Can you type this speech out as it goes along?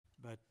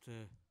but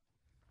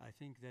I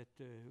think that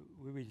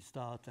we will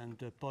start, and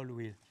Paul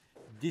will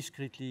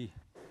discreetly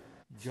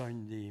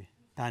join the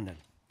panel.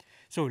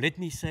 So let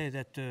me say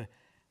that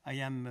I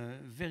am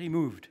very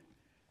moved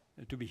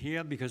to be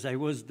here because I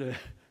was the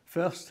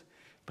first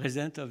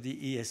president of the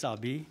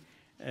ESRB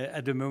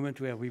at the moment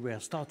where we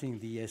were starting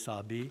the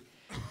ESRB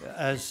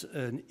as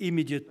an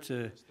immediate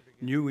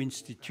new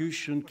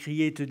institution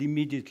created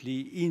immediately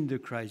in the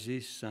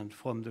crisis and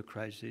from the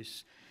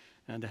crisis.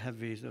 And I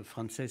have with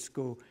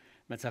Francesco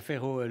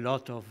Mazzaferro a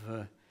lot of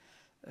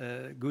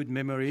good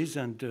memories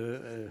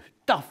and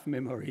tough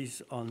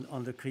memories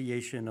on the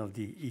creation of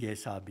the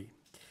ESRB.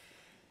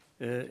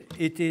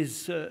 It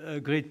is a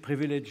great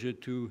privilege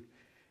to,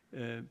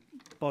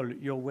 Paul,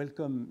 you're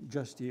welcome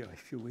just here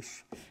if you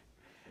wish.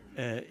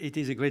 It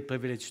is a great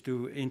privilege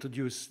to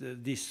introduce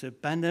this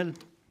panel,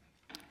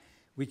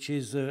 which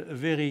is a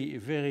very,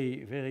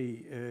 very,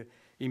 very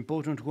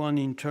important one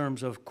in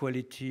terms of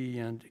quality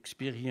and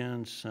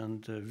experience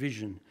and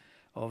vision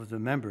of the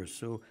members.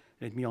 So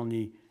let me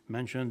only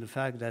mention the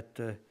fact that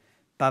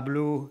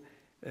Pablo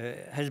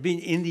has been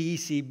in the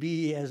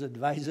ECB as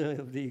advisor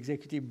of the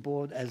executive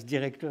board, as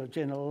director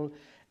general,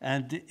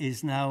 and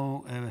is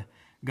now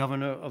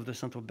governor of the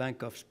Central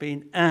Bank of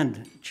Spain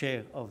and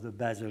chair of the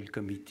Basel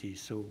Committee.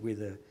 So with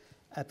an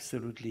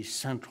absolutely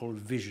central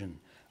vision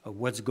of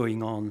what's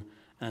going on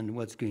and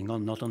what's going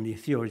on not only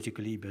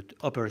theoretically but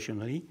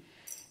operationally.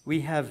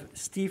 We have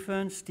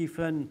Stephen.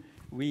 Stephen,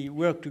 we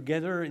work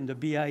together in the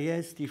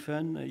BIS.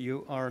 Stephen,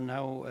 you are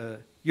now,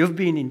 you've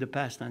been in the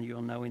past and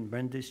you're now in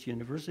Brandeis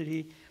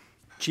University,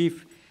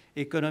 chief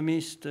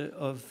economist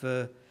of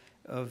the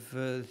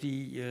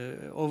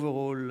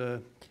overall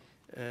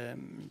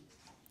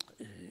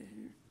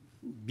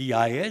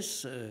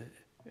BIS,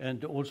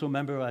 and also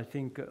member, I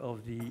think,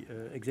 of the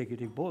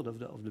executive board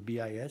of the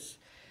BIS.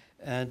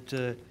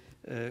 And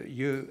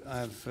you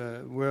have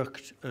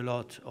worked a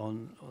lot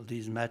on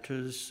these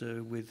matters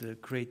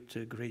with great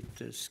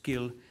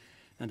skill,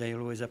 and I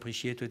always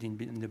appreciated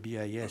in the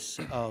BIS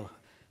our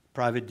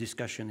private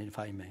discussion, if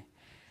I may.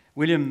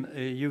 Willem,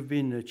 you've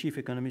been the chief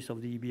economist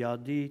of the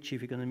EBRD,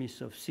 chief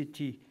economist of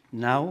Citi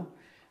now,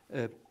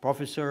 a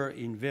professor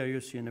in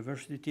various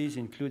universities,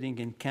 including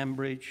in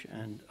Cambridge,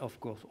 and of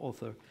course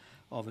author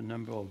of a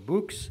number of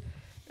books.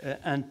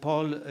 And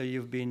Paul,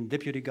 you've been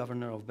deputy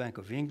governor of Bank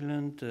of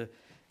England.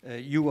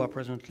 You are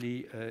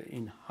presently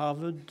in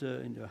Harvard,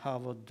 in the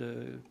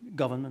Harvard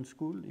Government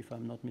School, if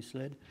I'm not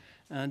misled,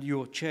 and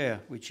you're chair,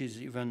 which is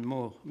even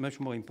much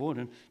more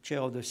important,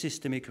 chair of the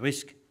Systemic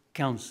Risk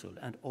Council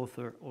and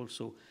author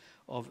also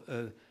of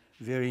a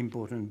very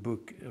important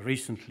book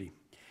recently.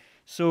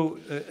 So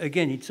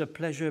again, it's a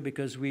pleasure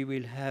because we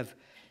will have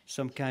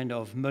some kind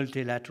of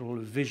multilateral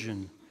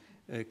vision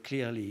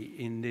clearly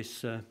in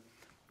this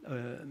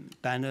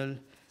panel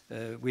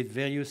with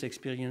various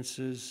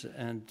experiences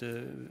and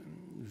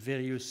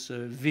various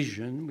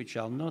vision which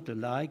are not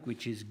alike,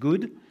 which is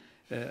good.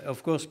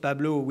 Of course,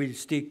 Pablo will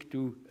stick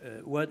to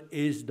what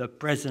is the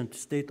present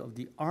state of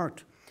the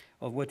art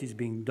of what is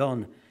being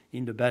done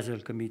in the Basel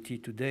Committee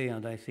today,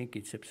 and I think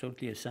it's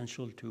absolutely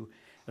essential to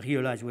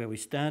realize where we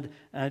stand.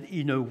 And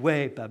in a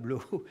way,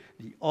 Pablo,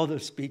 the other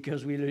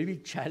speakers will really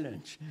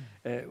challenge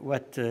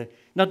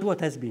not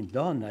what has been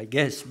done, I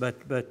guess,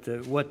 but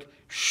what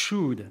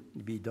should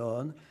be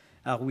done.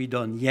 Are we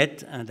done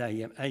yet? And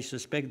I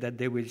suspect that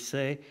they will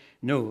say,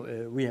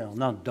 no, we are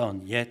not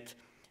done yet,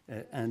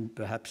 and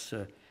perhaps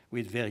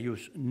with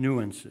various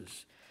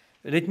nuances.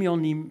 Let me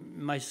only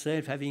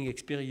myself, having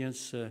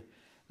experienced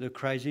the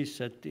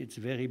crisis at its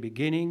very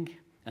beginning,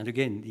 and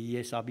again, the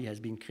ESRB has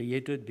been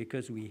created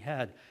because we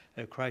had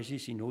a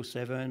crisis in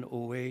 07,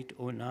 08,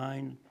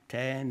 09,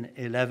 10,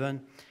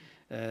 11,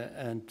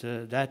 and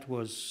that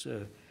was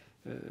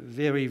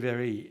very,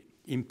 very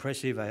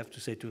impressive, I have to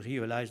say, to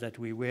realize that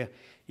we were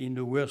in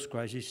the worst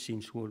crisis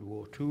since World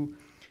War II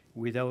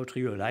without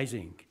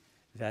realizing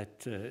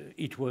that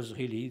it was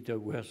really the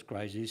worst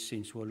crisis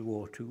since World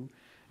War II.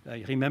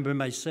 I remember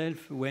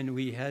myself when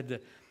we had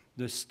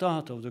the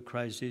start of the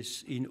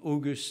crisis in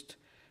August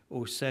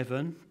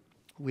 07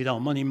 with our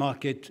money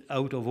market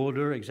out of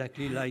order,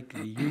 exactly like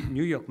the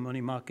New York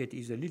money market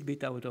is a little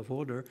bit out of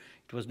order.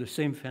 It was the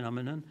same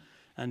phenomenon,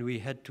 and we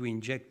had to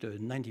inject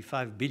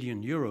 95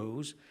 billion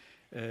euros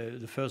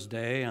the first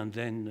day, and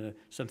then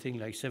something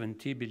like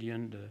 70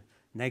 billion the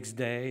next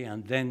day,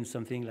 and then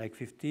something like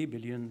 50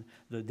 billion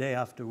the day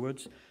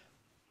afterwards,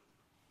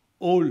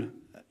 all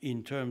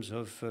in terms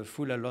of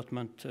full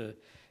allotment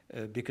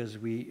because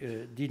we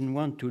didn't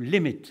want to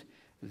limit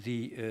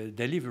the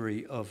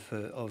delivery of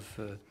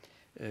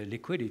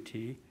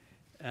liquidity.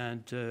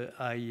 And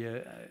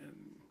I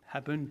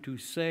happen to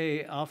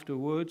say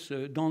afterwards,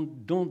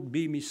 don't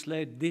be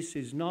misled, this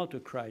is not a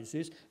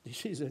crisis,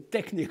 this is a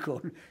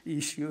technical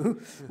issue.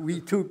 We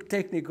took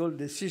technical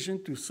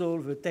decision to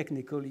solve a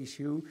technical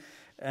issue,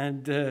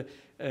 and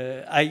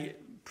I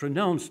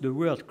pronounced the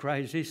word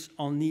crisis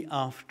only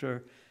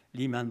after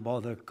Lehman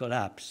Brothers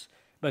collapse.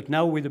 But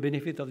now with the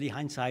benefit of the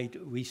hindsight,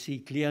 we see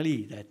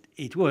clearly that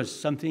it was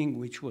something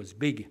which was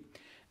big.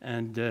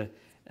 And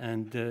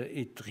And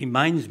it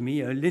reminds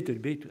me a little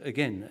bit,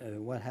 again,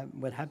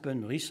 what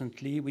happened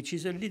recently, which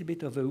is a little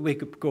bit of a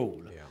wake-up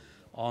call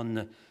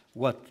on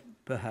what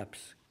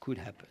perhaps could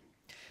happen.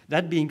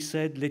 That being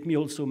said, let me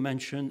also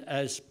mention,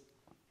 as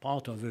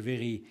part of a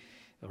very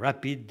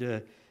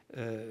rapid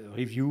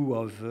review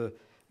of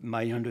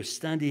my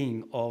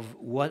understanding of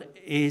what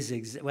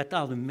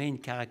are the main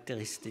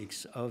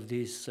characteristics of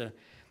this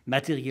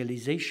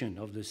materialization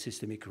of the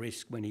systemic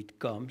risk when it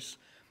comes.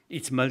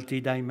 It's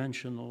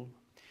multidimensional.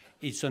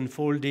 Its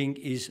unfolding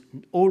is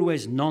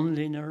always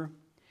nonlinear.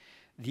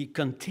 The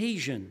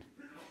contagion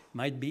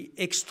might be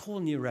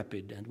extraordinarily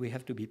rapid, and we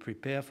have to be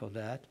prepared for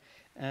that.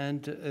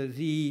 And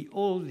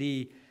all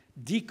the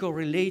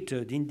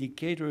decorrelated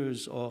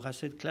indicators or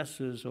asset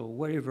classes or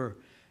whatever,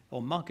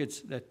 or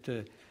markets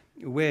that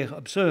were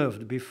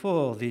observed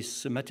before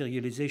this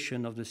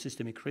materialization of the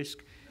systemic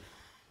risk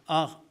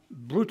are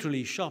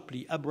brutally,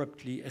 sharply,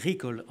 abruptly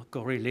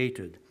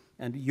correlated.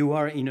 And you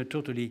are in a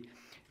totally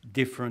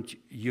different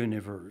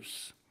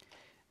universe.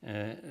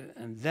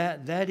 And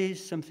that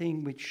is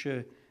something which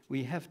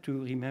we have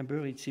to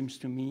remember, it seems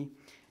to me,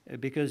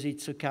 because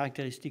it's a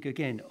characteristic,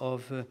 again,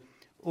 of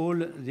all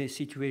the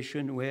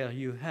situation where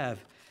you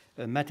have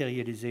a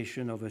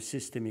materialization of a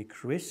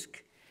systemic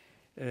risk.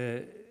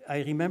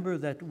 I remember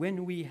that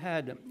when we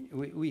had,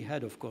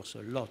 of course,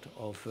 a lot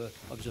of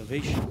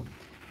observation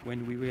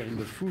when we were in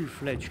the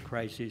full-fledged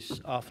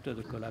crisis after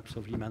the collapse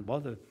of Lehman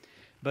Brothers.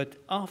 But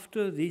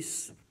after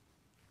this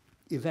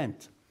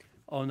event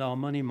on our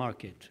money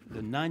market,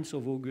 the 9th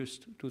of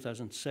August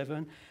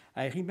 2007,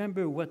 I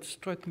remember what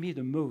struck me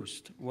the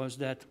most was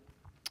that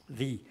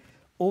the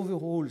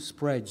overall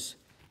spreads,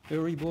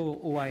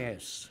 Euribor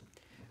OIS,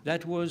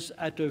 that was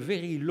at a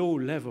very low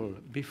level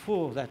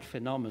before that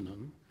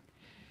phenomenon,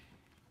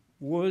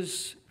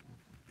 was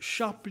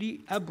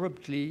sharply,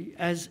 abruptly,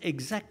 as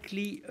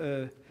exactly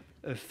a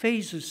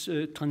phases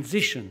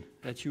transition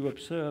that you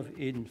observe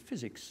in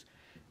physics.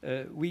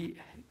 We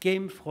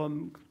came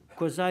from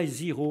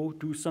quasi-zero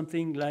to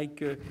something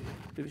like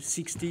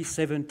 60,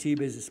 70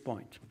 basis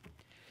points.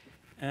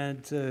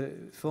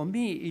 And for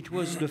me, it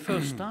was the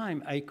first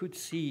time I could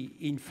see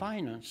in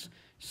finance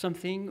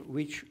something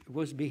which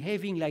was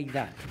behaving like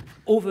that.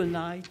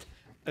 Overnight,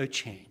 a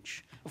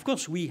change. Of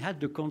course, we had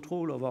the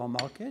control of our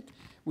market.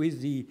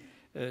 With the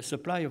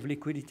supply of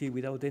liquidity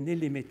without any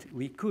limit,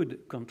 we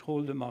could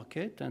control the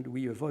market, and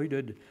we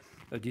avoided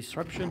a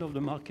disruption of the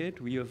market.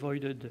 We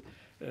avoided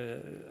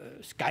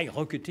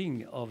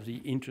skyrocketing of the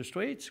interest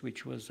rates,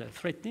 which was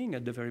threatening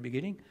at the very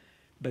beginning.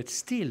 But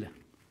still,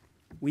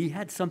 we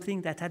had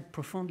something that had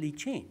profoundly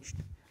changed.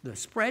 The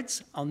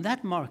spreads on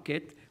that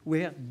market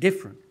were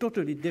different,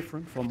 totally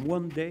different from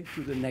one day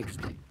to the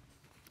next day.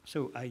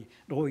 So I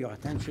draw your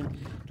attention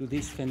to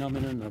this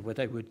phenomenon of what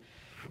I would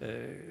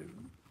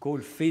call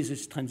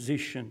phases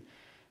transition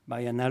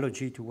by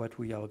analogy to what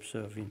we are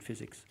observing in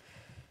physics.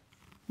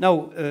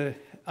 Now,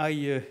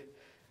 I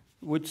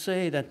would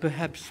say that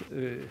perhaps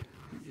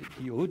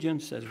the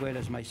audience, as well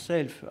as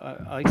myself,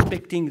 are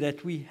expecting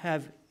that we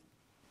have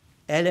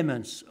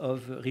elements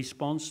of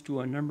response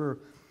to a number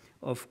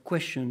of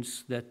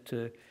questions that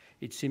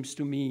it seems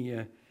to me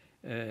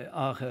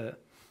are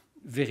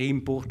very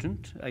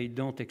important. I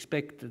don't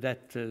expect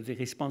that the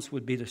response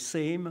would be the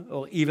same,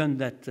 or even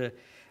that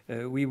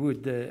we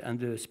would, and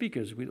the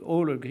speakers will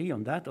all agree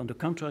on that. On the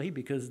contrary,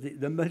 because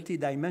the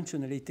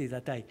multidimensionality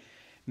that I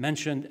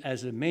mentioned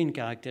as a main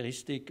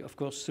characteristic, of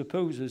course,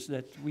 supposes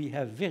that we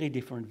have very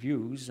different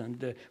views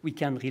and we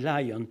can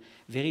rely on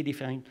very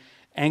different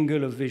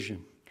angle of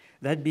vision.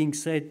 That being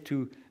said,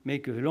 to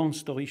make a long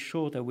story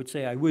short, I would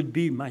say I would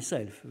be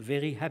myself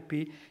very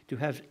happy to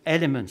have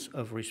elements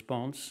of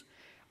response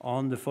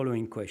on the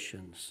following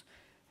questions.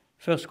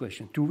 First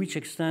question, to which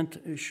extent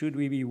should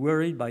we be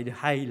worried by the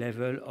high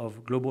level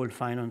of global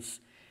finance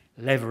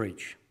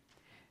leverage?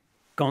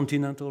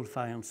 Continental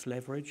finance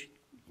leverage,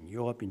 in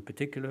Europe in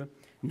particular,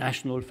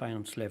 national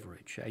finance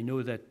leverage. I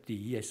know that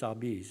the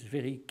ESRB is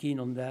very keen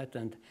on that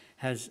and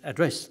has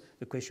addressed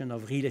the question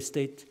of real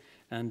estate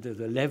and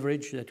the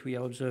leverage that we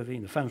are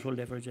observing, the financial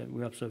leverage that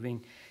we are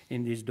observing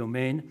in this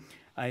domain.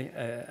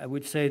 I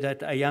would say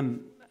that I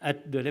am,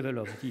 at the level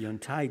of the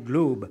entire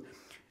globe,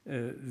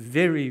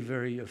 very,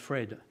 very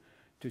afraid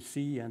to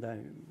see, and I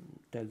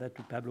tell that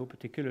to Pablo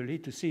particularly,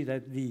 to see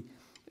that the,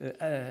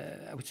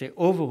 I would say,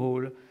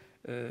 overall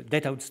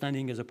debt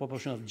outstanding as a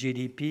proportion of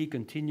GDP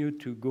continued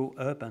to go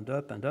up and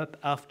up and up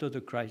after the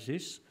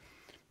crisis,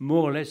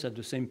 more or less at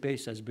the same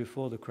pace as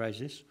before the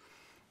crisis.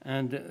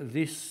 And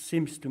this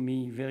seems to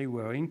me very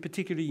worrying,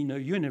 particularly in a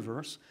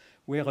universe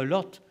where a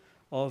lot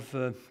of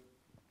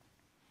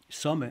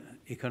some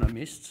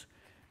economists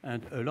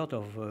and a lot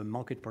of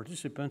market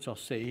participants are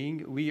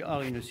saying we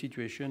are in a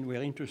situation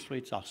where interest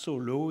rates are so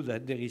low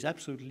that there is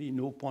absolutely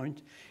no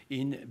point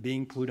in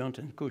being prudent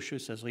and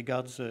cautious as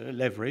regards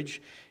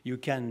leverage. You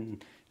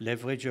can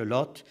leverage a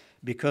lot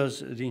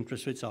because the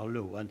interest rates are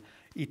low. And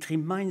it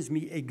reminds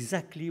me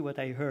exactly what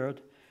I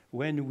heard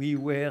when we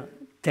were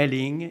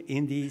telling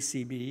in the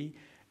ECB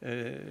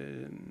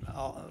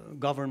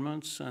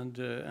governments and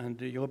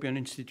the European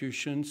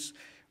institutions,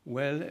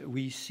 well,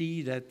 we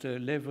see that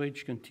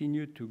leverage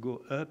continued to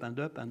go up and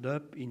up and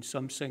up in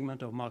some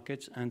segment of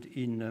markets and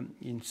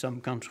in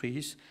some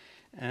countries,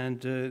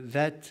 and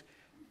that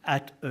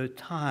at a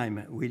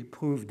time will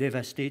prove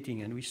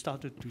devastating. And we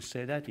started to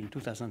say that in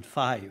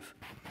 2005.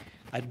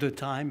 At the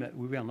time,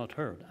 we were not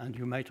heard. And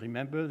you might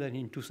remember that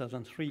in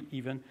 2003,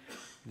 even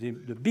the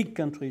big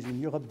countries in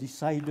Europe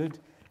decided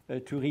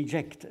to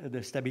reject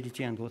the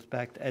Stability and Growth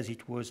Pact as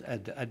it was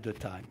at the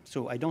time.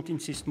 So I don't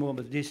insist more,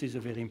 but this is a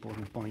very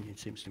important point, it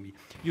seems to me.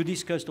 You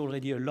discussed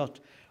already a lot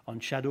on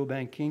shadow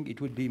banking. It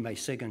would be my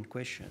second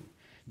question.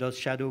 Does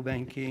shadow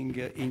banking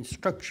in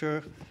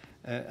structure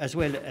as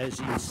well as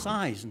in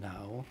size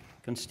now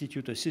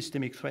constitute a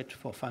systemic threat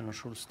for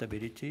financial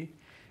stability?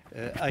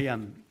 I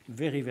am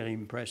very, very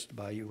impressed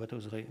by what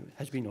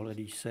has been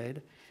already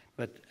said,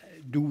 but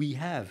do we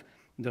have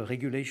the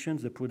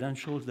regulations, the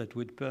prudentials that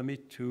would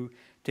permit to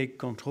take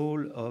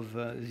control of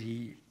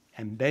the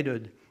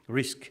embedded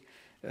risk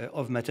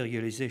of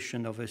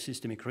materialization of a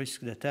systemic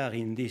risk that are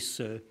in this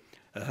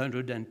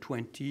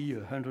 120,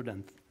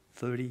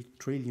 130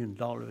 trillion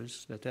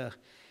dollars that are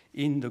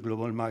in the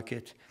global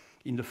market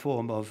in the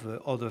form of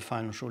other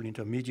financial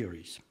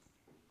intermediaries?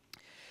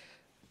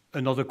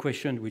 Another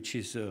question, which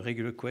is a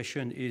regular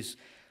question, is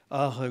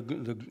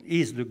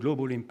the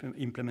global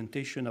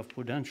implementation of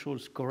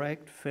prudentials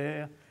correct,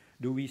 fair?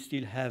 Do we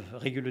still have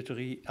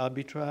regulatory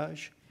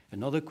arbitrage?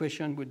 Another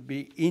question would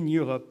be, in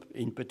Europe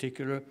in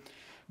particular,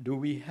 do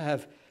we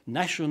have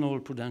national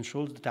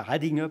prudentials that are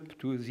adding up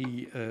to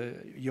the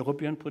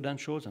European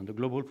prudentials and the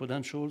global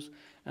prudentials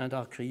and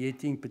are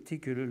creating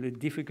particularly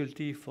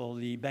difficulty for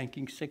the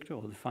banking sector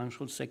or the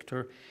financial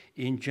sector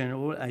in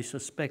general? I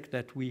suspect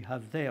that we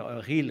have there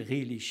a real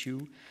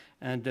issue.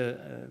 And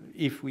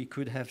if we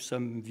could have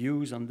some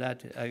views on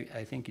that,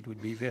 I think it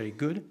would be very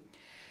good.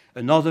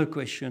 Another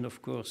question,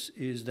 of course,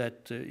 is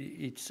that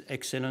it's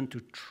excellent to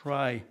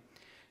try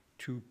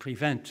to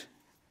prevent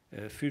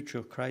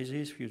future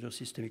crises, future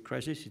systemic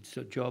crisis. It's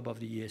the job of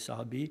the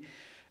ESRB.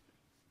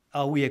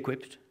 Are we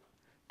equipped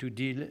to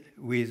deal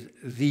with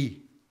the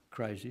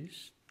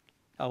crisis?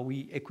 Are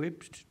we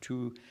equipped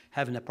to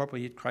have an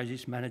appropriate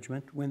crisis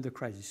management when the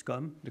crisis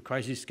comes? The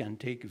crisis can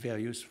take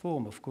various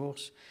forms, of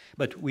course,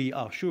 but we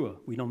are sure,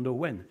 we don't know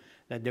when,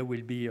 that there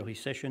will be a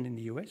recession in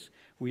the US.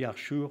 We are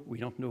sure, we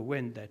don't know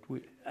when, that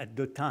at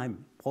the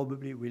time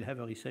probably we'll have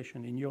a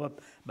recession in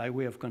Europe by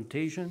way of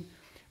contagion.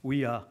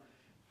 We are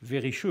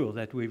very sure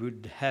that we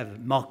would have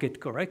market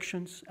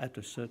corrections at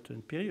a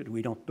certain period.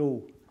 We don't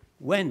know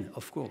when,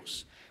 of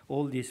course,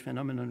 all these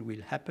phenomena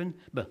will happen,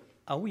 but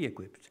are we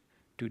equipped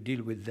to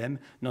deal with them,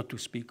 not to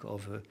speak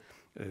of,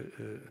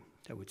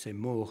 I would say,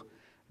 more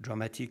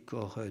dramatic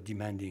or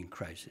demanding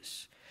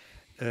crisis?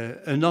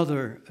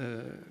 Another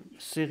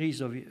series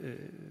of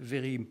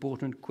very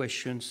important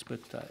questions,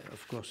 but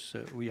of course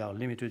we are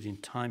limited in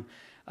time.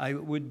 I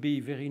would be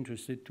very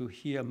interested to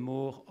hear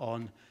more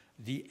on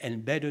the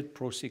embedded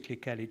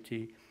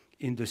procyclicality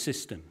in the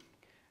system.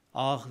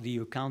 Are the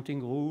accounting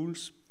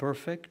rules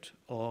perfect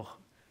or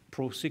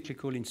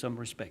pro-cyclical in some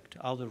respect?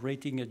 Are the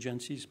rating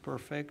agencies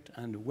perfect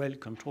and well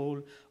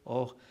controlled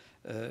or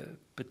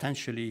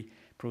potentially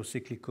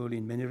pro-cyclical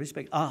in many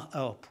respects? Are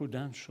our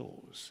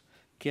prudentials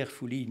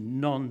carefully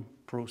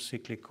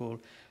non-pro-cyclical?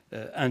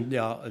 And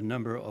there are a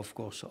number, of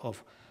course,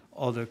 of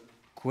other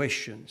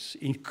questions,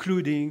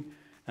 including,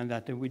 and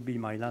that would be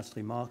my last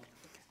remark,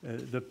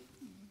 the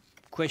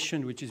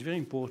question which is very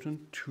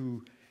important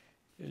to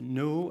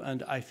know,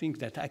 and I think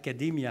that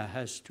academia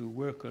has to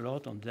work a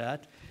lot on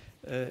that,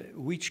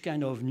 which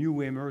kind of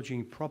new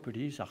emerging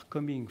properties are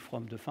coming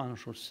from the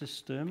financial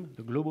system,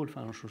 the global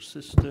financial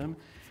system,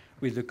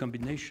 with the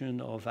combination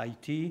of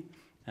IT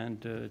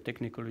and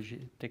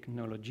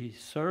technology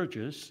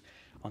surges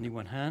on the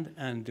one hand,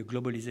 and the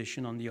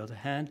globalization on the other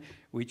hand,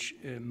 which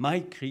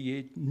might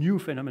create new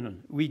phenomena.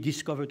 We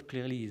discovered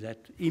clearly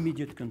that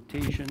immediate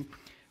contagion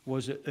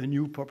was a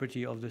new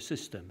property of the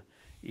system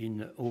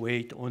in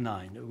 08,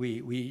 09.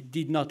 We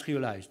did not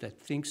realize that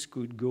things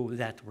could go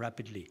that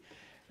rapidly.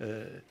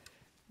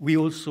 We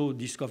also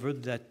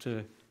discovered that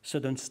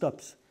sudden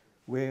stops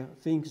were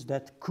things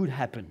that could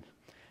happen.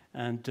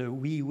 And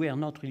we were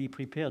not really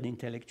prepared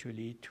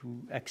intellectually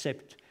to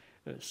accept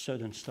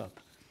sudden stop.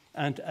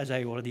 And as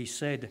I already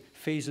said,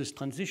 phases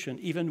transition,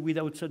 even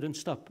without sudden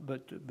stop,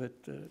 but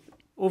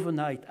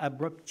overnight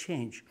abrupt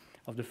change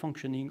of the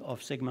functioning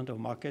of segment of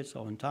markets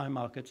or entire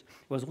markets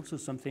was also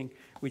something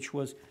which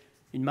was,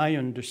 in my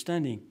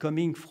understanding,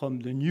 coming from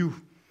the new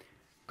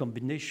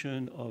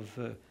combination of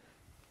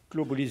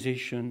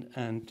globalization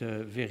and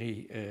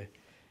very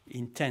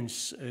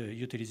intense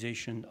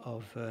utilization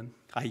of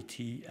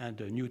IT and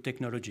new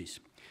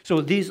technologies.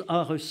 So these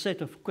are a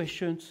set of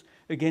questions.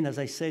 Again, as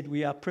I said,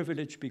 we are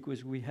privileged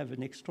because we have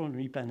an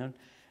extraordinary panel,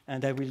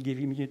 and I will give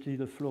immediately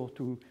the floor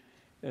to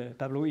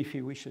Pablo if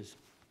he wishes.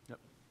 Yep.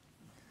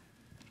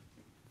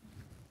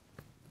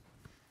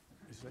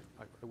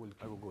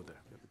 I will go there,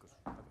 yeah, because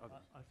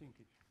I think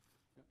it.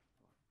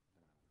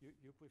 Yeah.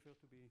 You prefer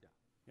to be?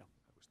 Yeah.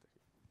 I will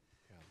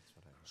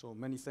So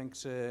many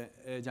thanks,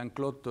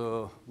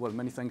 Jean-Claude. Well,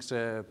 many thanks,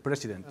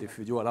 President. If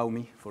you allow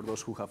me, for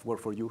those who have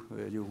worked for you,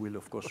 you will,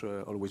 of course,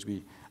 always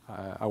be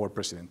our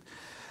President.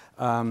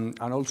 And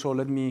also,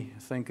 let me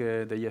thank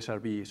the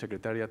ESRB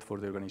Secretariat for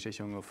the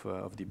organization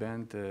of the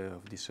event,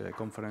 of this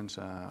conference,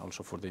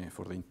 also for the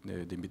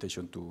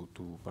invitation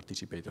to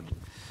participate on it.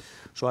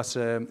 So as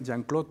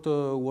Jean-Claude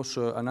was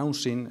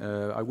announcing,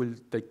 I will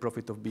take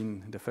profit of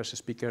being the first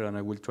speaker, and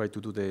I will try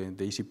to do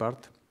the easy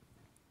part,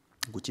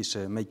 which is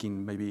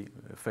making maybe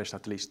first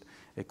at least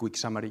a quick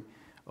summary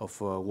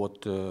of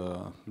what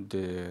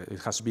it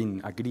has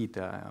been agreed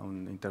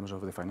on in terms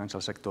of the financial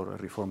sector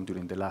reform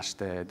during the last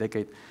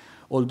decade.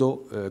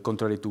 Although,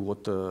 contrary to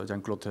what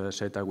Jean-Claude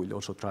said, I will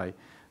also try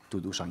to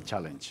do some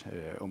challenge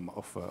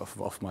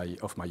of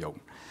my own.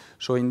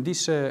 So in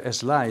this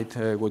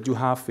slide, what you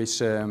have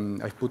is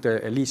I've put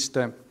a list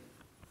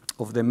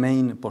of the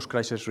main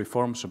post-crisis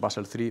reforms,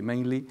 Basel III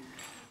mainly,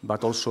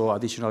 but also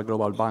additional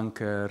global bank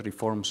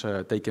reforms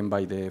taken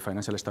by the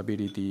Financial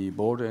Stability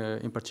Board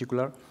in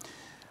particular.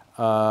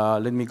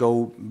 Let me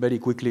go very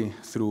quickly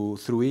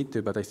through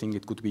it, but I think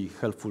it could be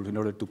helpful in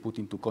order to put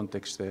into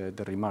context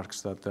the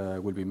remarks that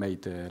will be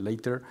made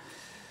later.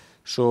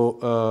 So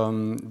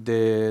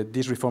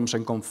these reforms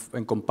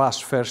encompass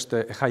first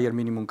higher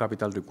minimum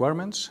capital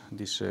requirements.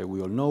 This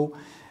we all know.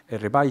 A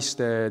revised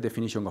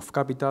definition of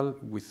capital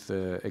with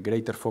a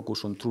greater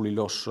focus on truly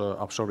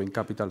loss-absorbing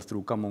capital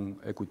through common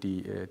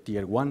equity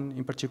tier 1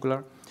 in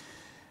particular.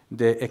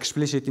 The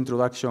explicit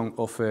introduction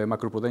of a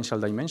macroprudential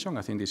dimension,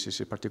 I think this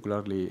is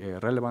particularly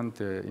relevant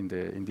in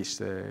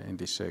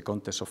this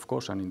context, of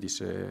course, and in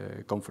this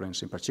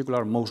conference in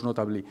particular, most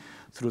notably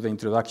through the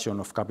introduction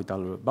of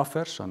capital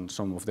buffers, and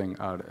some of them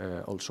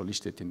are also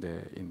listed in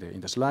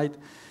the slide.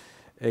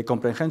 A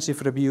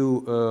comprehensive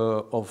review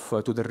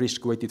to the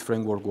risk-weighted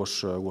framework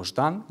was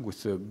done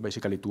with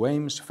basically two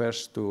aims.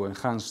 First, to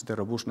enhance the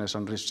robustness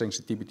and risk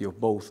sensitivity of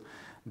both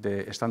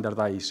the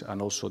standardized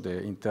and also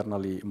the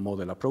internally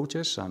model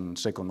approaches, and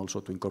second,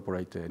 also to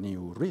incorporate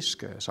new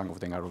risk. Some of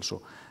them are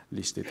also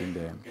listed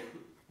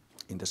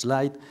in the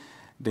slide.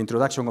 The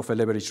introduction of a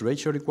leverage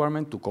ratio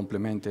requirement to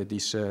complement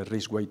these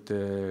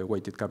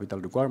risk-weighted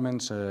capital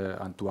requirements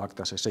and to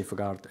act as a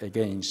safeguard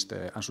against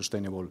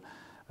unsustainable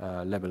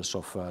levels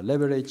of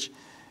leverage.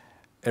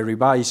 A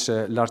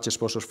revised large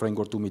exposures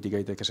framework to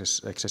mitigate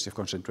excessive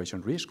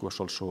concentration risk was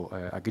also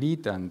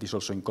agreed, and this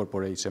also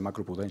incorporates a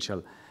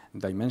macroprudential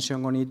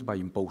dimension on it by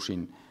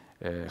imposing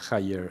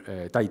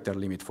tighter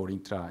limit for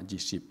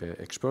intra-G-SIB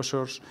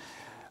exposures.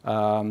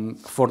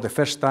 For the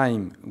first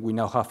time, we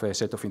now have a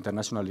set of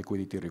international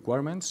liquidity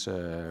requirements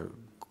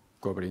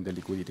covering the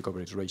liquidity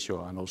coverage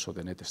ratio and also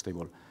the net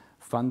stable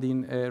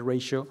funding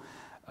ratio.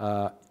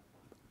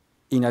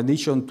 In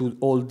addition to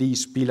all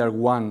these Pillar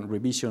 1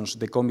 revisions,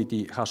 the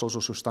committee has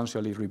also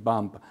substantially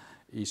revamped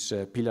its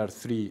Pillar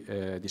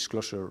 3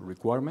 disclosure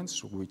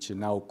requirements, which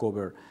now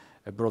cover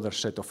a broader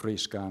set of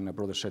risk and a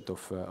broader set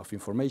of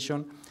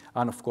information.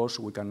 And of course,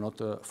 we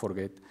cannot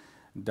forget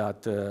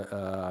that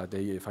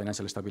the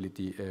Financial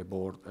Stability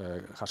Board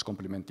has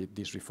complemented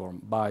this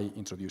reform by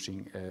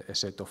introducing a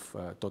set of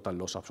total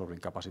loss absorbing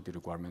capacity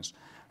requirements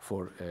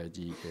for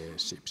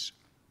G-SIBs.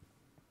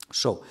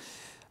 So,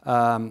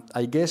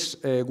 I guess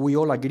we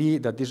all agree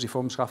that these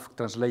reforms have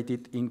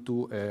translated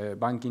into a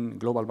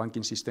global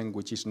banking system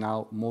which is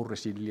now more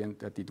resilient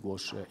than it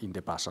was in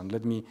the past. And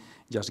let me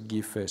just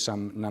give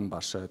some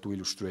numbers to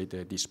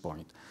illustrate this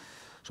point.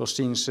 So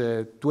since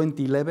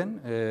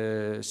 2011,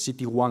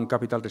 CET1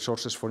 capital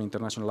resources for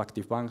international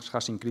active banks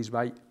has increased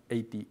by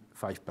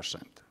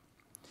 85%.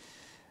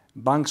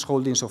 Banks'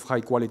 holdings of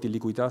high-quality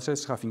liquid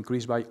assets have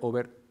increased by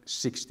over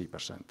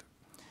 60%.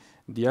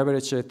 The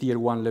average Tier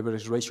 1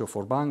 leverage ratio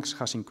for banks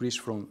has increased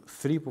from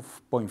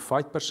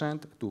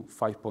 3.5% to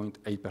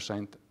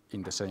 5.8%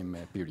 in the same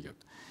period.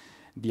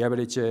 The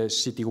average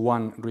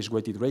CET1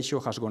 risk-weighted ratio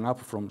has gone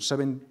up from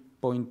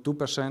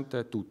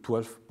 7.2% to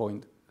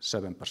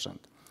 12.7%.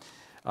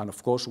 And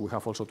of course, we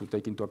have also to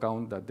take into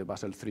account that the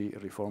Basel III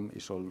reform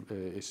is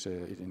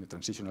in a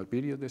transitional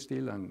period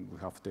still, and we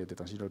have the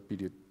transitional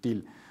period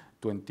till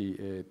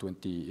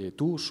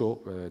 2022,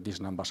 so these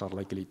numbers are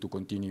likely to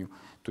continue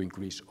to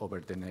increase over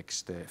the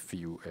next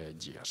few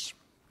years.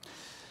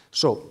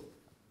 So,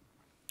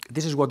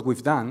 this is what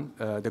we've done.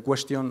 The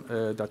question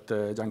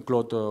that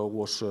Jean-Claude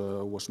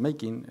was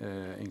making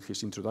in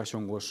his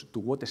introduction was, to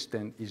what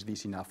extent is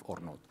this enough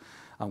or not?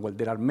 And well,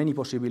 there are many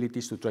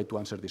possibilities to try to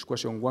answer this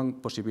question. One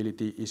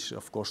possibility is,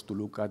 of course, to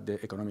look at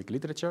the economic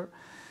literature,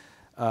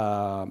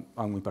 and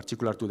in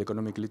particular to the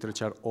economic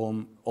literature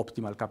on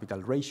optimal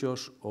capital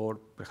ratios, or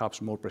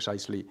perhaps more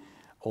precisely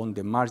on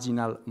the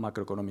marginal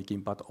macroeconomic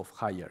impact of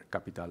higher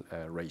capital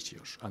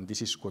ratios. And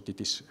this is what it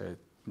is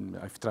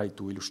I've tried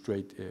to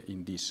illustrate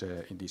in this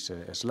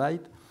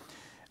slide.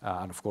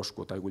 And of course,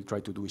 what I will try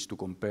to do is to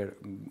compare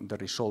the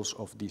results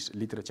of this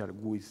literature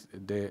with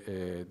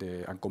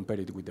and compare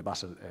it with the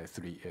Basel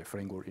III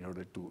framework in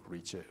order to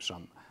reach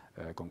some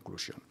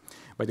conclusion.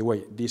 By the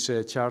way, this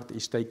chart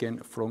is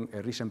taken from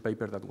a recent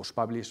paper that was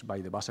published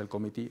by the Basel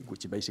Committee,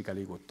 which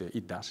basically what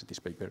it does, this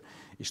paper,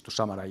 is to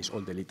summarize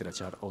all the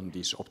literature on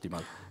these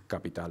optimal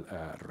capital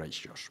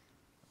ratios.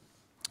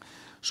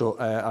 So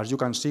as you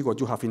can see, what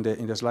you have in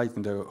the slide,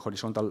 in the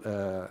horizontal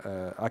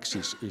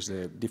axis is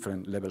the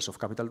different levels of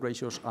capital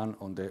ratios, and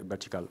on the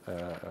vertical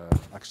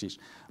axis,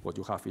 what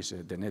you have is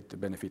the net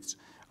benefits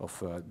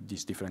of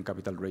these different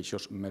capital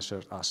ratios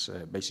measured as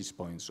basis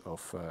points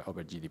of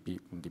over GDP,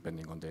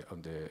 depending on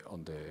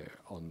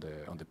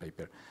the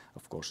paper.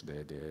 Of course,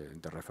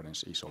 the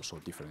reference is also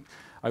different.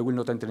 I will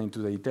not enter into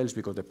the details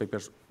because the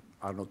papers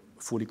are not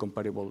fully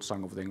comparable.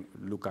 Some of them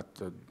look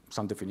at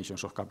some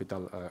definitions of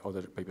capital,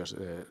 other papers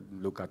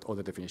look at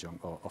other definitions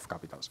of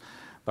capitals.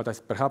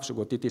 But perhaps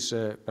what it is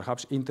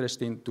perhaps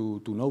interesting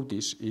to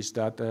notice is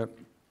that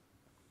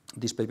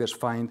these papers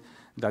find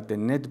that the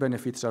net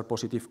benefits are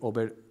positive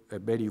over a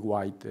very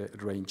wide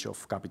range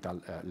of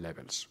capital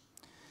levels,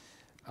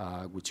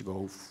 which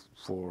go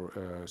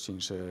for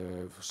since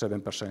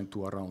 7%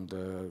 to around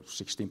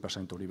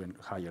 16% or even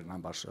higher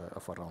numbers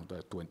of around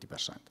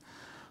 20%.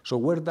 So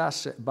where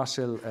does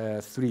Basel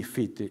III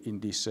fit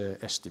in these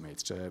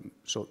estimates?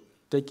 So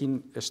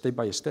taking step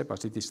by step,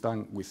 as it is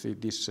done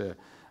with these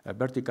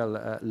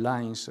vertical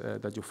lines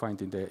that you find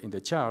in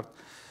the chart,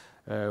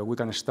 we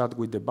can start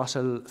with the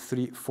Basel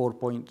III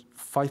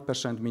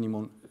 4.5%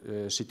 minimum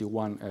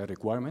CET1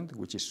 requirement,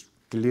 which is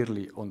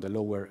clearly on the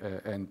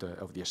lower end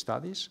of the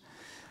studies.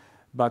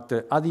 But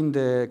adding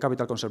the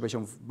capital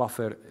conservation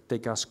buffer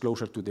takes us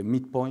closer to the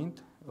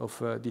midpoint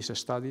of these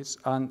studies,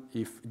 and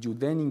if you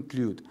then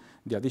include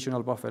the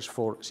additional buffers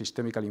for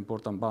systemically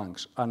important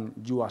banks, and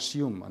you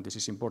assume, and this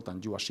is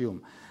important, you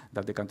assume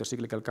that the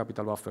countercyclical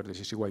capital buffer, the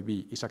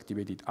CCYB, is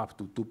activated up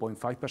to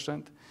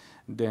 2.5%,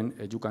 then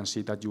you can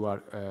see that you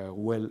are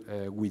well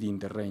within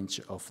the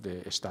range of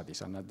the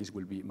studies, and that this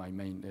will be my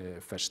main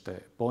first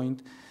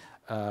point.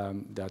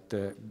 That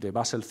the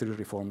Basel III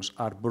reforms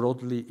are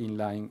broadly in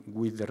line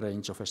with the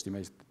range of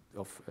estimates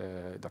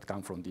that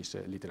come from this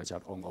literature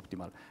on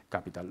optimal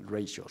capital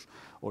ratios.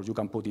 Or you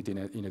can put it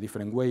in a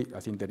different way. I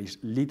think there is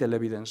little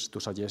evidence to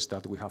suggest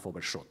that we have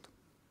overshot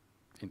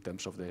in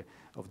terms of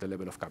the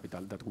level of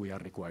capital that we are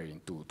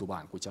requiring to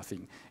bank, which I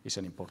think is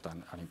an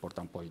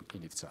important point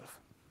in itself.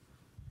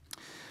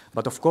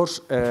 But of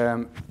course,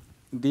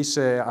 this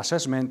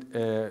assessment,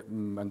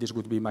 and this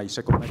would be my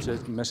second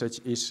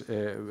message,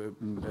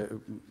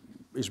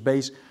 is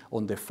based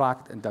on the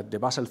fact that the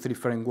Basel III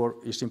framework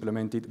is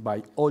implemented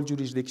by all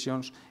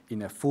jurisdictions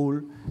in a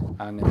full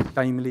and a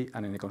timely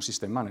and in a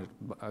consistent manner.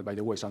 By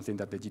the way, something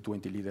that the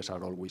G20 leaders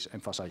are always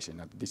emphasizing.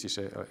 And this is,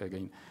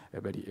 again, a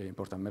very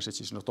important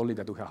message. It's not only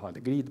that we have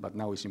agreed, but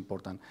now it's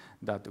important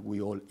that we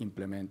all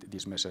implement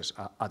these measures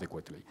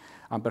adequately.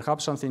 And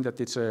perhaps something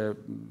that it's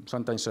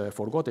sometimes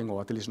forgotten,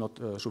 or at least not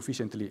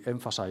sufficiently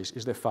emphasized,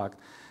 is the fact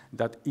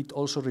that it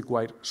also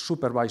requires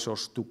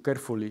supervisors to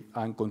carefully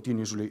and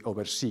continuously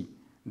oversee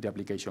the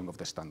application of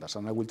the standards.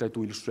 And I will try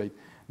to illustrate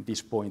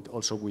this point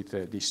also with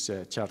this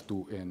chart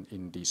 2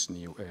 in this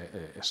new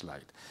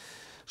slide.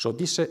 So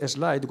this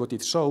slide, what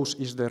it shows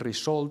is the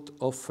result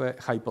of a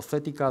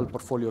hypothetical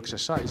portfolio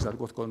exercise that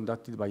was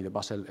conducted by the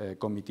Basel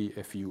Committee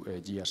a few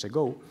years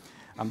ago.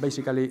 And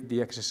basically,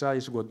 the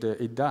exercise, what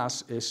it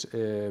does is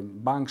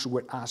banks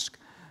were asked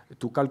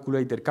to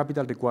calculate their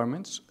capital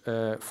requirements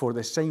for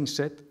the same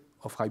set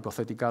of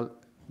hypothetical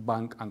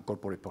bank and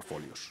corporate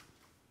portfolios.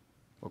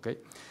 Okay?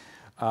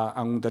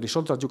 And the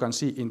result that you can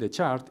see in the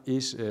chart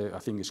is, I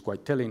think, is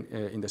quite telling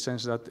in the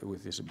sense that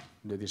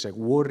there is a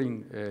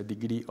worrying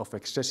degree of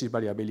excessive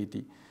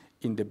variability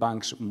in the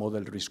bank's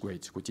model risk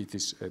weights, which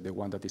is the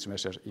one that is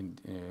measured in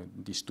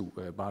these two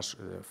bars,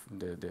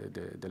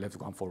 the left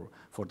one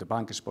for the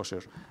bank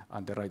exposure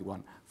and the right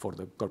one for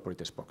the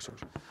corporate exposures.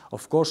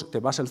 Of course,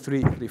 the Basel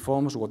III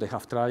reforms, what they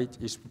have tried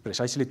is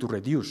precisely to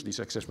reduce this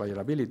excess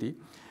variability,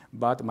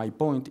 but my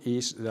point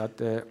is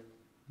that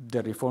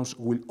the reforms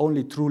will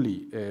only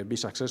truly be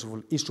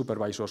successful if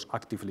supervisors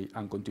actively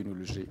and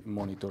continuously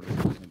monitor the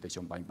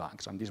implementation by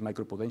banks. And this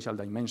macroprudential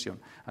dimension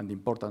and the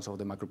importance of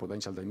the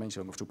macroprudential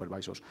dimension of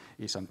supervisors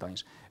is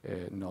sometimes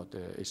not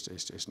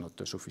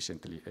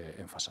sufficiently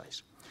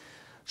emphasized.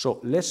 So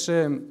let's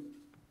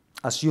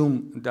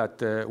assume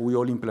that we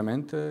all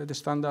implement the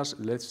standards.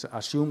 Let's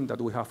assume that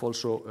we have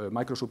also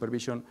micro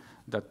supervision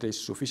that is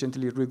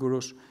sufficiently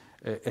rigorous.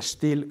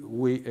 Still,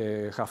 we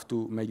have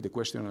to make the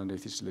question, and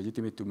it is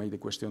legitimate to make the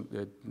question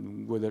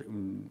whether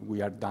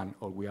we are done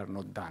or we are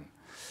not done.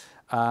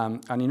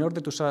 And in order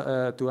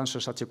to answer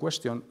such a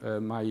question,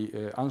 my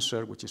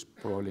answer, which is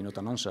probably not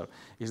an answer,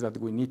 is that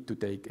we need to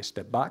take a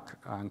step back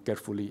and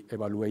carefully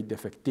evaluate the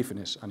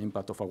effectiveness and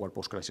impact of our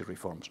post-crisis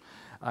reforms.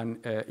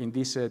 And in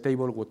this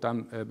table, what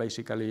I'm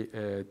basically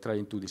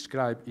trying to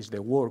describe is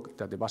the work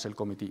that the Basel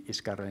Committee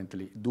is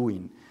currently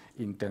doing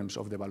in terms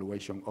of the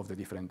evaluation of the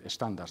different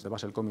standards. The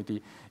Basel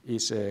Committee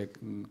is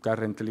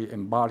currently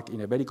embarked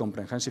in a very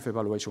comprehensive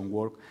evaluation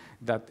work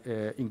that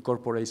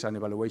incorporates an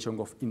evaluation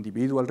of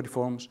individual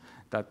reforms,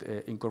 that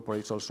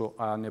incorporates also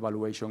an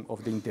evaluation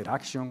of the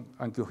interaction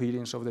and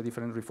coherence of the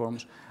different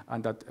reforms,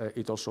 and that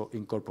it also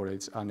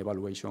incorporates an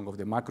evaluation of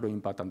the macro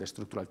impact and the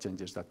structural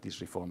changes that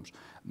these reforms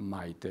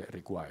might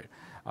require.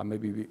 And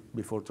maybe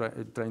before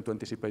trying to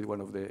anticipate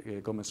one of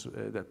the comments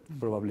that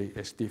probably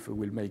Steve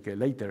will make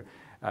later,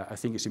 I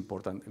think it's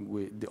important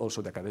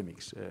also the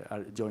academics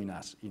join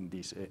us in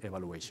this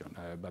evaluation.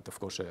 But of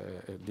course,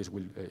 this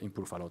will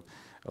improve a lot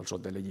also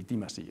the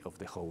legitimacy of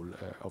the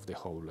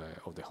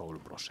whole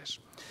process.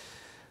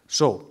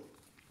 So,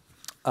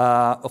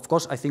 of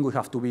course, I think we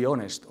have to be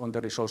honest on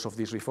the results of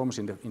these reforms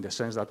in the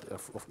sense that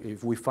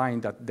if we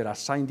find that there are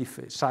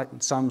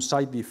some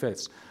side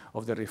effects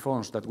of the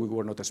reforms that we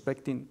were not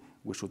expecting,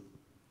 we should,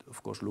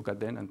 of course, look at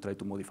them and try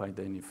to modify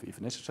them if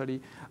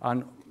necessary.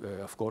 And,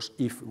 of course,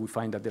 if we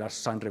find that there are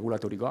some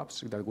regulatory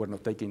gaps that were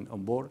not taken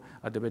on board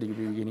at the very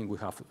beginning, we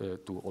have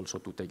to also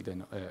take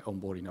them on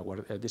board in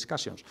our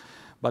discussions.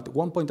 But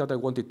one point that I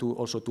wanted to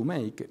also to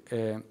make,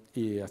 I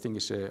think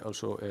is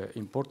also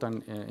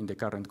important in the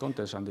current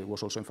context, and it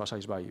was also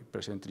emphasized by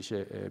President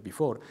Trichet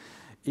before,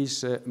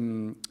 is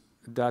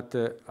that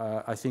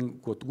I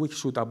think what we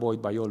should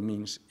avoid by all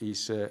means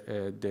is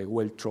the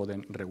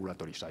well-trodden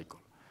regulatory cycle.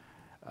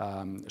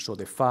 So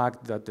the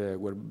fact that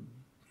where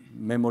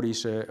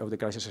memories of the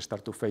crisis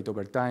start to fade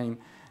over time,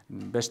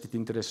 vested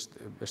interests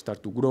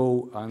start to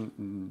grow,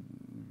 and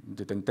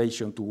the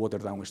temptation to water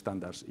down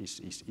standards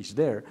is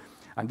there.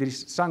 And there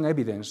is some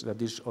evidence that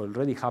this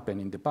already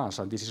happened in the past,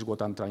 and this is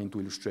what I'm trying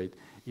to illustrate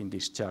in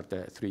this chart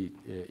 3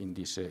 in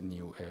this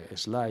new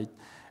slide.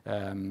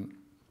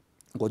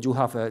 What you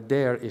have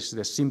there is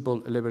the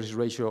simple leverage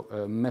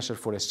ratio measure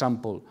for a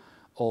sample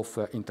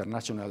of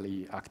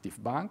internationally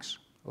active banks,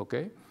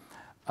 okay?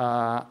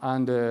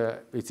 And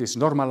it is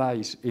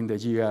normalized in the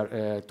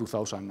year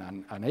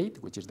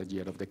 2008, which is the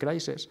year of the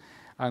crisis.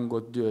 And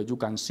what you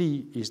can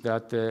see is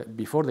that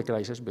before the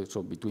crisis,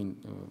 so between,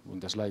 on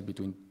the slide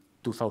between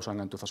 2000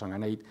 and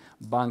 2008,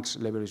 banks'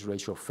 leverage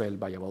ratio fell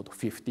by about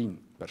 15%,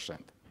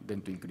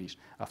 then to increase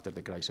after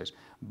the crisis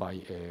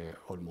by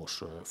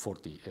almost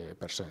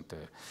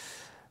 40%.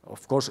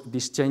 Of course,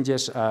 these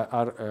changes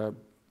are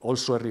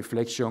also a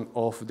reflection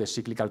of the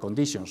cyclical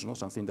conditions, no?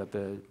 Something that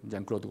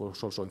Jean-Claude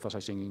was also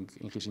emphasizing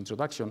in his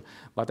introduction,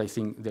 but I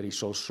think there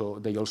is also,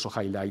 they also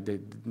highlight the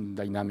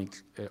dynamic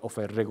of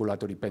a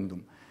regulatory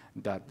pendulum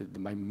that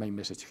my main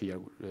message here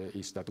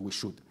is that we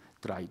should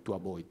try to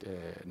avoid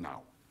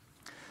now.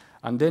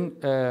 And then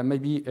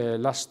maybe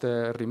last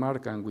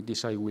remark, and with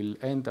this I will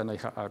end, and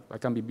I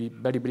can be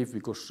very brief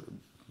because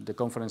the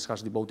conference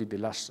has devoted the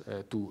last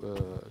two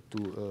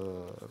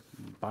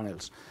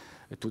panels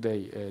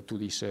today to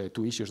these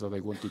two issues that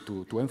I wanted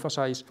to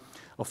emphasize.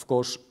 Of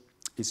course,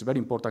 it's very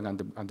important,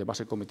 and the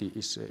Basel Committee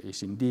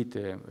is indeed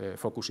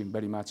focusing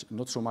very much,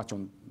 not so much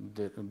on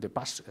the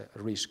past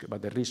risk,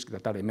 but the risks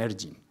that are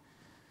emerging.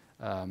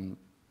 And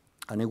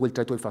I will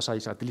try to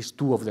emphasize at least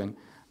two of them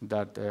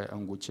that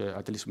on which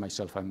at least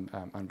myself I'm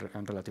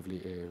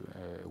relatively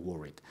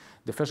worried.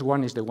 The first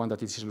one is the one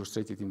that is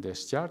illustrated in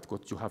this chart.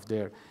 What you have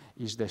there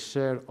is the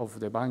share of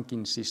the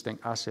banking system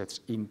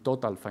assets in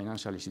total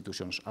financial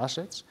institutions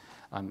assets,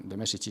 and the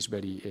message is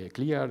very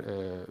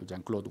clear.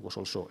 Jean-Claude was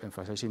also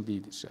emphasizing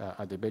this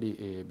at the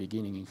very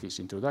beginning in his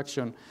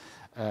introduction.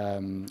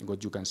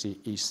 What you can see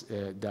is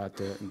that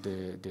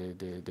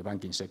the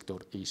banking sector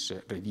is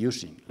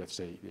reducing, let's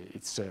say,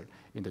 its share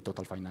in the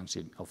total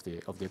financing of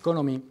the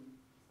economy.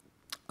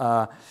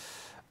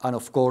 And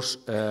of course,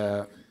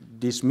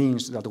 this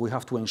means that we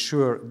have to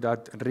ensure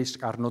that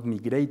risks are not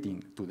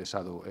migrating to the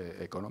shadow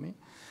economy,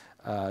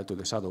 to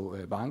the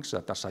shadow banks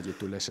that are subject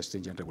to less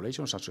stringent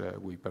regulations, as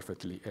we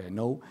perfectly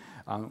know.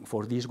 And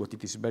for this, what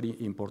it is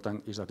very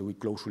important is that we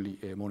closely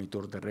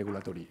monitor the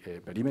regulatory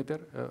perimeter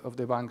of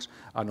the banks,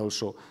 and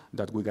also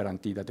that we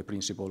guarantee that the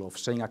principle of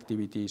same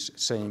activities,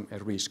 same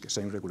risk,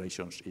 same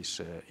regulations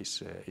is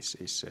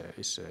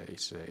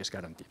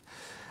guaranteed.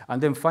 And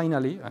then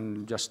finally,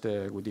 and just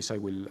with this I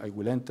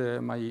will end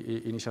my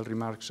initial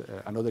remarks,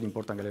 another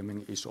important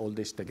element is all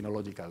this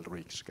technological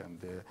risk.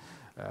 And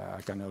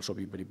I can also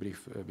be very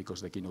brief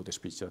because the keynote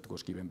speech that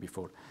was given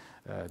before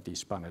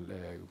this panel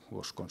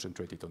was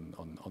concentrated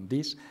on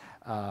this.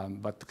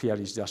 But here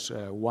is just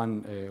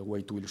one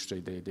way to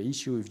illustrate the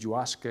issue. If you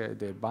ask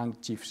the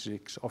bank chief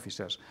risk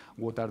officers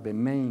what are the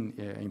main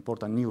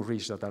important new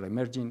risks that are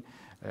emerging,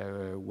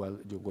 well,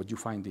 what you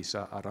find is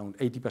around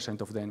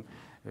 80% of them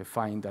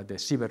find that the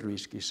cyber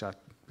risk is a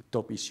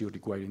top issue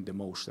requiring the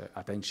most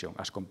attention,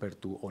 as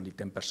compared to only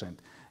 10%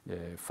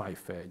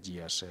 5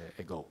 years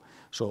ago.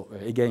 So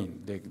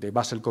again, the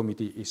Basel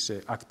Committee is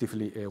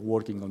actively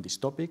working on this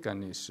topic,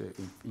 and is,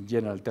 in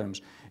general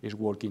terms, is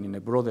working in a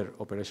broader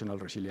operational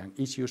resilience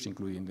issues,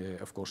 including,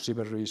 of course,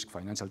 cyber risk,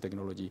 financial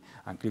technology,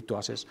 and crypto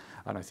assets,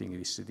 and I think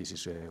this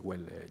is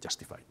well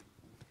justified.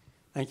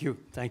 Thank you.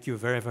 Thank you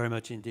very, very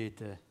much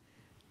indeed.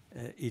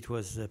 It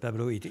was,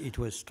 Pablo, it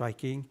was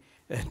striking.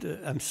 And,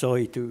 I'm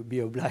sorry to be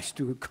obliged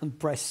to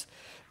compress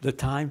the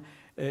time.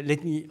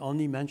 Let me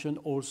only mention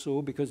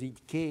also, because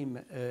it came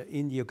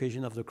in the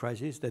occasion of the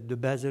crisis, that the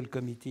Basel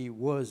Committee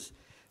was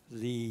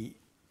the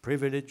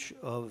privilege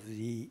of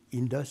the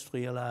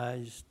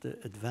industrialized,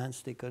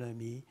 advanced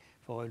economy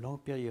for a long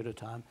period of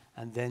time,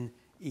 and then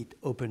it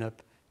opened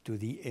up to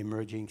the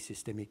emerging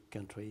systemic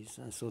countries.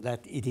 And so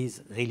that it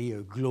is really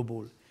a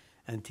global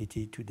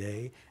entity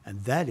today,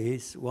 and that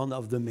is one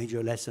of the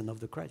major lessons of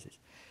the crisis.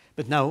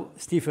 But now,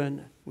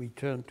 Stephen, we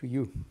turn to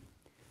you.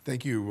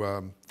 Thank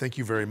you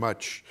very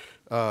much.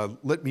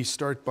 Let me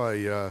start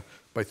by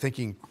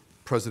thanking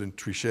President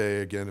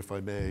Trichet again, if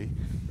I may.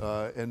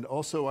 And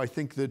also, I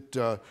think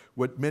that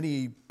what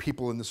many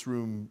people in this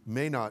room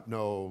may not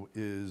know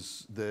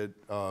is that,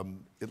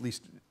 at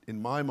least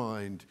in my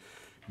mind,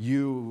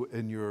 you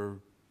and your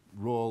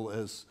role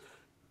as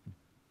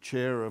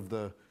chair of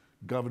the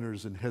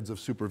governors and heads of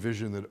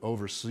supervision that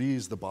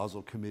oversees the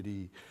Basel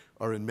Committee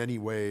are in many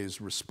ways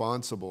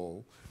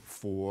responsible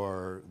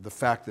for the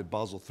fact that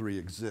Basel III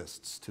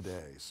exists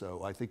today.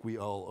 So I think we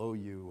all owe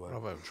you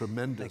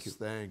tremendous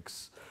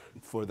thanks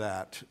for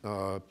that.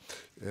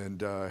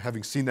 And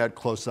having seen that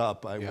close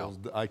up,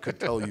 I could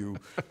tell you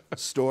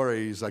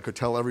stories, I could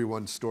tell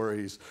everyone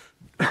stories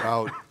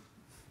about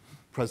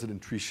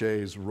President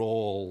Trichet's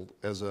role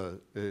as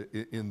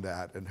in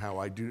that, and how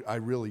I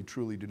really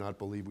truly do not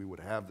believe we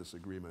would have this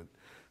agreement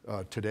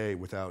today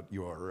without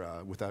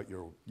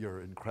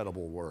your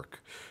incredible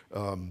work.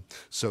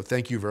 So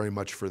thank you very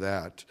much for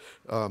that.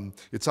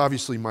 It's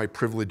obviously my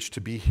privilege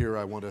to be here.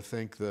 I want to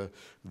thank the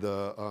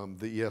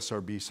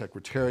ESRB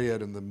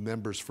Secretariat and the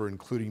members for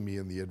including me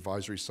in the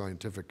Advisory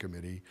Scientific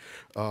Committee.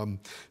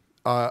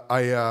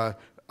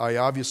 I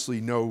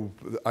obviously know,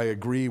 I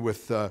agree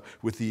with the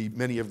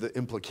many of the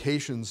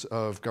implications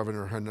of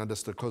Governor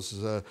Hernández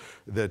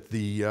that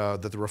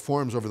the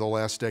reforms over the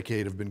last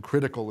decade have been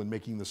critical in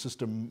making the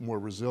system more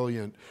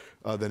resilient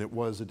than it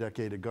was a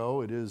decade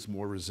ago. It is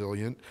more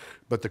resilient,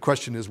 but the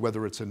question is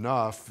whether it's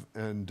enough,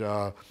 and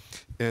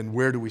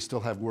where do we still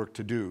have work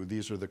to do?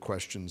 These are the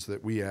questions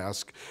that we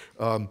ask.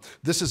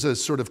 This is a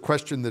sort of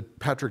question that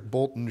Patrick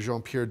Bolton,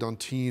 Jean-Pierre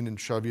Dantine, and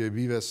Xavier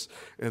Vives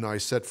and I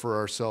set for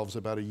ourselves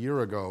about a year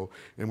ago,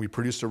 and we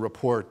produced a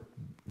report,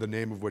 the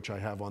name of which I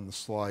have on the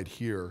slide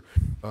here,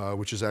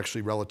 which is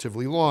actually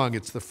relatively long.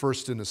 It's the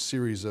first in a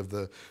series of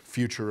the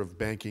future of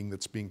banking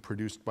that's being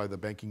produced by the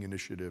Banking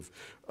Initiative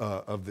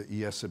of the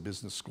ESRB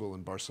Business School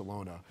in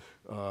Barcelona.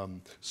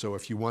 So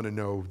if you want to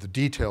know the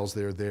details,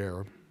 they're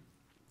there.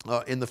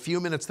 In the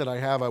few minutes that I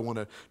have, I want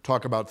to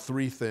talk about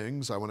three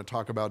things. I want to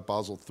talk about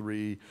Basel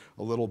III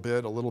a little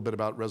bit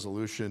about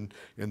resolution,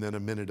 and then a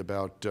minute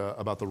about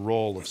the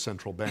role of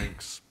central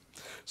banks.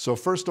 So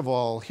first of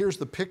all, here's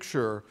the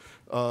picture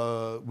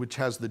which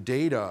has the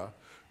data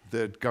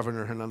that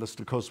Governor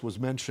Hernández was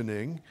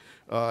mentioning.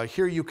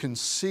 Here you can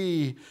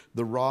see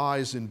the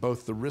rise in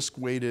both the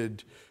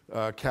risk-weighted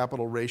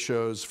capital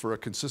ratios for a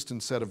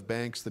consistent set of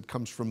banks that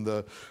comes from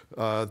the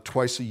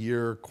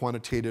twice-a-year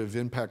quantitative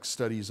impact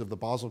studies of the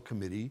Basel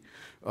Committee.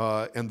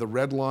 And the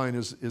red line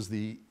is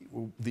the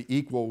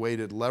equal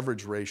weighted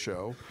leverage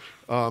ratio.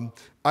 I'm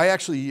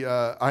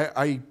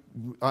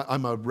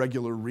a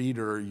regular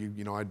reader,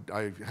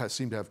 I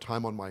seem to have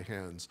time on my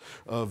hands,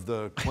 of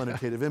the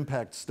quantitative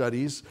impact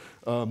studies.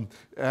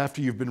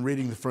 After you've been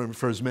reading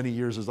for as many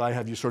years as I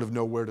have, you sort of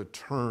know where to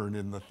turn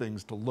in the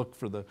things to look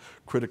for the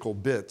critical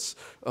bits.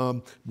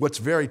 What's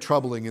very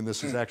troubling in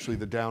this is actually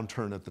the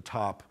downturn at the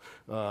top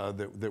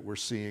that we're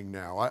seeing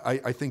now.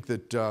 I think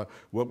that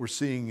what we're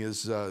seeing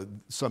is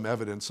some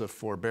evidence of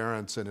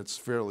forbearance, and it's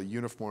fairly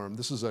uniform.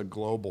 This is a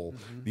global,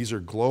 these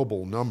are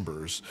global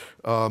numbers.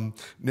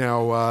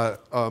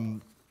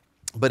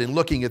 But in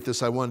looking at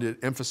this, I wanted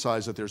to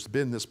emphasize that there's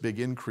been this big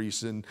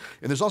increase and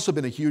there's also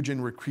been a huge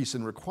increase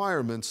in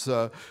requirements.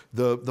 The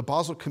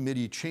Basel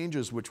Committee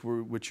changes,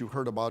 which you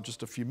heard about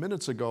just a few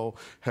minutes ago,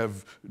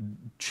 have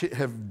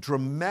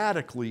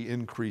dramatically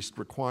increased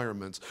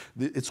requirements.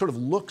 It sort of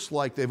looks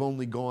like they've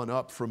only gone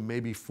up from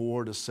maybe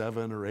 4 to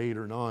 7 or 8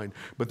 or 9,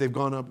 but they've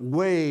gone up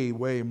way,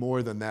 way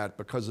more than that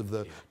because of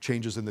the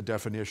changes in the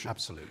definition.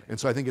 Absolutely. And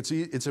so I think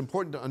it's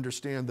important to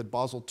understand that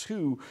Basel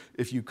II,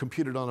 if you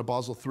compute it on a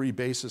Basel III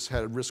basis,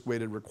 had a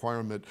risk-weighted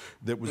requirement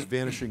that was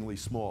vanishingly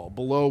small,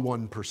 below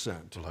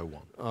 1%. Below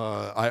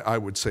 1. I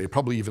would say,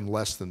 probably even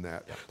less than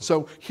that. Yeah,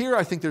 so here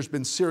I think there's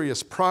been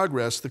serious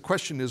progress. The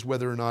question is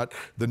whether or not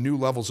the new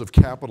levels of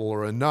capital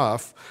are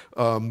enough,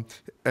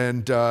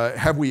 and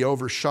have we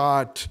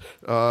overshot?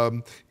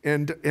 And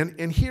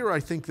here I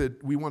think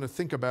that we want to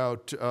think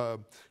about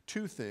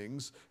two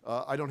things.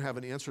 I don't have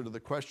an answer to the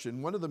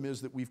question. One of them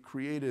is that we've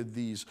created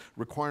these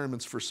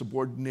requirements for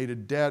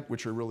subordinated debt,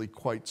 which are really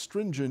quite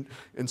stringent.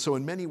 And so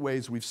in many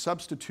ways, we've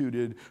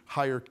substituted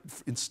higher,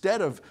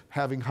 instead of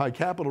having high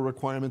capital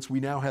requirements, we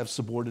now have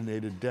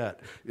subordinated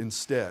debt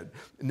instead.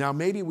 Now,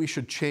 maybe we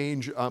should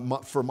change,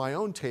 for my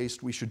own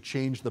taste, we should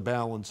change the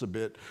balance a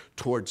bit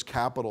towards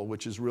capital,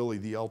 which is really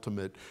the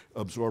ultimate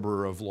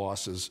absorber of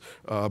losses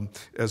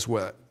as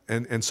well.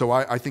 And so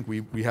I think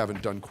we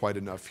haven't done quite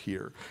enough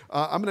here.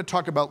 I'm going to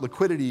talk about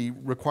liquidity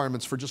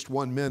requirements for just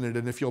 1 minute,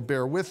 and if you'll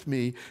bear with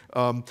me,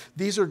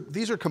 these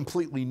are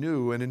completely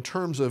new, and in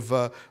terms of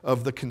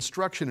the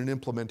construction and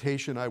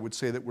implementation, I would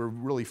say that we're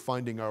really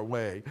finding our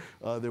way.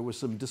 There was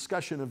some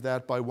discussion of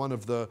that by one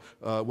of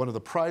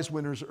the prize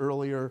winners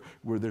earlier,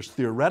 where there's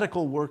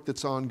theoretical work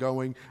that's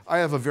ongoing. I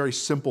have a very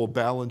simple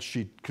balance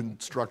sheet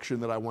construction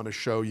that I want to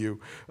show you.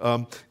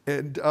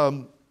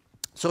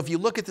 So if you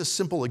look at this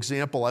simple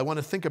example, I want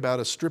to think about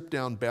a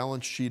stripped-down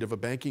balance sheet of a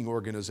banking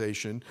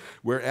organization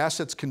where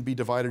assets can be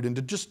divided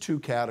into just 2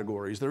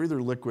 categories. They're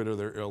either liquid or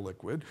they're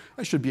illiquid.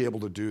 I should be able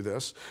to do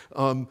this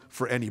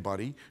for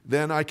anybody.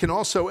 Then I can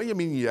also, I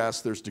mean,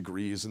 yes, there's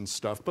degrees and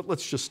stuff, but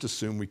let's just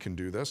assume we can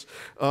do this.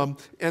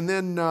 And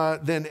then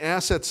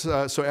assets,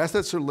 so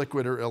assets are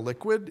liquid or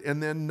illiquid,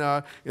 and then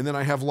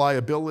I have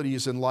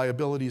liabilities, and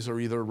liabilities are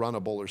either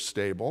runnable or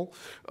stable.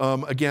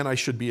 Again, I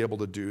should be able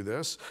to do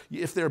this.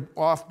 If they're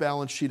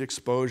off-balance sheet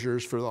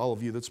exposures, for all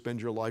of you that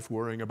spend your life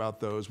worrying about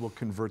those, we'll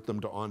convert them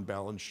to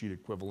on-balance sheet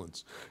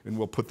equivalents, and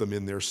we'll put them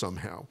in there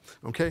somehow.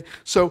 Okay,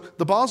 so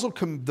the Basel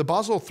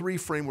III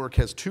framework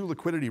has 2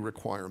 liquidity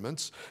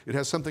requirements. It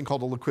has something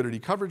called a liquidity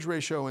coverage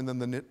ratio, and then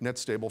the net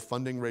stable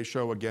funding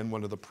ratio. Again,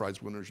 one of the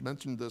prize winners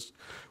mentioned this.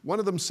 One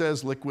of them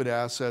says liquid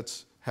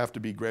assets have to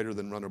be greater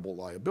than runnable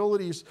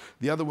liabilities.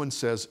 The other one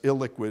says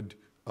illiquid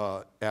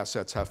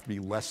assets have to be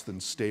less than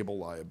stable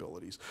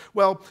liabilities.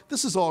 Well,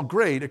 this is all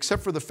great,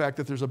 except for the fact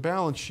that there's a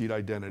balance sheet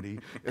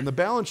identity, and the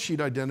balance sheet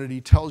identity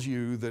tells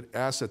you that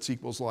assets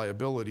equals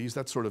liabilities.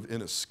 That's sort of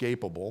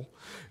inescapable.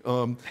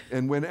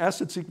 And when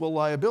assets equal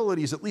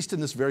liabilities, at least in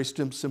this very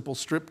simple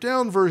stripped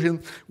down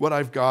version, what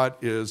I've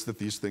got is that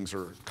these things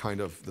are kind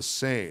of the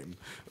same.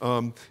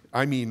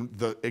 I mean,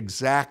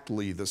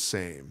 exactly the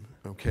same.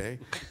 Okay,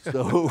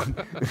 so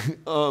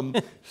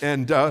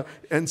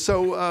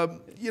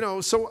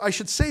so I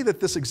should say that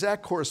this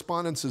exact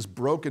correspondence is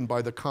broken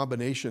by the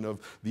combination of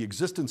the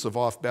existence of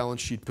off-balance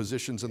sheet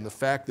positions and the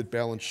fact that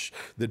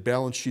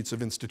balance sheets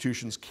of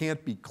institutions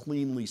can't be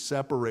cleanly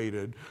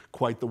separated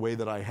quite the way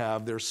that I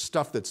have. There's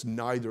stuff that's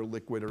neither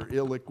liquid or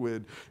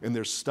illiquid, and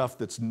there's stuff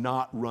that's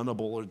not runnable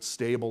or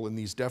stable in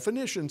these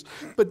definitions.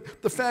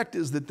 But the fact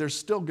is that there's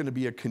still going to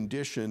be a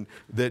condition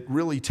that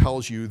really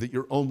tells you that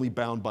you're only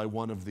bound by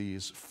one of these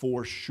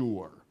for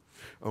sure.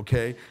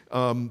 Okay?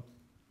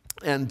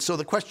 And so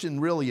the question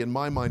really in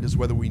my mind is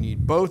whether we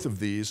need both of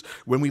these.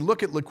 When we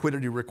look at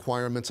liquidity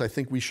requirements, I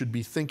think we should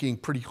be thinking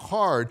pretty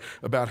hard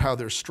about how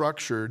they're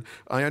structured.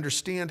 I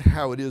understand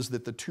how it is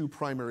that the 2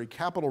 primary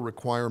capital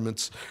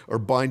requirements are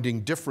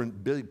binding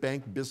different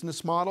bank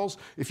business models.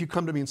 If you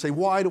come to me and say,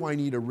 why do I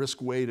need a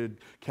risk-weighted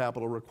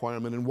capital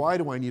requirement, and why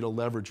do I need a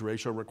leverage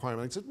ratio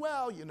requirement? I said,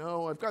 well, you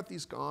know, I've got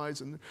these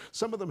guys, and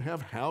some of them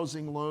have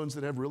housing loans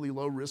that have really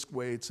low risk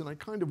weights, and I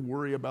kind of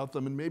worry about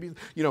them, and maybe,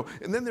 you know,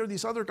 and then there are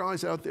these other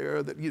guys out there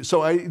that,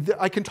 so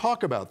I can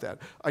talk about that.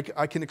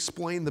 I can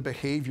explain the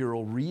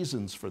behavioral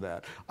reasons for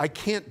that. I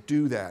can't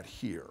do that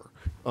here.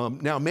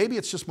 Now, maybe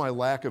it's just my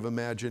lack of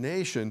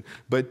imagination,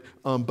 but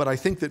I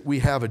think that we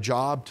have a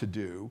job to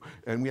do,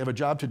 and we have a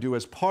job to do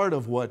as part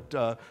of what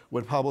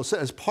Pablo said,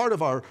 as part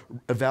of our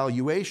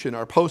evaluation,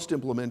 our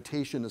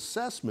post-implementation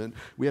assessment.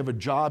 We have a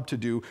job to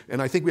do,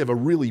 and I think we have a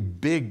really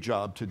big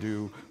job to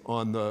do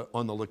on the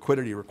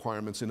liquidity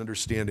requirements in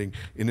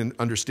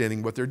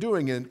understanding what they're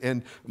doing.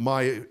 And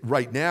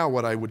right now,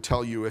 what I would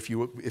tell you if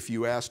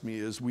you asked me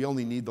is, we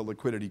only need the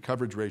liquidity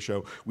coverage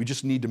ratio. We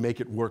just need to make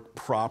it work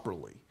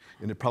properly.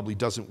 And it probably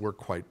doesn't work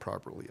quite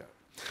properly yet.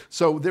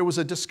 So there was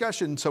a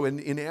discussion, so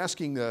in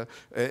asking,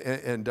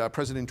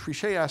 President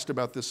Trichet asked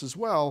about this as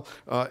well,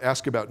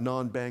 asked about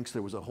non-banks.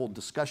 There was a whole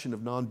discussion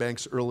of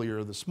non-banks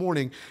earlier this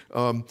morning,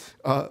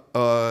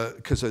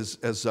 because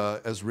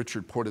as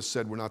Richard Portis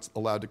said, we're not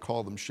allowed to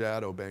call them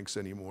shadow banks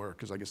anymore,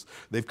 because I guess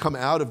they've come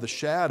out of the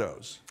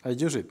shadows. I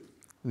use it.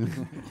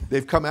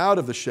 They've come out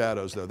of the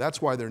shadows, though.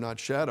 That's why they're not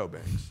shadow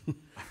banks.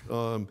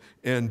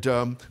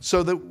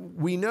 So that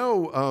we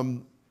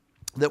know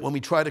that when we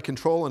try to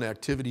control an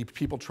activity,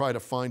 people try to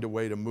find a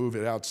way to move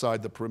it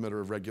outside the perimeter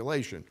of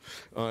regulation,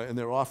 and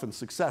they're often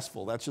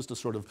successful. That's just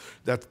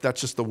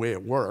that's just the way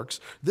it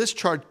works. This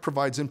chart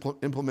provides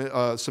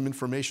some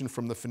information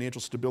from the Financial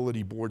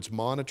Stability Board's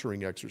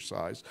monitoring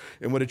exercise,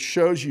 and what it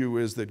shows you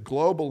is that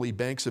globally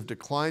banks have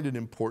declined in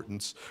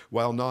importance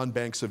while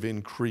non-banks have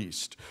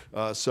increased.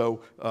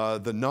 So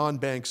the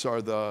non-banks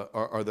are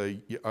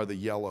the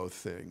yellow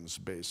things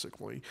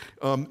basically.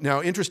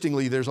 Now,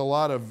 interestingly, there's a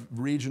lot of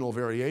regional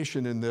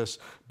variation in this.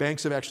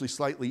 Banks have actually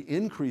slightly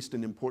increased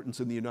in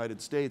importance in the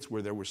United States,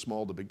 where they were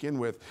small to begin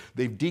with.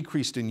 They've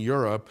decreased in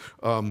Europe.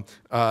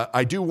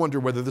 I do wonder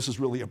whether this is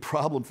really a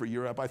problem for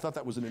Europe. I thought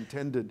that was an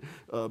intended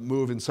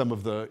move in some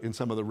of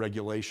the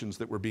regulations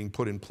that were being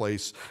put in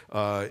place,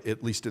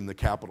 at least in the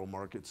capital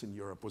markets in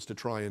Europe, was to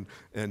try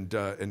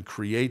and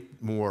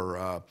create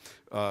more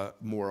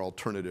more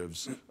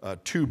alternatives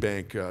to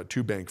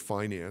bank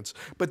finance.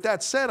 But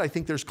that said, I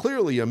think there's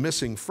clearly a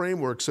missing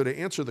framework. So to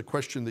answer the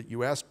question that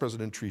you asked,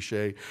 President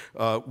Trichet,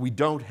 we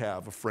don't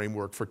have a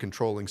framework for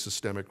controlling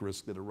systemic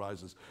risk that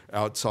arises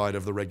outside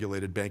of the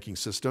regulated banking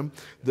system.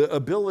 The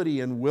ability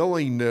and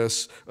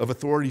willingness of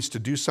authorities to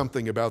do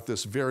something about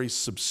this vary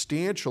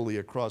substantially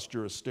across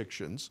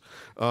jurisdictions.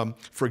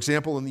 For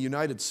example, in the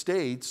United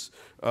States,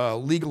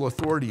 legal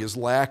authority is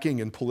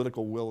lacking and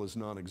political will is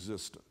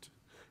non-existent.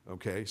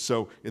 Okay,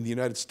 so in the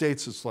United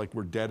States, it's like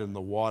we're dead in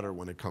the water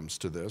when it comes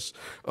to this.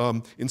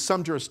 In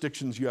some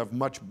jurisdictions, you have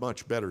much,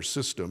 much better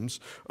systems.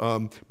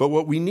 But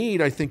what we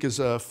need, I think, is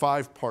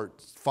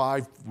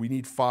we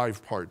need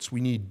 5 parts.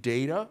 We need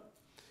data.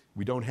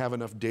 We don't have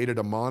enough data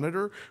to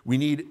monitor. We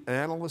need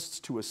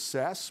analysts to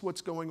assess what's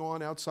going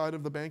on outside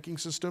of the banking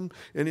system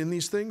and in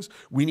these things.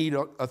 We need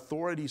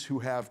authorities who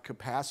have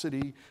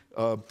capacity,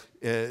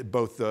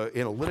 both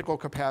analytical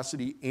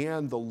capacity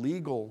and the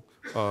legal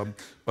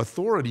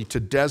authority to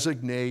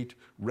designate,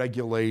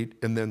 regulate,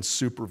 and then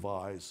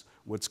supervise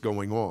what's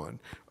going on.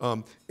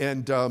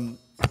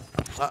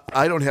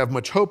 I don't have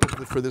much hope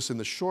for this in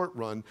the short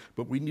run,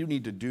 but we do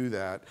need to do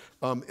that.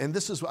 And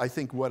this is, I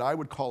think, what I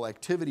would call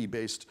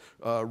activity-based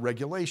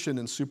regulation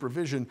and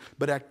supervision,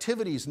 but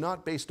activities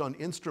not based on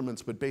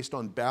instruments, but based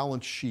on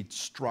balance sheet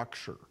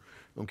structure.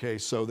 Okay,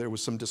 so there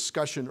was some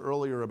discussion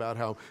earlier about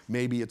how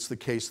maybe it's the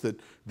case that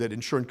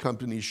insurance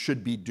companies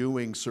should be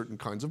doing certain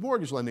kinds of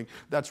mortgage lending.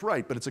 That's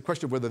right, but it's a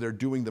question of whether they're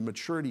doing the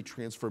maturity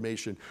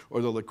transformation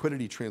or the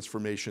liquidity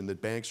transformation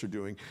that banks are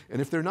doing. And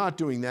if they're not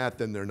doing that,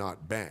 then they're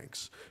not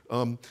banks.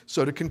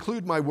 So to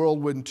conclude my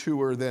whirlwind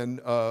tour then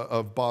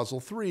of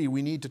Basel III,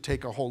 we need to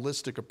take a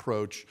holistic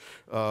approach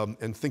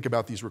and think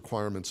about these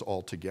requirements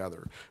all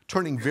together.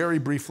 Turning very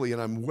briefly,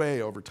 and I'm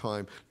way over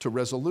time, to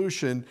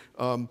resolution,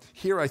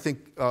 here I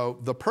think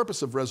the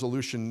purpose of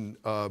resolution,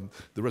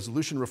 the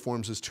resolution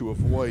reforms is to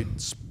avoid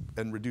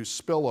and reduce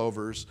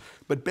spillovers,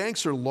 but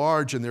banks are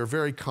large and they're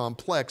very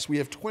complex. We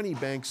have 20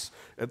 banks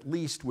at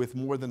least with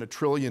more than $1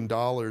 trillion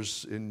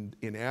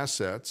in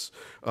assets.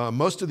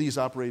 Most of these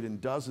operate in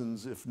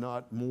dozens, if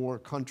not more,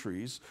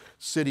 countries.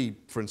 Citi,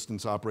 for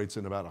instance, operates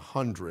in about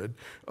 100.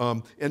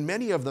 And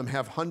many of them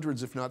have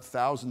hundreds, if not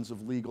thousands,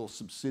 of legal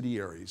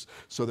subsidiaries.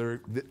 So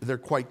they're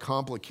quite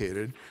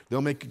complicated.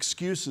 They'll make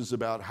excuses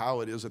about how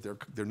it is that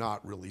they're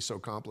not really so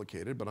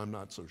complicated, but I'm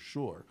not so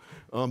sure.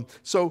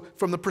 So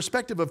from the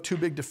perspective of too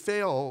big to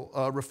fail,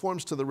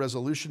 reforms to the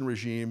resolution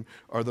regime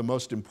are the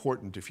most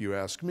important, if you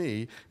ask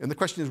me. And the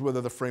question is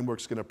whether the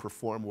framework's going to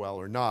perform well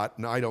or not,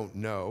 and I don't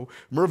know.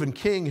 Mervyn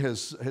King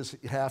has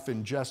half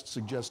in jest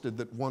suggested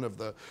that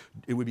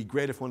it would be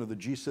great if one of the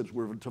GSIBs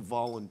were to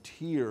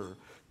volunteer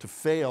to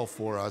fail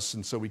for us,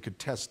 and so we could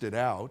test it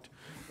out.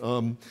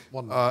 One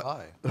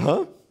eye.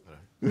 Huh?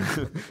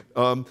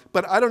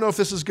 But I don't know if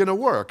this is going to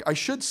work. I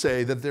should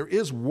say that there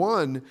is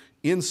one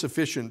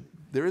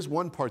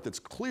part that's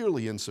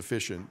clearly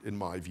insufficient in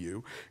my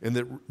view,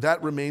 and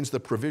that remains the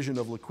provision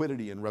of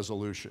liquidity and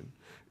resolution.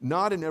 We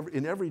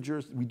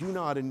do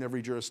not in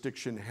every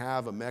jurisdiction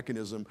have a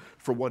mechanism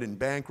for what in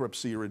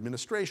bankruptcy or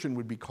administration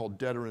would be called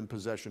debtor in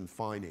possession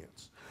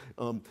finance.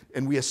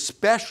 And we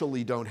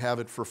especially don't have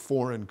it for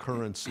foreign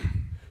currency.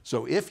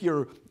 So if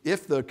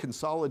the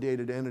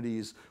consolidated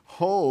entity's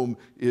home,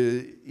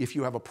 if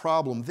you have a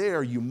problem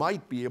there, you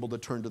might be able to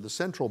turn to the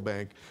central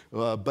bank.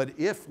 But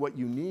if what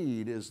you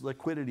need is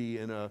liquidity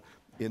in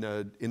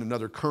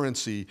another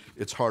currency,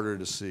 it's harder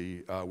to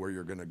see where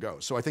you're going to go.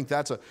 So I think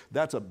that's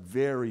a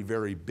very,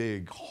 very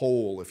big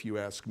hole, if you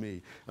ask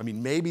me. I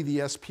mean, maybe the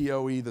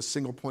SPOE, the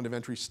single point of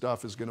entry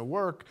stuff, is going to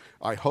work.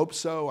 I hope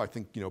so. I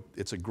think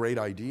it's a great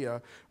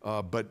idea,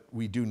 but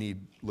we do need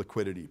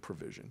liquidity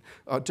provision.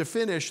 To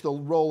finish, the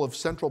role of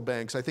central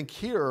banks. I think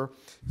here,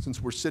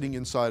 since we're sitting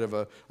inside of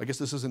I guess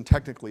this isn't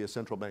technically a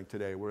central bank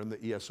today. We're in the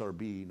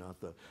ESRB, not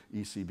the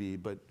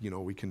ECB, but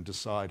we can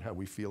decide how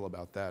we feel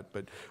about that.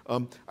 But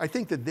I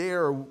think that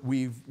there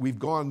we've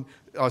gone,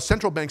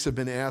 central banks have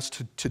been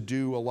asked to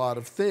do a lot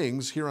of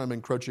things. Here I'm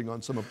encroaching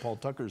on some of Paul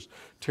Tucker's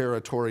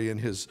territory in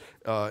his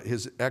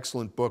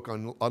excellent book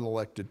on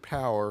unelected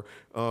power.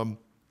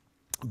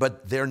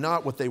 But they're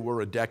not what they were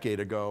a decade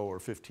ago or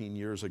 15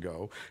 years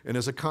ago. And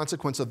as a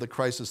consequence of the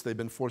crisis, they've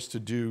been forced to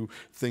do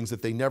things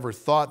that they never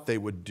thought they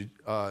would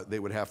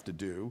have to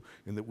do,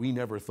 and that we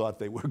never thought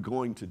they were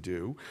going to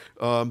do.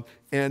 And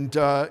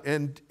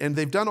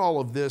they've done all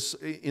of this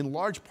in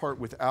large part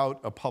without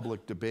a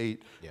public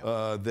debate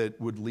that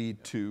would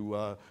lead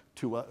to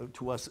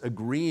us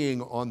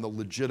agreeing on the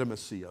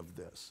legitimacy of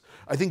this.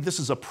 I think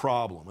this is a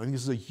problem. I think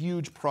this is a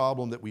huge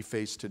problem that we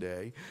face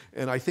today.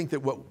 And I think that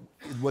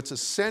what's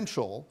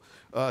essential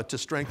to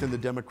strengthen the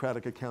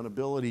democratic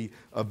accountability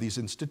of these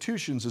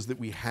institutions is that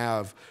we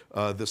have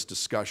this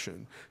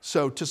discussion.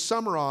 So to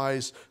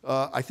summarize,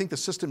 I think the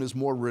system is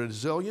more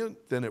resilient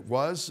than it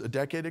was a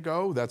decade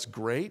ago. That's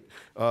great,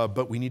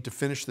 but we need to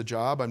finish the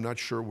job. I'm not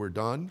sure we're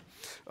done.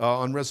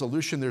 On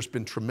resolution, there's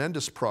been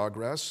tremendous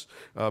progress,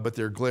 but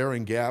there are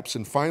glaring gaps gaps.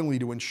 And finally,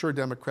 to ensure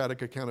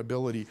democratic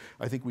accountability,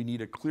 I think we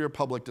need a clear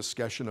public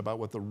discussion about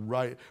what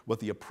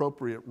the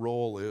appropriate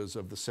role is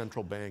of the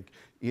central bank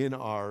in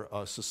our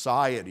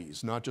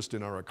societies, not just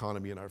in our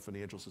economy and our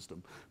financial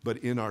system, but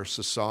in our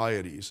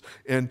societies.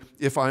 And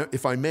if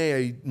I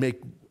may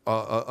make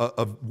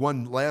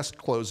one last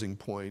closing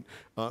point,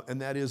 and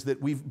that is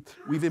that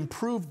we've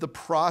improved the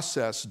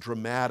process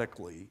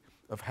dramatically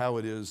of how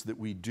it is that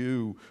we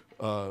do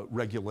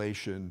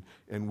regulation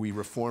and we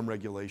reform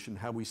regulation,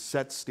 how we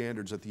set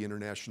standards at the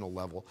international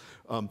level.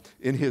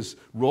 In his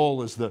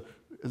role as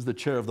the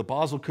chair of the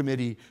Basel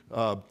Committee,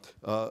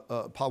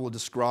 Pablo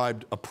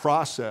described a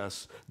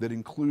process that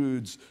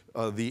includes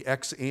the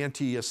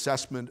ex-ante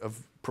assessment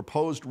of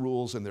proposed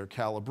rules and their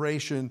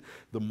calibration,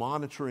 the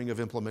monitoring of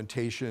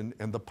implementation,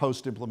 and the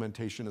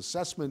post-implementation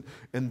assessment,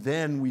 and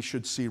then we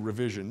should see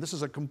revision. This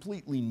is a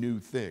completely new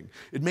thing.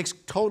 It makes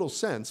total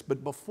sense,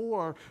 but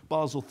before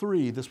Basel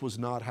III, this was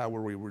not how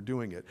we were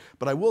doing it.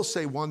 But I will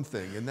say one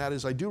thing, and that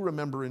is I do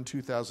remember in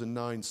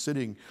 2009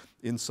 sitting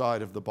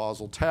inside of the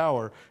Basel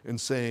Tower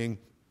and saying,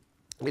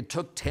 it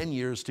took 10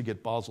 years to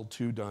get Basel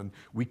II done.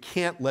 We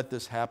can't let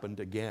this happen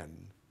again.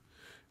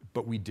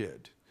 But we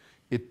did.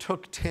 It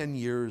took 10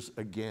 years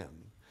again.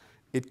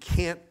 It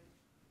can't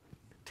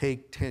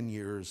take 10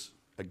 years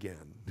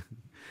again.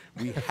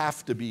 We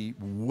have to be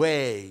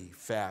way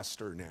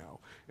faster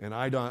now. And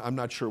I'm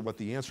not sure what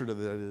the answer to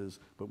that is,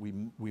 but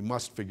we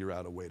must figure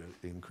out a way to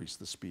increase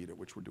the speed at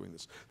which we're doing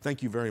this.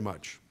 Thank you very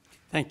much.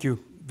 Thank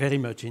you very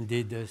much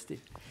indeed,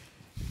 Steve.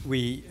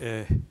 We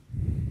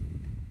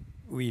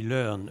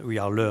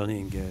are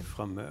learning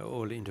from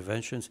all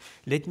interventions.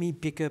 Let me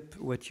pick up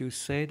what you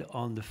said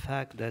on the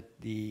fact that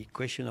the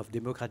question of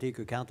democratic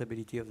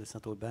accountability of the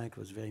central bank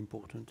was very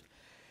important,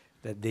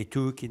 that they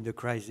took in the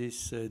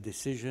crisis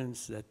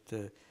decisions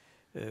that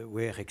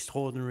were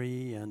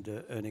extraordinary and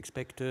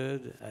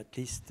unexpected, at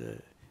least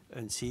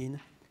unseen.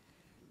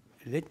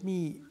 Let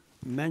me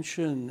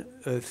mention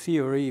a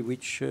theory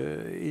which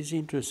is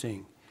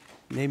interesting,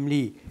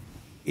 namely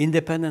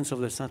independence of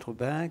the central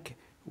bank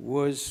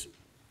was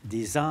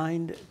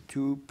designed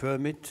to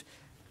permit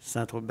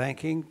central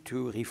banking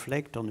to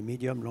reflect on a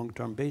medium,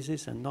 long-term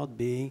basis and not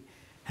being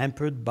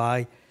hampered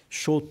by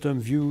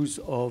short-term views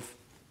of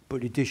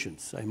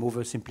politicians. I'm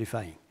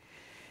oversimplifying.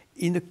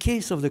 In the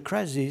case of the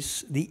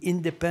crisis, the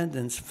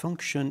independence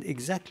functioned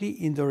exactly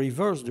in the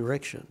reverse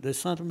direction. The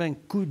central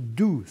bank could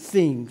do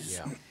things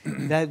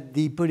that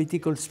the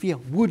political sphere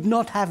would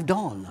not have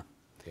done.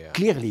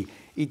 Clearly,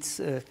 it's,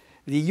 the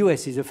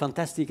US is a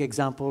fantastic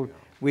example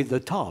with the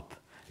TOP.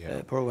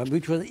 Program,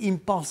 which was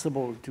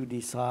impossible to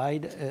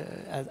decide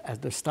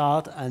at the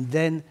start and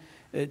then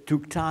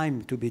took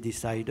time to be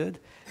decided.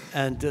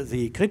 And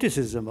the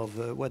criticism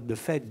of what the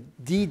Fed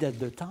did at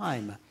the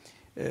time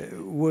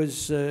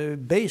was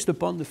based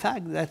upon the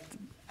fact that,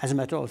 as a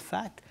matter of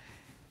fact,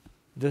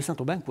 the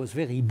central bank was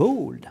very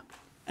bold.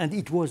 And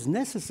it was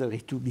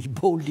necessary to be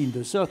bold in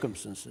the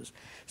circumstances.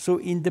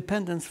 So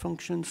independence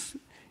functions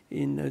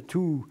in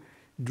two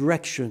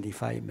directions,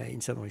 if I may,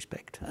 in some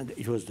respect. And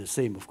it was the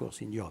same, of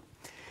course, in Europe.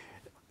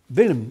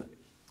 Willem,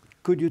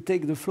 could you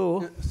take the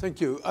floor? Yeah, thank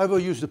you. I will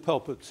use the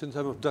pulpit since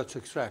I'm of Dutch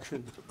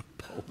extraction.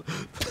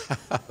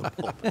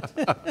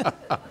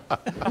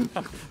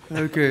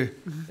 Okay.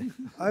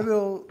 I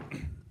will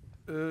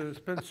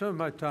spend some of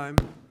my time.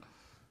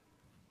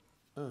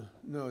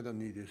 No, I don't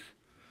need this.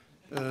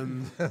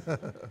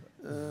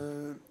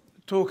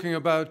 Talking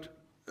about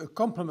a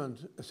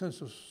complement, a sense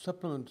of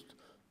supplement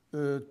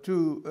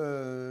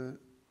to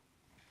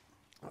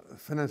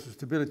financial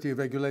stability,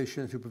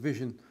 regulation, and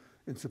supervision.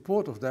 In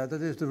support of that,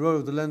 that is the role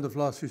of the lender of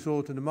last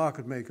resort and the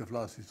market maker of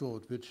last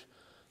resort, which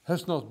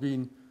has not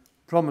been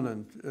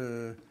prominent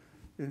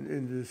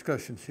in the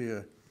discussions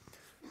here.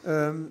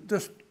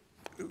 Just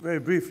very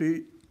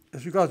briefly,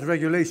 as regards the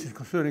regulations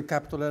concerning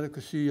capital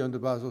adequacy under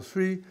Basel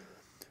III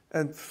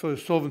and for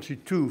Solvency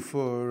II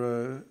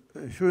for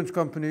insurance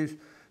companies,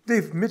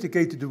 they've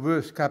mitigated the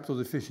worst capital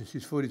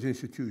deficiencies for these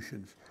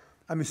institutions.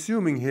 I'm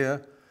assuming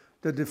here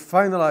that the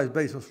finalized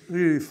Basel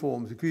III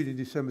reforms agreed in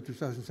December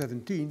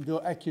 2017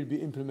 will actually be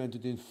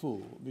implemented in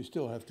full. We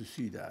still have to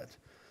see that.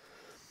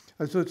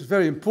 And so it's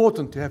very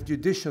important to have the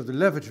addition of the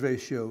leverage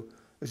ratio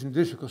as an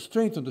additional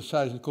constraint on the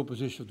size and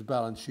composition of the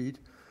balance sheet,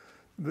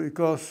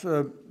 because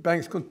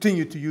banks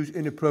continue to use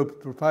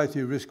inappropriate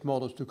proprietary risk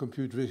models to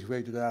compute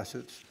risk-weighted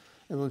assets,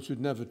 and one should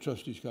never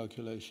trust these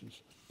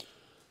calculations.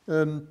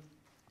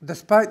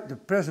 Despite the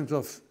presence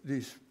of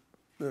these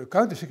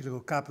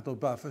countercyclical capital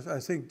buffers, I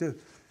think the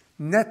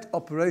net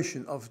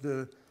operation of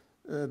the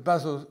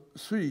Basel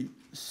III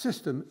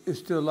system is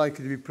still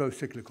likely to be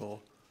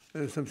pro-cyclical.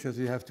 Something that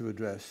we have to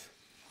address.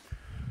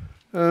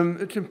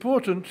 It's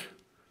important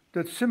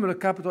that similar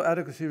capital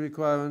adequacy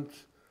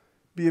requirements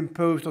be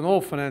imposed on all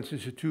financial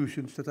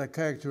institutions that are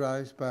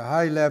characterized by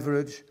high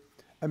leverage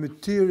and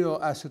material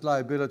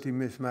asset-liability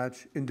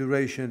mismatch in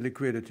duration and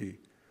liquidity.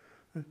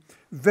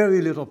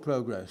 Very little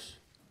progress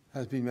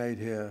has been made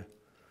here.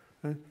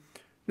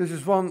 This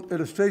is one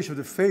illustration of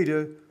the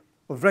failure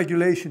of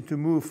regulation to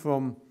move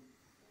from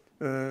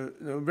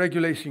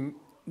regulating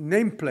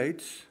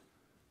nameplates,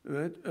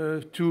 right,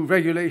 to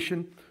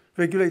regulating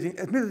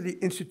admittedly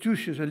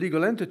institutions and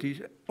legal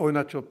entities or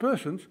natural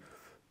persons,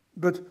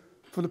 but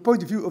from the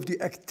point of view of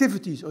the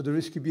activities or the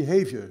risky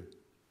behavior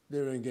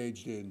they're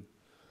engaged in.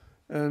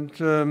 And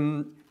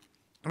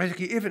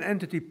basically, if an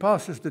entity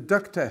passes the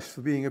duck test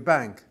for being a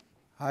bank,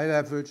 high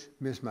leverage,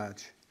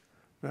 mismatch,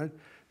 right,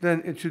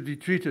 then it should be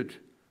treated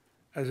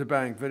as a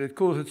bank, whether it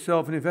calls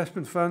itself an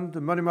investment fund,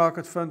 a money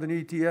market fund, an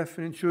ETF,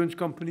 an insurance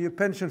company, a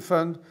pension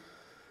fund,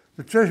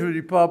 the Treasury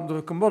Department of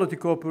a commodity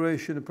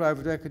corporation, a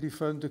private equity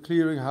fund, a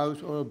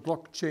clearinghouse, or a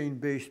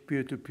blockchain-based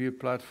peer-to-peer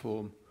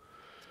platform.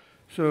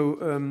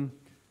 So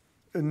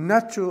a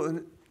natural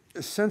and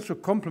essential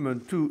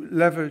complement to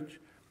leverage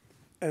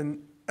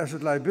and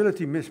asset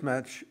liability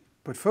mismatch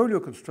portfolio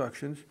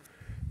constructions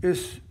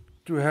is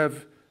to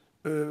have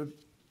a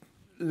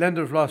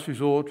lender of last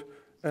resort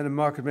and a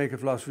market maker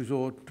of last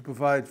resort to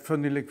provide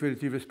funding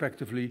liquidity,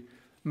 respectively,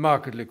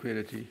 market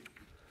liquidity.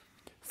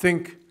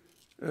 Think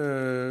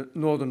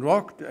Northern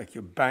Rock, like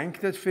your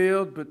bank that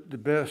failed, but the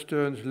Bear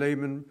Stearns,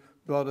 Lehman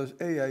Brothers,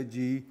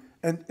 AIG,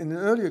 and in an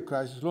earlier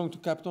crisis,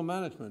 long-term capital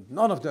management.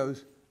 None of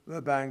those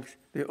were banks.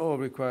 They all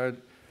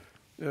required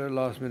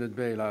last-minute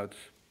bailouts.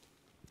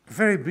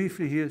 Very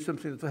briefly here,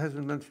 something that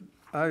hasn't been mentioned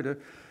either.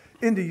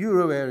 In the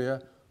euro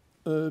area,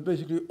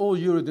 basically all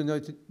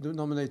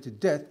euro-denominated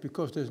debt,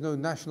 because there's no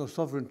national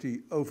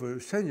sovereignty over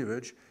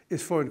seigniorage,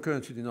 is foreign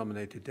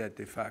currency-denominated debt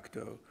de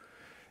facto.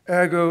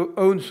 Ergo,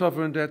 own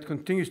sovereign debt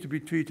continues to be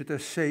treated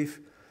as safe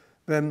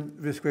when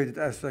risk-weighted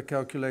assets are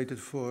calculated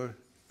for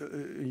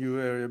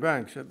euro area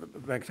banks,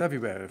 banks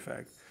everywhere, in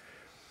fact.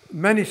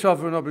 Many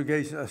sovereign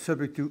obligations are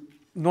subject to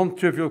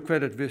non-trivial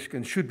credit risk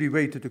and should be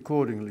weighted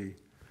accordingly.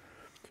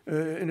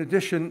 In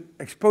addition,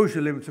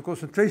 exposure limits or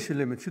concentration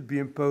limits should be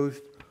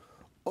imposed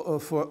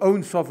for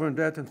own sovereign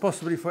debt and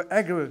possibly for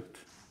aggregate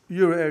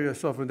euro area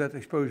sovereign debt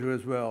exposure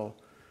as well.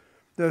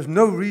 There's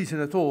no reason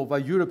at all why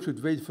Europe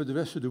should wait for the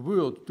rest of the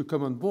world to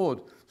come on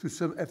board to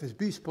some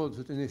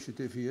FSB-sponsored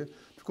initiative here,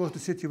 because the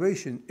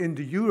situation in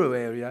the euro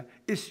area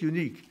is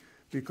unique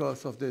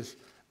because of this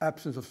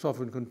absence of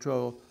sovereign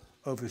control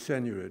over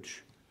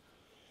seigniorage.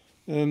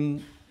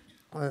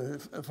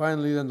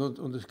 Finally, then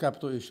on this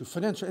capital issue,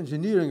 financial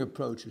engineering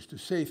approaches to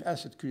safe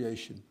asset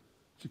creation,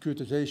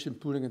 securitization,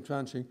 pooling and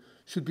tranching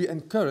should be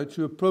encouraged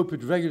through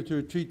appropriate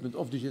regulatory treatment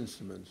of these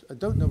instruments. I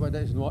don't know why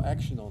there is more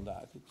action on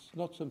that. It's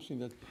not something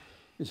that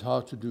is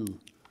hard to do.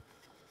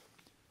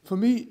 For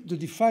me, the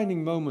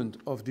defining moment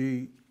of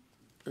the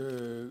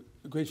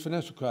great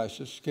financial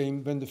crisis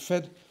came when the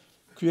Fed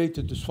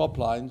created the swap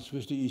lines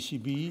with the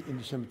ECB in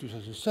December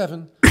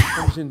 2007,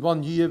 and within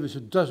 1 year with a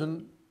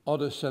dozen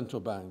other central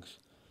banks.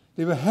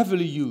 They were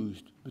heavily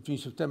used between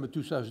September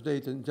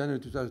 2008 and January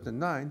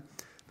 2009,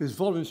 with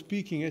volume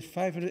speaking as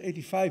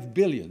 585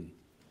 billion.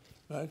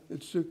 Right?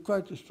 It's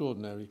quite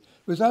extraordinary.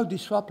 Without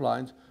these swap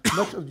lines,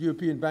 much of the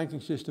European banking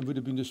system would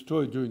have been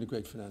destroyed during the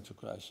great financial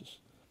crisis.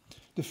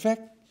 The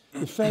Fed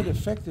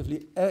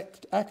effectively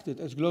acted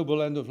as global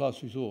lender of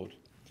last resort.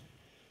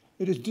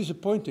 It is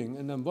disappointing,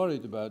 and I'm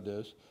worried about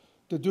this,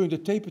 that during the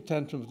taper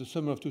tantrum of the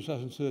summer of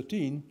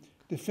 2013,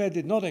 the Fed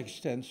did not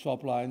extend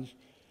swap lines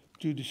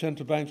to the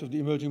central banks of the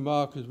emerging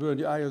markets who were in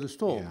the eye of the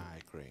storm. Yeah, I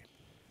agree.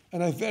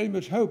 And I very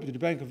much hope that the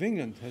Bank of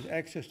England has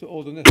access to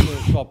all the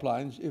necessary swap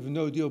lines if a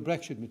no-deal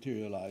Brexit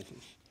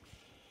materializes.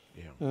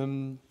 Yeah.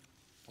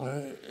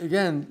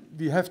 Again,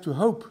 we have to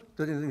hope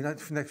that in the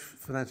next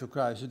financial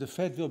crisis, the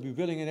Fed will be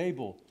willing and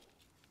able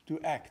to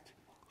act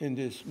in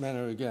this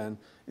manner again.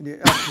 In the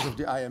absence of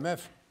the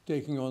IMF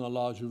taking on a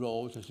larger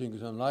role, which I think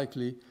is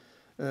unlikely,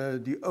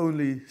 the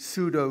only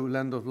pseudo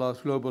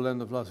global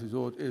lender of last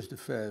resort is the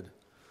Fed.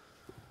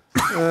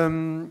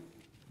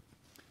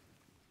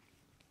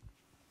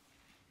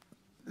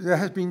 There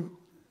has been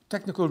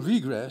technical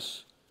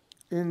regress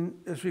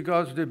as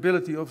regards the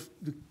ability of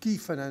the key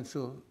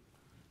financial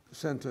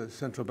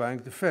central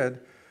bank, the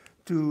Fed,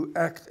 to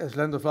act as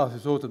lender of last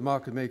resort and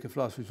market maker of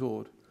last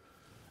resort.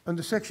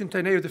 Under Section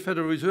 10A of the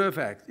Federal Reserve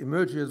Act,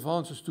 emerging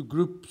advances to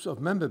groups of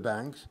member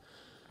banks,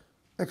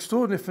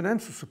 extraordinary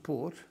financial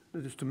support,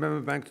 that is to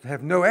member banks that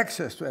have no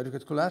access to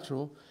adequate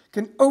collateral,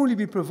 can only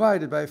be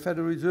provided by a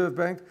Federal Reserve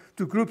Bank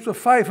to groups of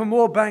 5 or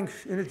more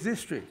banks in its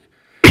district.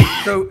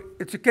 So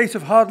it's a case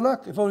of hard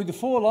luck if only the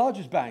 4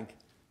 largest banks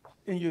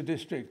in your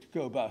district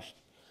go bust.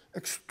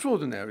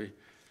 Extraordinary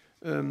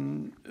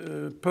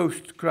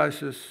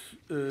post-crisis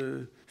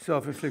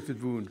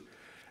self-inflicted wound.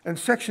 And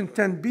Section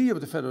 10B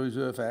of the Federal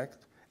Reserve Act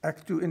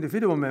to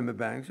individual member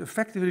banks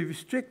effectively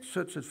restricts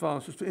such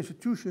advances to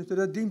institutions that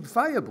are deemed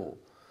viable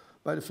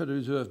by the Federal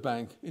Reserve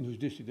Bank in whose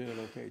district they are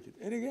located.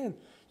 And again,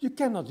 you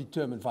cannot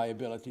determine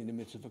viability in the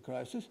midst of a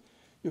crisis.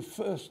 You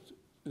first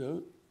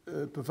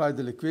provide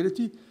the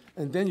liquidity,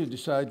 and then you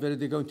decide whether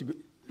they're going to be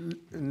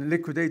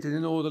liquidated in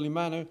an orderly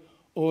manner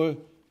or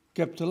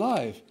kept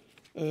alive.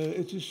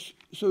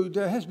 So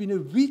there has been a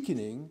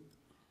weakening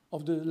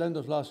of the lender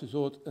of last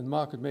resort and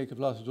market maker of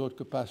last resort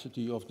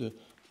capacity of the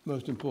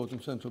most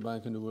important central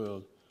bank in the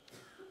world.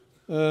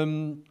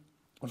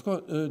 Of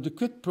course, the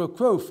quid pro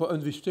quo for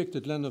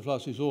unrestricted lender of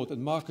last resort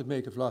and market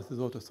maker of last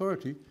resort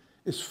authority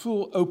is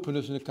full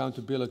openness and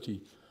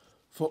accountability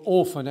for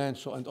all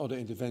financial and other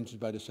interventions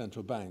by the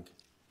central bank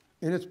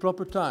in its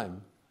proper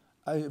time.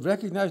 I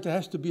recognize there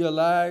has to be a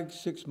lag,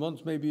 6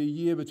 months, maybe a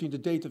year, between the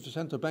date of the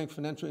central bank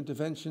financial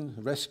intervention,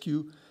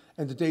 rescue,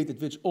 and the date at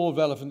which all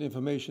relevant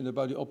information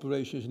about the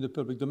operation is in the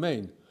public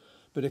domain.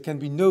 But there can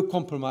be no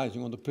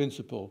compromising on the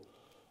principle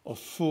of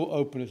full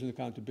openness and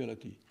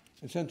accountability.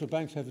 And central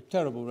banks have a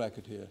terrible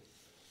record here.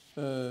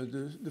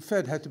 The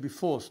Fed had to be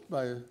forced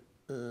by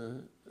a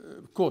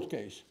court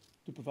case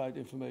to provide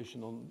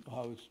information on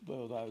how it's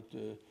bailed out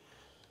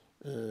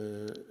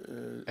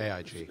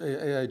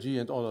AIG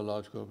and other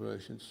large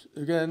corporations.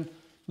 Again,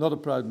 not a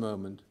proud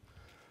moment.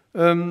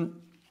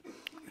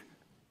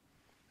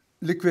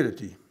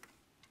 Liquidity.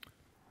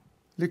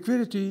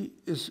 Liquidity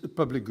is a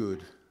public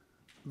good.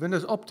 When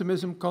there's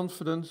optimism,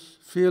 confidence,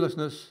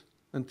 fearlessness,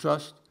 and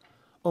trust,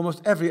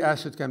 almost every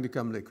asset can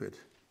become liquid.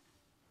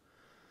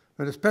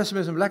 When there's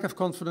pessimism, lack of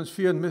confidence,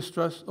 fear, and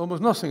mistrust,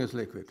 almost nothing is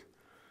liquid.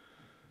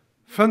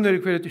 Funding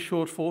liquidity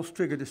shortfalls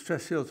trigger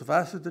distressed sales of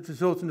assets that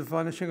result in the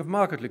financing of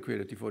market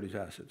liquidity for these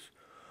assets.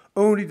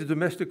 Only the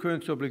domestic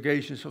currency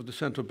obligations of the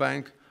central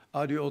bank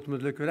are the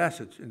ultimate liquid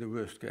assets in the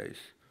worst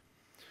case.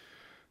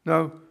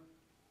 Now,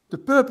 the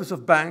purpose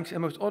of banks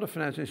and most other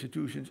financial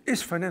institutions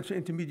is financial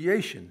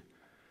intermediation.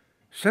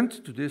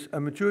 Central to this are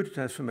maturity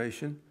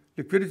transformation,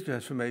 liquidity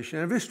transformation,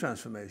 and risk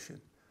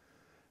transformation.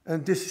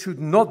 And this should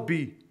not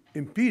be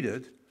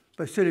impeded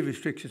by silly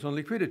restrictions on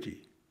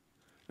liquidity.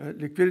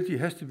 Liquidity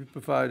has to be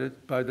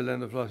provided by the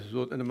lender of last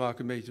resort and the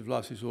market maker of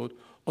last resort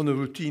on a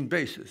routine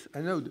basis. I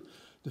know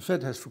the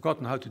Fed has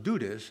forgotten how to do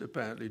this,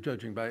 apparently,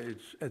 judging by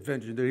its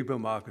advantage in the repo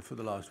market for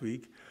the last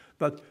week.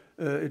 But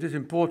it is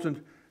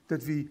important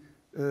that we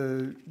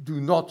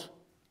do not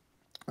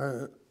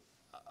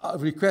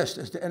request,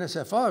 as the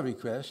NSFR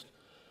request,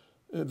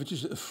 which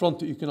is a affront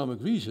to economic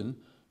reason,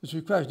 which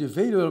requires the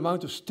available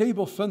amount of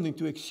stable funding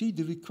to exceed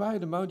the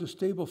required amount of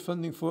stable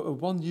funding for a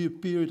 1-year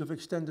period of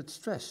extended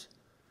stress.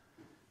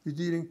 We're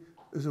dealing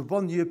with a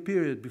 1-year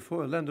period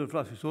before a lender of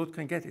last resort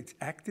can get its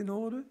act in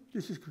order.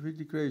 This is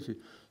completely crazy.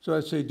 So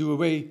I'd say do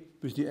away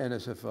with the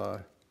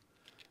NSFR.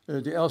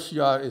 The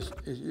LCR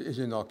is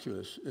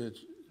innocuous. It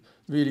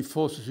really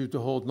forces you to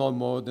hold no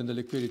more than the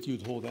liquidity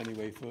you'd hold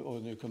anyway for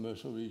ordinary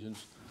commercial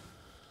reasons.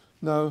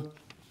 Now,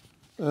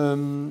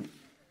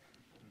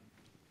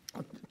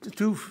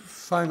 two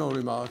final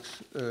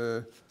remarks,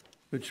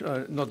 which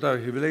are not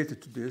directly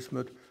related to this,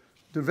 but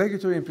the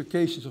regulatory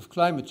implications of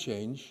climate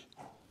change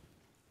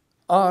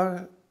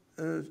are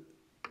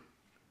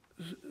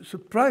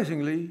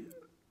surprisingly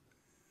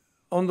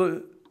in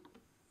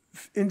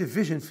the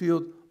vision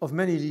field of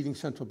many leading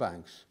central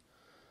banks.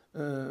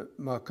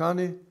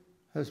 Marcani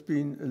has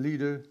been a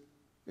leader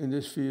in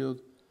this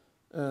field,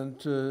 and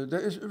there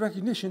is a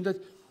recognition that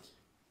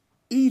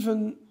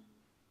even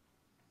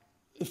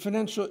if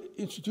financial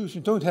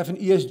institutions don't have an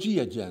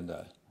ESG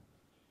agenda,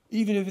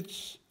 even if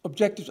its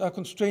objectives are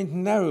constrained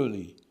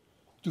narrowly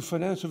to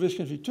financial risk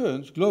and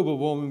returns, global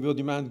warming will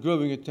demand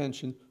growing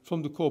attention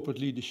from the corporate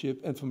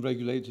leadership and from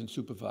regulators and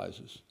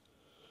supervisors.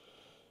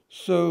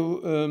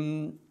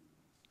 So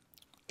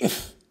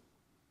if,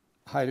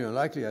 highly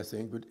unlikely I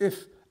think, but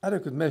if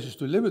adequate measures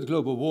to limit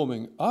global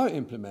warming are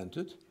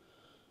implemented,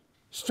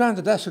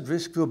 stranded asset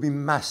risk will be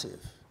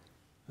massive.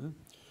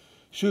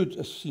 Should,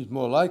 as seems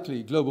more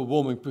likely, global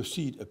warming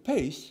proceed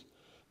apace,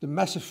 the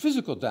massive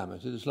physical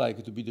damage that is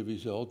likely to be the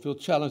result will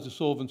challenge the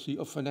solvency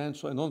of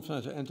financial and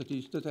non-financial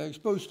entities that are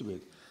exposed to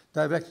it,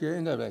 directly or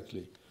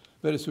indirectly,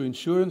 whether through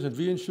insurance and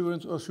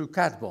reinsurance or through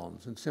cat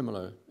bonds and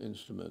similar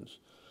instruments.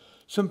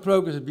 Some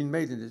progress has been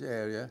made in this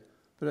area,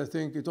 but I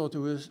think it ought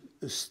to be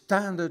a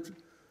standard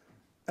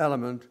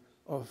element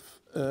of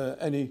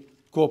any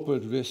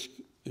corporate risk,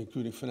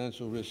 including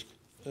financial risk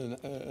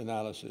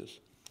analysis.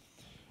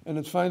 And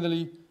then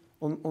finally,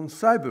 on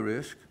cyber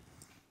risk,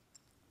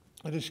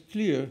 it is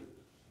clear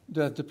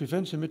that the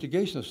prevention and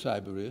mitigation of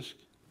cyber risk,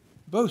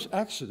 both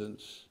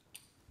accidents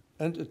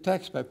and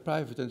attacks by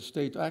private and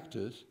state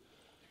actors,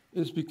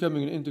 is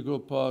becoming an integral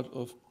part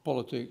of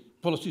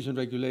policies and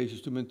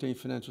regulations to maintain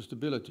financial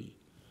stability.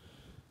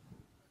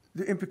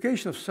 The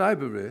implication of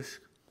cyber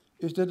risk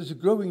is that there's a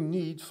growing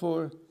need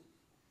for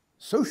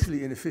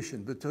socially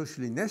inefficient but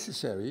socially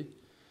necessary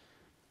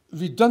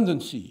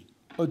redundancy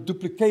or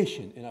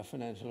duplication in our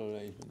financial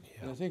arrangements.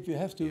 Yeah. And I think we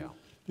have to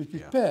be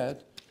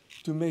prepared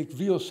to make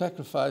real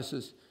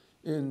sacrifices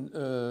on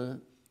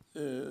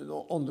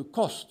the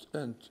cost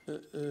and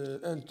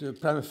the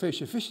prima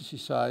facie efficiency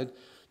side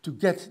to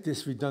get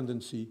this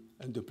redundancy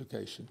and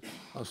duplication.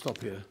 I'll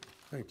stop here.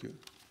 Thank you.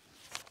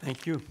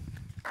 Thank you.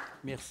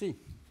 Merci.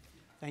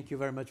 Thank you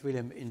very much,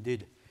 Willem.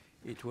 Indeed,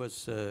 it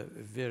was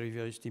very,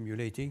 very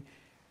stimulating.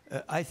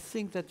 I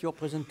think that your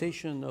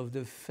presentation of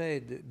the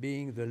Fed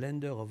being the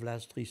lender of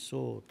last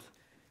resort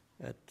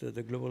at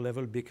the global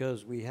level,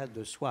 because we had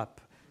the swap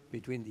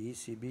between the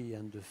ECB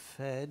and the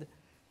Fed,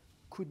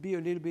 could be a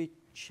little bit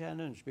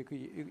challenge, because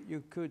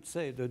you could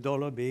say the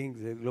dollar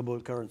being the global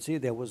currency,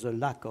 there was a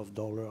lack of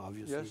dollar,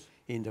 obviously, Yes.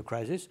 in the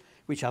crisis,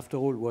 which after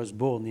all was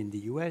born in the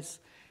US.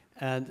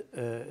 And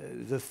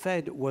the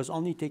Fed was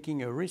only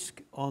taking a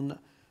risk on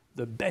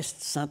the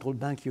best central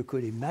bank you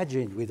could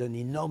imagine, with an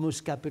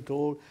enormous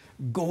capital,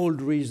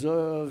 gold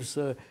reserves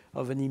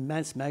of an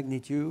immense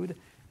magnitude.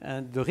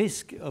 And the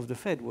risk of the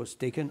Fed was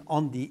taken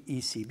on the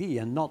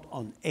ECB and not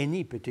on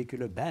any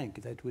particular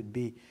bank that would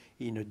be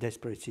in a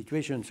desperate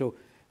situation. So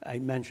I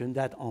mentioned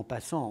that en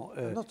passant.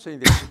 I'm not saying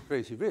they took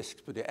crazy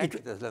risks, but they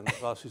acted as lender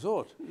of last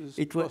resort.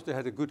 Because they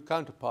had a good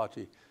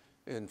counterparty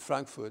in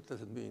Frankfurt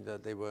doesn't mean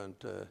that they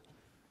weren't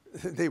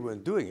they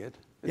weren't doing it.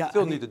 They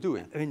still need to do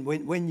it. I mean,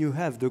 when you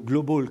have the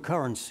global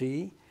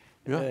currency,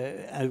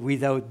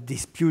 without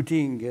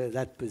disputing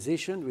that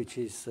position, which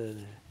is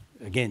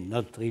again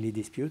not really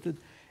disputed,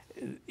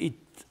 it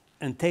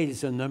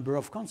entails a number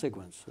of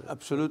consequences.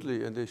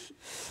 Absolutely, and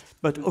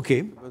but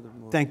okay,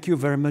 thank you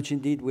very much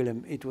indeed,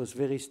 Willem. It was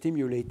very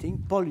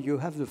stimulating. Paul, you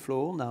have the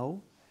floor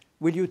now.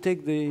 Will you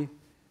take the?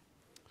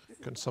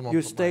 Can someone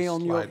you put stay my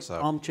on your slides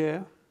up?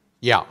 armchair.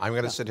 Yeah, I'm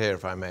going to sit here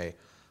if I may,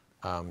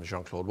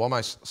 Jean-Claude. While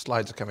my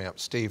slides are coming up,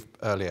 Steve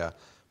earlier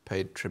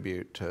paid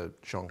tribute to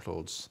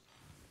Jean-Claude's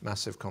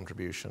massive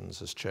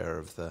contributions as chair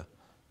of the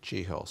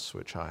GHOS,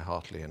 which I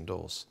heartily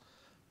endorse.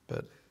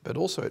 But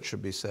also it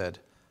should be said,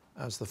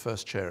 as the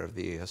first chair of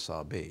the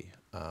ESRB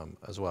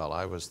as well,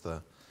 I was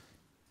the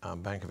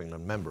Bank of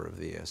England member of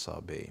the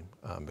ESRB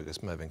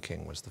because Mervyn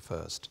King was the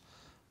first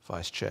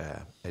vice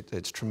chair.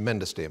 It's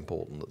tremendously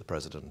important that the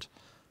president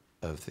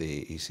of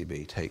the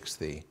ECB takes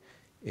the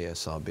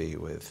ESRB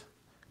with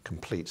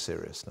complete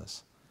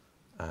seriousness.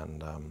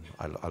 And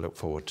I look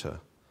forward to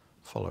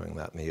following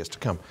that in the years to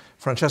come.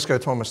 Francesco,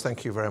 Thomas,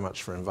 thank you very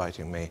much for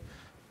inviting me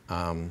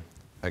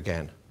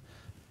again.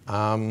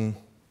 I'm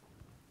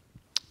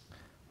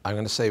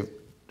going to say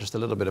just a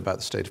little bit about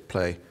the state of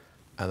play,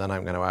 and then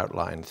I'm going to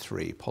outline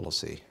 3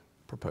 policy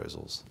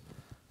proposals.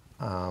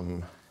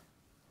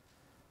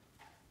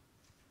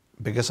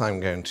 Because I'm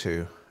going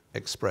to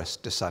express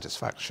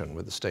dissatisfaction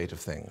with the state of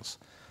things,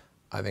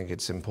 I think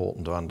it's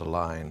important to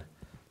underline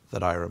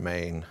that I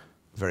remain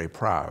very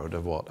proud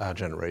of what our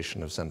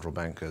generation of central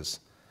bankers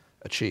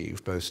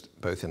achieved,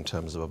 both in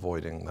terms of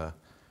avoiding the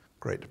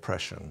Great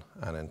Depression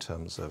and in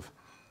terms of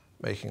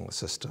making the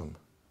system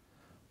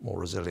more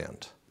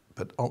resilient.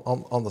 But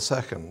on the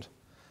second,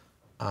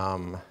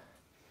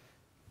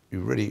 you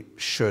really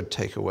should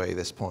take away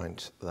this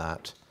point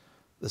that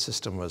the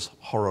system was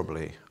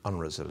horribly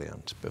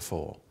unresilient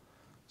before.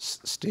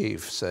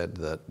 Steve said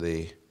that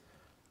the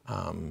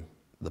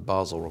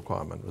Basel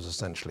requirement was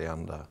essentially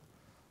under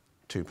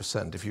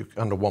 2%,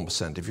 under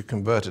 1%. If you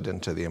convert it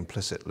into the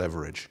implicit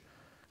leverage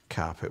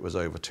cap, it was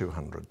over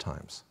 200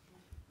 times.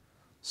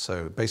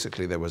 So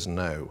basically there was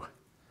no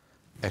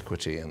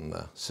equity in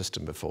the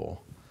system before.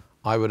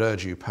 I would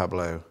urge you,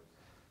 Pablo,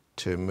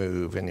 to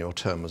move in your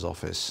term as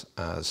office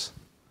as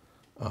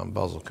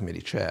Basel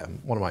Committee Chair.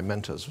 One of my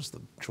mentors was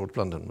George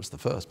Blunden was the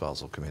first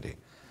Basel Committee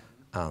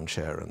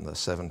chair in the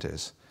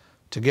 70s.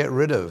 To get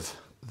rid of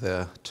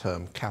the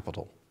term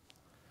capital,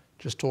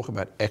 just talk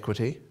about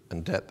equity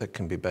and debt that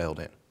can be bailed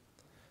in.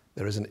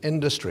 There is an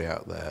industry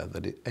out there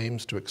that it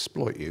aims to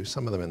exploit you,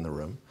 some of them in the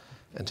room,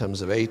 in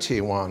terms of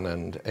AT1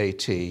 and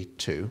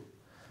AT2,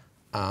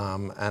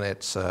 and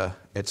it's a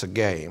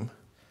game.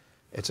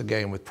 It's a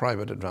game with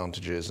private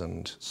advantages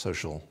and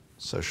social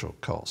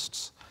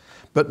costs.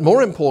 But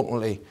more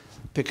importantly,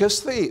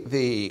 because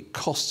the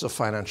costs of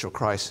financial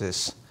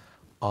crisis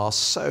are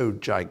so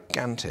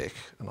gigantic,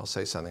 and I'll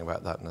say something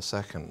about that in a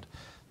second,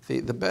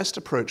 the best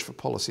approach for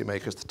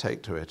policymakers to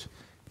take to it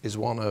is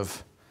one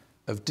of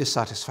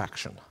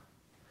dissatisfaction.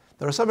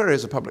 There are some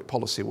areas of public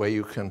policy where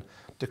you can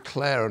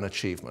declare an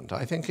achievement.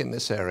 I think in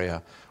this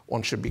area,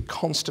 one should be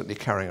constantly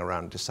carrying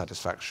around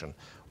dissatisfaction.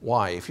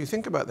 Why? If you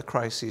think about the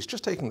crises,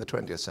 just taking the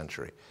 20th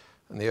century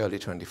and the early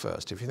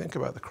 21st, if you think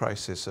about the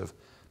crisis of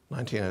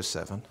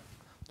 1907,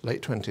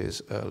 late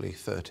 20s, early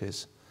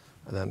 30s,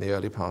 and then the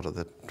early part of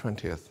the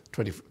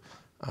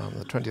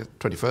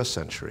 21st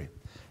century,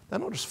 they're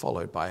not just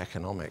followed by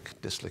economic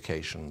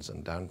dislocations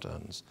and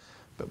downturns,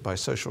 but by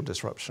social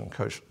disruption,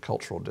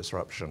 cultural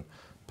disruption,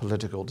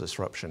 political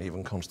disruption,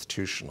 even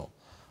constitutional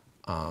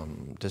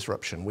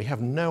disruption. We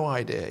have no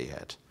idea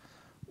yet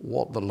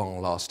what the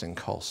long-lasting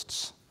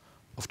costs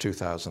of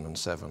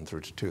 2007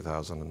 through to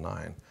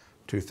 2009,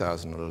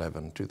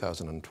 2011,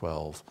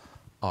 2012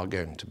 are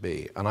going to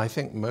be. And I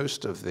think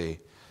most of the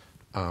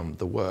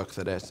work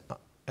that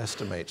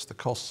estimates the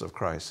costs of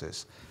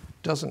crisis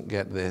doesn't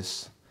get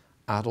this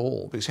at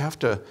all, because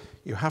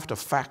you have to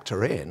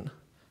factor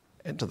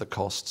into the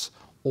costs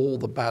all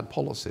the bad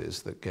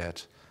policies that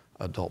get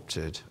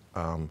adopted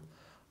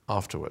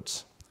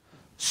afterwards.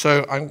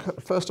 So I'm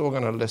first of all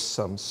going to list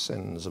some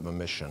sins of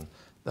omission,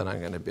 then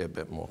I'm going to be a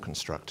bit more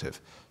constructive.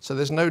 So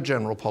there's no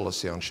general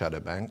policy on shadow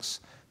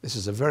banks. This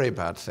is a very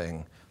bad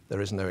thing.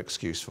 There is no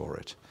excuse for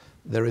it.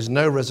 There is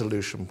no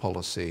resolution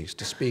policy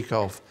to speak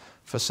of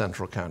for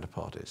central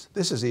counterparties.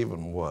 This is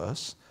even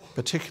worse.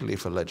 particularly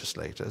for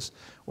legislators.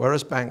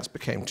 Whereas banks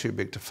became too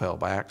big to fail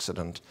by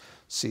accident,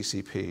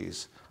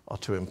 CCPs are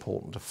too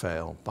important to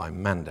fail by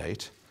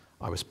mandate.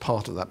 I was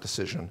part of that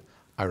decision.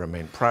 I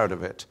remain proud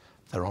of it.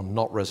 There are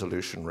not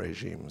resolution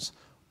regimes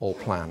or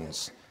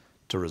plans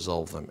to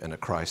resolve them in a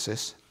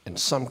crisis. In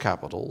some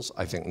capitals,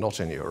 I think not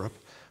in Europe,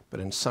 but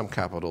in some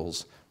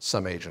capitals,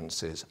 some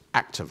agencies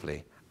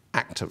actively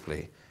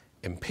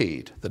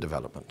impede the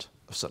development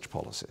of such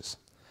policies.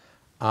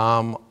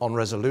 On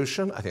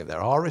resolution, I think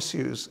there are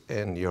issues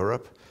in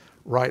Europe.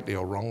 Rightly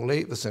or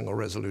wrongly, the Single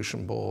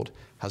Resolution Board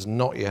has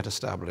not yet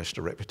established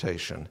a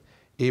reputation,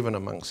 even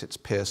amongst its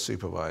peer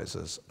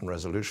supervisors and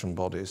resolution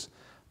bodies,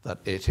 that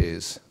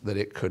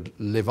it could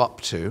live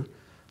up to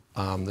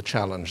the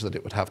challenge that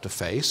it would have to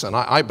face. And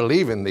I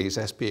believe in these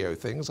SPO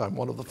things. I'm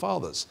one of the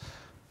fathers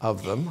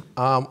of them.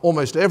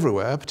 Almost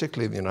everywhere,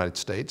 particularly in the United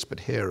States,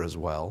 but here as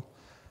well,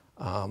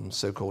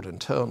 so-called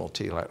internal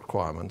TLAC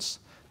requirements,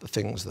 the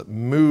things that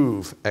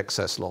move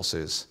excess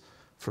losses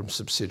from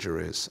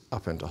subsidiaries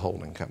up into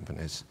holding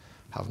companies,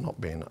 have not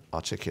been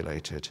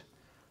articulated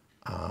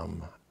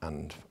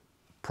and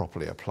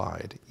properly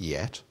applied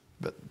yet.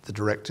 But the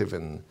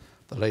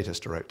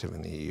latest directive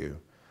in the EU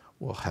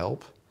will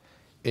help.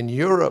 In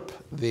Europe,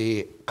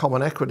 the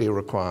common equity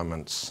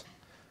requirements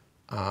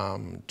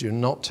do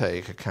not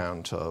take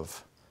account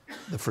of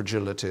the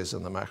fragilities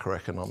in the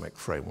macroeconomic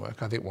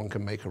framework. I think one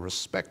can make a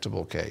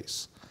respectable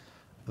case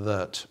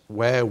that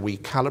where we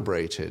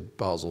calibrated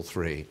Basel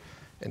III,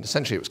 and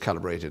essentially it was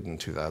calibrated in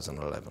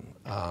 2011,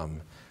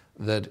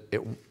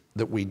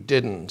 that we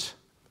didn't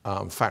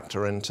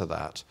factor into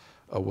that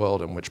a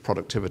world in which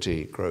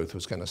productivity growth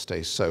was going to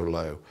stay so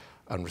low,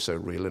 and so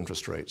real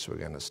interest rates were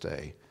going to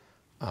stay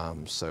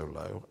so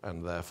low,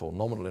 and therefore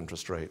nominal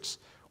interest rates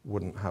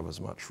wouldn't have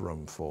as much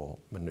room for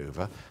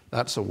maneuver.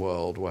 That's a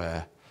world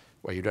where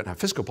you don't have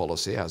fiscal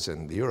policy, as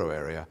in the euro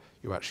area.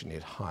 You actually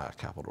need higher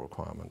capital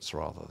requirements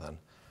rather than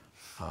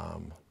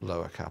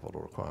lower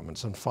capital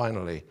requirements. And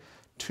finally,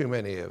 too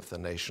many of the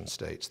nation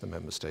states, the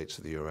member states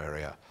of the euro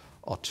area,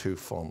 are too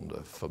fond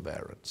of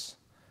forbearance.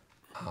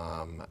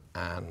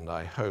 And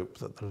I hope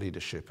that the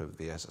leadership of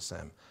the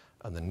SSM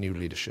and the new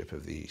leadership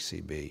of the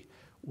ECB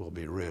will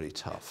be really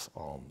tough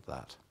on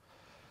that.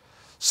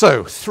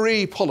 So,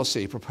 3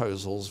 policy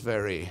proposals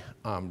very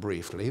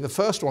briefly. The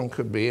first one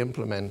could be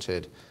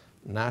implemented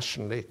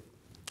nationally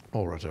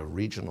or at a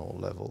regional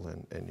level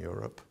in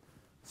Europe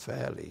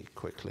fairly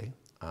quickly.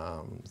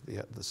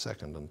 The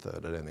second and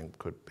third, I don't think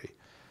could be.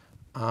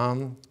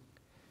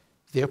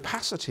 The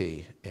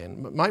opacity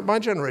in my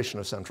generation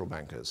of central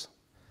bankers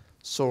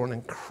saw an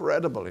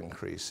incredible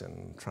increase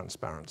in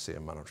transparency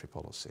in monetary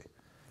policy,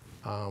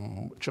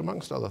 which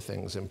amongst other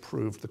things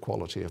improved the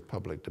quality of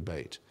public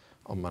debate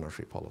on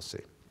monetary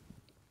policy.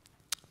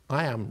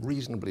 I am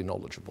reasonably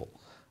knowledgeable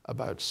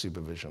about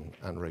supervision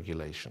and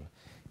regulation.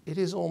 It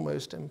is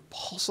almost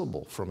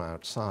impossible from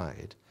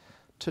outside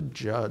to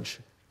judge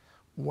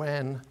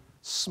when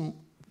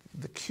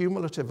the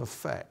cumulative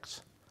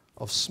effect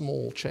of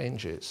small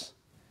changes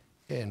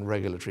in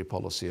regulatory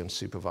policy and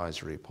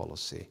supervisory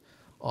policy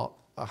are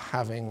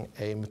having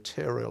a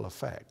material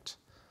effect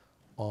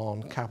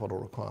on capital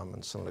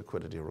requirements and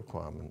liquidity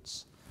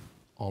requirements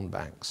on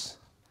banks.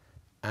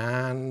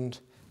 And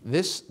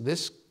this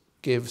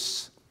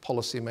gives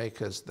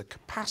policymakers the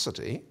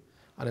capacity,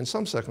 and in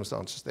some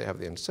circumstances they have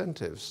the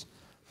incentives,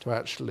 to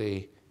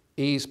actually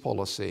ease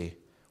policy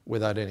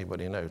without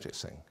anybody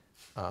noticing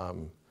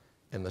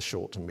in the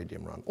short to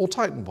medium run, or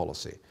tighten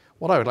policy.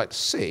 What I would like to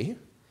see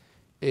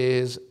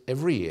is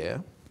every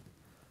year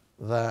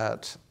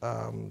that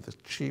the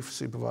chief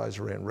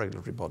supervisory and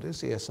regulatory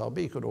bodies,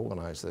 ESRB could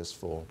organize this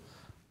for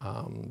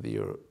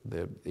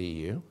the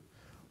EU,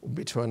 would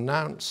be to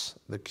announce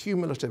the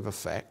cumulative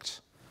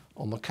effect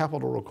on the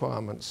capital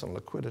requirements and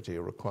liquidity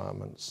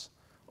requirements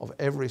of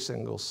every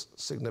single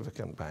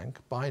significant bank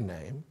by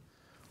name,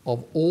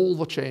 of all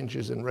the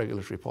changes in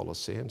regulatory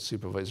policy and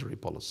supervisory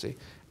policy,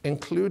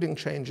 including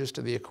changes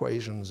to the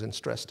equations in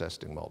stress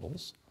testing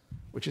models,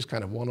 which is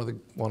kind of one of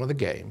the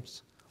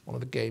games. One of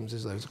the games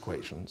is those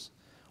equations,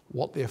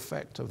 what the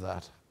effect of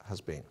that has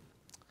been.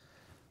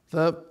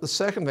 The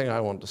second thing I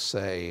want to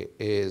say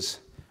is,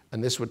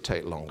 and this would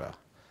take longer,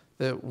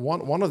 that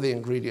one of the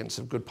ingredients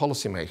of good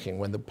policymaking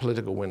when the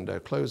political window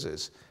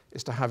closes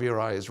is to have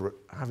your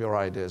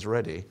ideas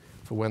ready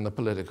for when the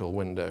political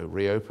window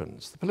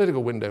reopens. The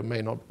political window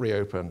may not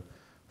reopen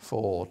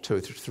for 2 or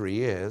 3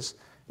 years.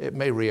 It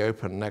may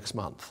reopen next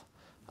month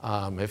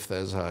if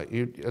there's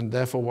and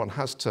therefore one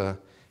has to,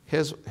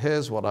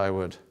 here's what I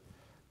would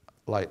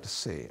like to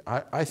see.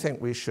 I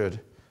think we should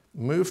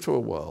move to a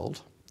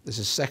world, this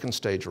is second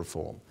stage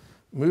reform,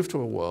 move to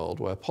a world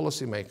where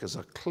policymakers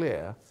are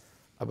clear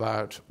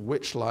about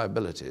which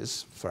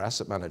liabilities for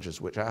asset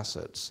managers, which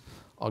assets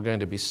are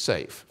going to be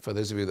safe, for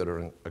those of you that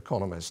are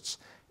economists,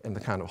 in the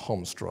kind of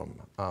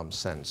Holmstrom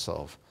sense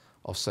of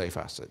safe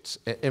assets,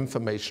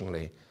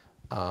 informationally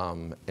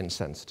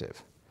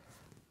insensitive.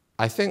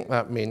 I think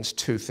that means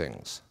 2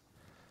 things.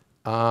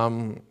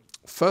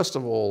 First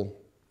of all,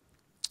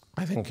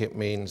 I think it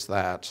means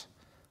that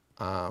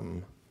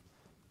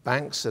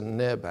banks and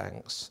near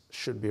banks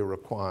should be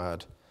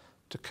required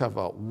to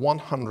cover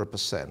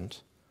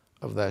 100%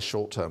 of their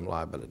short-term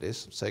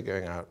liabilities, say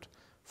going out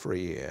for a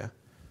year,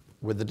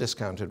 with the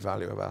discounted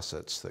value of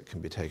assets that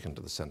can be taken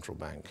to the central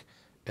bank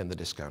in the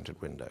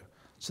discounted window.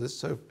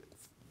 So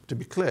to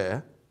be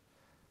clear,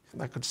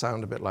 that could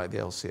sound a bit like the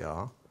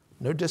LCR.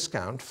 No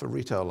discount for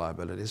retail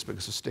liabilities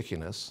because of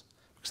stickiness,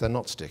 because they're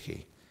not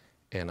sticky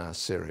in a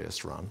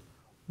serious run,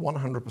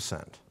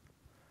 100%.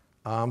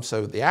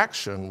 So the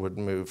action would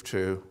move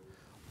to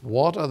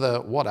what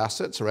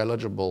assets are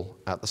eligible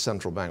at the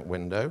central bank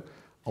window,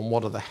 and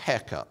what are the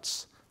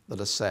haircuts that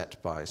are set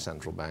by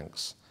central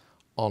banks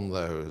on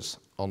those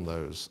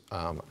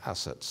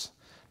assets.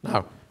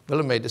 Now,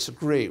 Willem may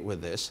disagree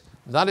with this.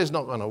 That is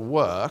not going to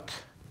work.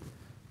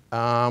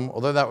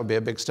 Although that would be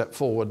a big step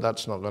forward,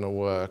 that's not going to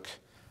work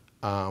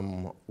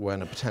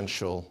when a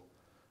potential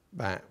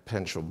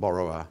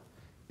borrower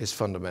is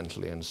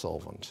fundamentally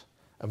insolvent.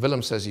 And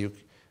Willem says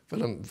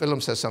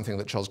something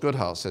that Charles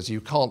Goodhart says,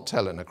 you can't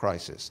tell in a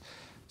crisis.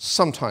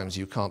 Sometimes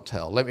you can't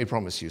tell. Let me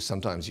promise you,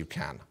 sometimes you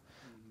can.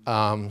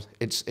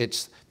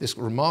 It's this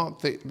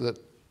remark that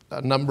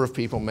a number of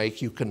people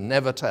make, you can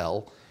never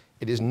tell.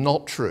 It is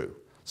not true.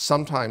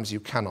 Sometimes you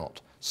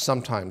cannot.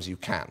 Sometimes you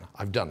can.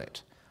 I've done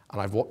it.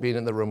 And I've been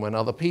in the room when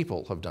other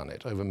people have done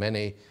it over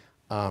many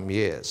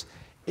years.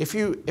 If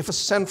a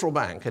central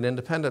bank, an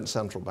independent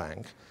central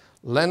bank,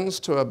 lends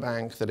to a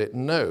bank that it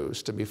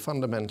knows to be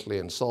fundamentally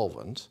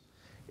insolvent,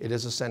 it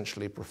is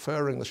essentially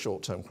preferring the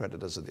short-term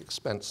creditors at the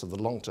expense of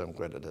the long-term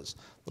creditors.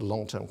 The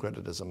long-term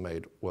creditors are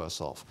made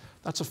worse off.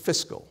 That's a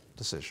fiscal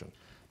decision.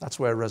 That's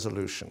where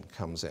resolution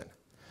comes in.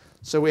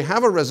 So we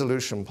have a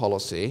resolution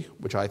policy,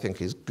 which I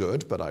think is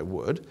good, but I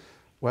would,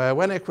 where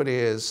when equity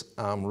is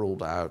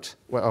ruled out,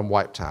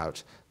 wiped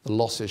out, the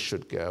losses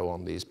should go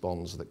on these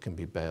bonds that can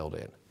be bailed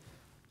in.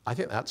 I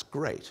think that's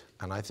great,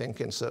 and I think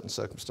in certain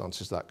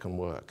circumstances that can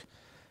work.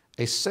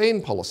 A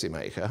sane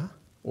policymaker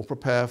will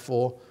prepare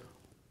for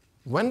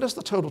when does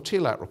the total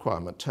TLAC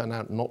requirement turn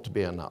out not to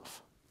be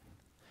enough?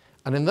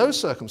 And in those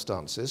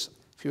circumstances,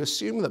 if you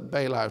assume that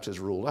bailout is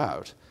ruled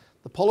out,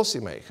 the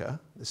policymaker,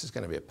 this is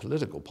going to be a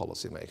political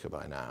policymaker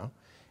by now,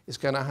 is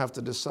going to have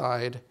to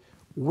decide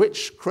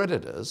which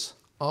creditors,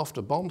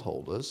 after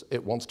bondholders,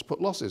 it wants to put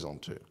losses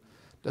onto.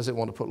 Does it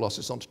want to put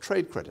losses onto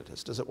trade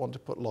creditors? Does it want to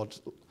put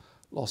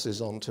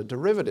losses onto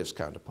derivatives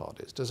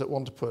counterparties? Does it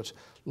want to put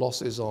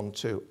losses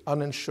onto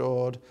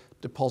uninsured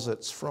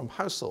deposits from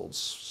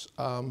households,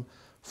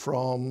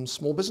 from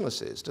small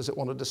businesses? Does it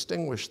want to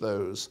distinguish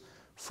those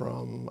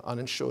from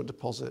uninsured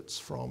deposits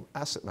from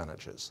asset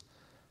managers?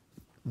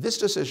 This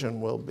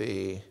decision will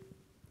be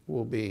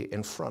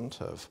in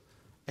front of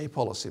a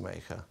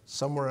policymaker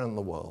somewhere in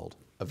the world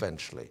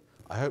eventually.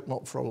 I hope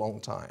not for a long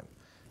time.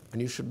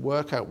 And you should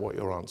work out what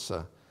your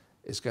answer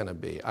is going to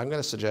be. I'm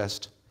going to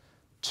suggest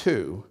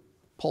two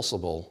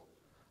possible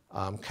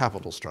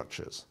capital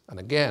structures. And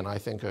again, I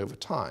think over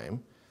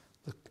time,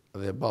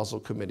 the Basel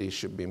Committee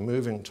should be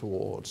moving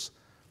towards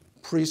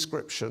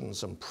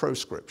prescriptions and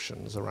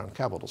proscriptions around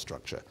capital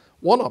structure.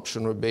 One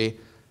option would be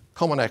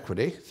common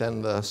equity,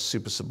 then the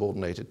super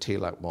subordinated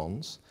TLAC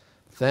bonds,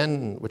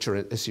 then which are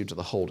issued to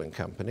the holding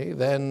company,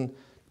 then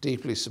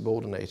deeply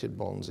subordinated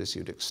bonds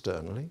issued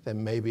externally. There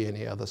may be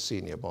any other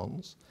senior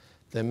bonds.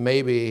 There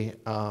may be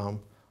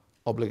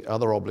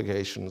other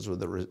obligations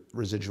with a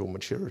residual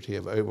maturity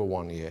of over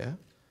 1 year.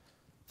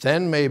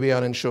 Then maybe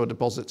uninsured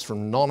deposits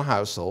from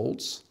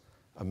non-households,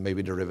 and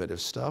maybe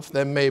derivative stuff.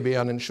 Then maybe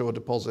uninsured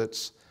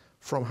deposits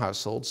from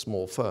households,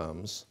 small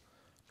firms,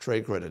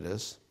 trade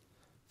creditors.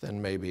 Then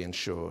maybe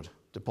insured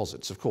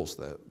deposits. Of course,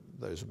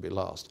 those would be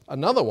last.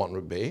 Another one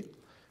would be,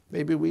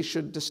 maybe we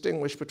should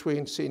distinguish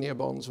between senior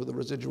bonds with a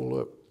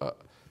residual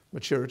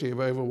maturity of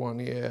over 1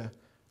 year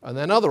and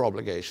then other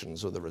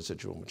obligations with a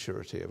residual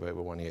maturity of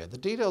over 1 year. The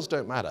details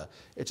don't matter.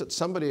 It's that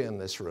somebody in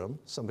this room,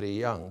 somebody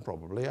young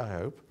probably, I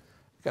hope,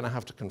 going to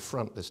have to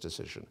confront this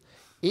decision.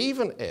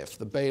 Even if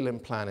the bail-in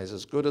plan is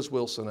as good as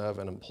Wilson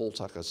Irvin and Paul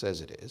Tucker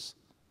says it is,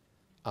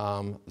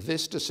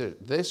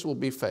 this will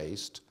be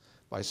faced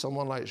by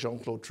someone like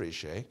Jean-Claude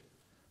Trichet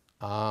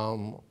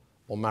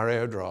or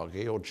Mario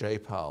Draghi or Jay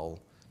Powell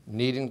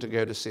needing to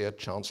go to see a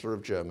Chancellor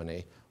of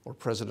Germany or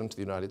President of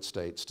the United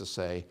States to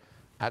say,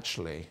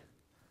 actually,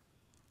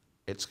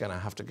 it's going to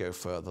have to go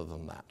further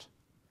than that.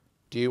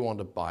 Do you want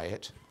to buy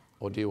it,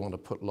 or do you want to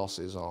put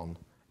losses on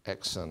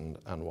X and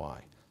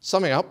Y?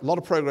 Summing up, a lot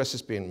of progress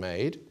has been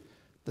made.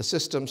 The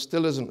system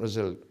still isn't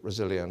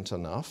resilient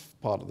enough,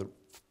 part of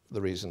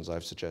the reasons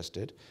I've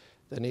suggested.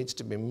 There needs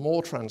to be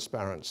more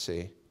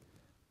transparency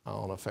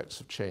on effects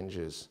of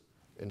changes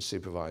in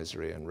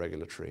supervisory and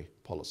regulatory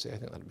policy. I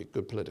think that would be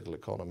good political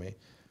economy,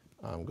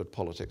 good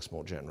politics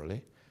more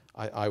generally.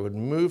 I would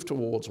move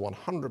towards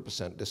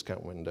 100%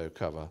 discount window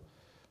cover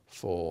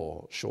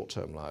for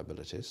short-term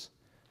liabilities.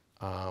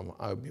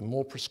 I would be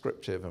more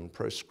prescriptive and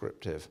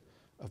proscriptive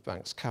of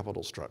banks'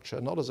 capital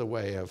structure, not as a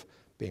way of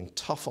being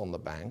tough on the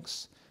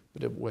banks,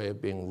 but a way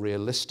of being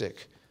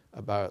realistic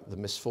about the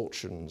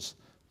misfortunes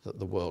that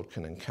the world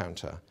can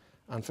encounter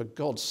And for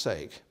God's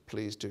sake,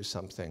 please do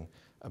something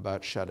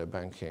about shadow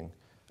banking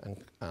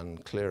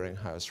and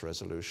clearinghouse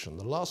resolution.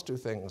 The last two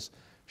things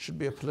should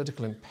be a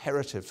political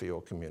imperative for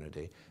your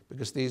community,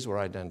 because these were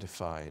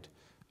identified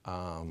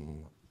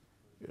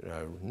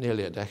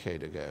nearly a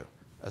decade ago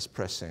as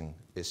pressing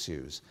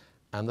issues.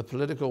 And the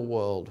political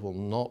world will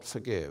not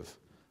forgive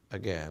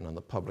again, and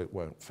the public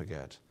won't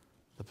forget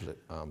the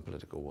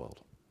political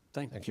world.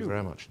 Thank you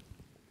very much.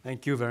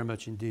 Thank you very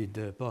much indeed,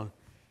 Paul.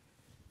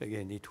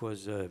 Again, it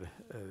was a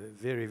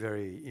very,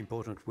 very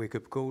important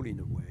wake-up call in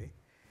a way.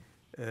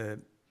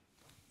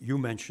 You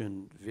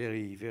mentioned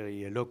very,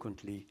 very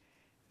eloquently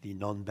the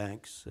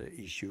non-banks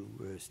issue.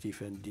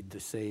 Stephen did the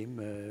same,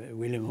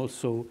 Willem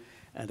also,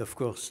 and of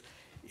course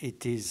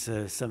it is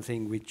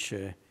something which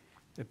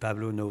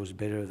Pablo knows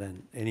better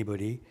than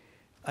anybody.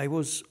 I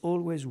was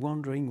always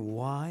wondering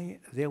why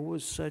there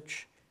was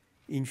such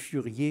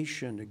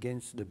infuriation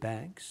against the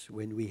banks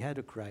when we had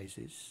a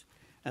crisis,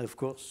 and of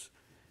course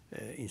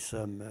in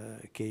some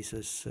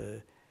cases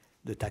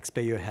the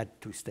taxpayer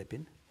had to step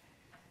in,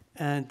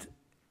 and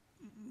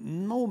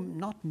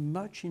not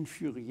much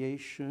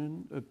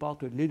infuriation,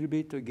 apart a little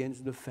bit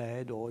against the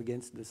Fed or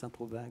against the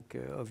Central Bank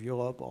of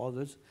Europe or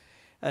others,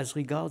 as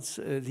regards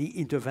the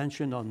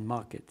intervention on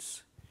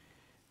markets.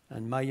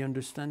 And my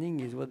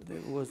understanding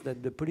was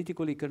that the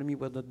political economy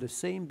was not the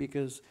same,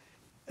 because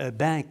a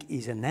bank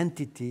is an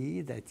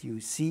entity that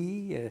you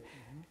see,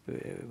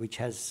 which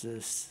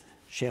has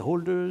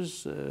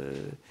shareholders,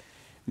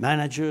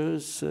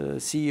 managers,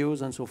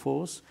 CEOs, and so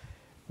forth.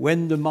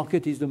 When the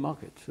market is the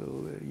market,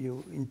 so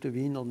you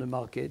intervene on the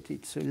market,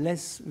 it's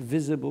less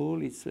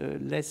visible, it's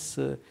less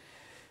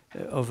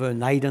of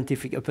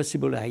a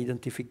possible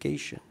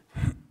identification.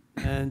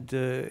 And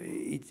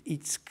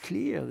it's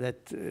clear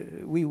that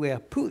we were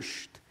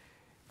pushed,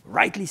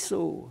 rightly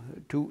so,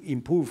 to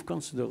improve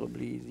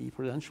considerably the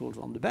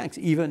prudentials on the banks,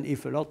 even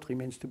if a lot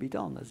remains to be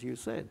done, as you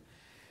said.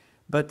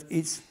 But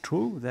it's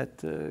true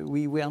that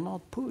we were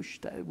not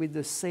pushed with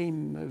the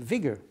same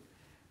vigor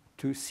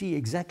to see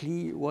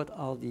exactly what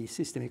are the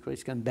systemic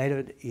risks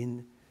embedded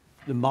in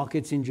the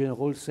markets in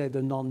general, say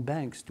the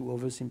non-banks, to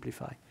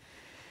oversimplify.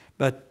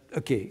 But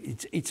okay,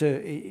 it's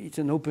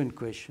an open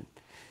question.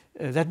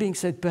 That being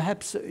said,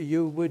 perhaps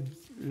you would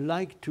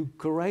like to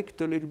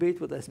correct a little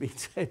bit what has been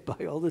said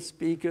by other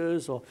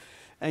speakers, or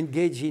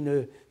engage in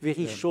a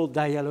very short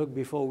dialogue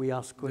before we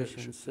ask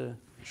questions.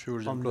 Sure,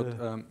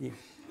 Jean-Claude.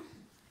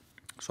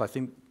 So I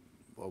think,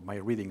 well, my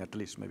reading at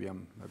least, maybe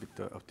I'm a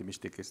bit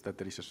optimistic, is that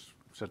there is a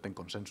certain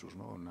consensus,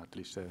 no, on at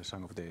least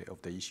some of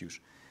the issues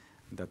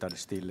that are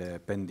still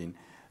pending.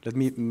 Let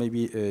me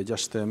maybe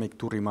just make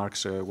two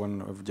remarks,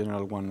 one of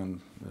general, one,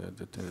 and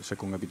the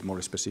second a bit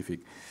more specific,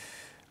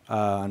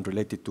 and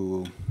related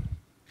to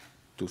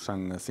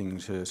some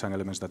things, some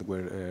elements that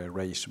were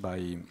raised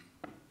by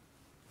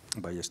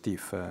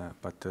Steve,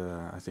 but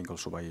I think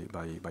also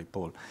by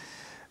Paul.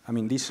 I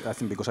mean, this, I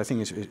think, because I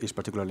think is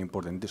particularly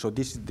important. So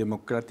this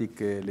democratic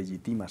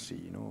legitimacy,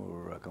 you know,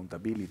 or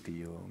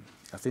accountability, or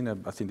I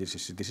think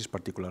this is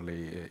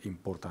particularly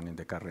important in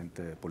the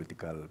current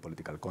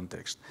political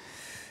context.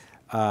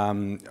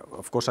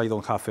 Of course, I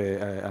don't have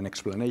an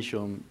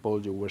explanation. Paul,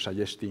 you were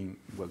suggesting,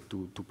 well,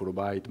 to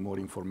provide more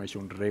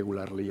information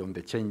regularly on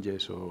the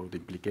changes or the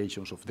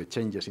implications of the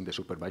changes in the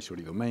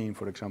supervisory domain,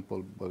 for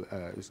example. Well,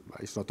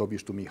 it's not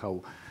obvious to me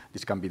how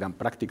this can be done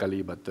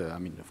practically, but I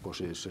mean, of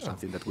course, it's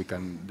something that we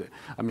can.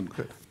 I mean,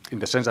 in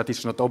the sense that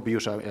it's not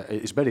obvious,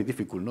 it's very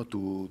difficult, not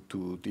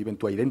to even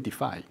to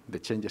identify the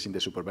changes in the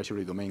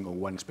supervisory domain of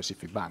one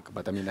specific bank.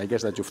 But I mean, I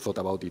guess that you've thought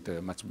about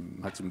it much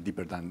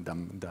deeper than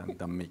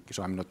me.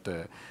 So I'm not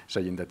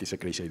saying that it's a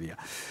crazy idea.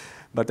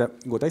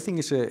 But what I think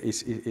is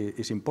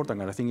important,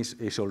 and I think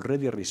is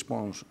already a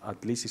response,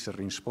 at least it's a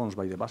response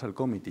by the Basel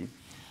Committee,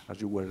 as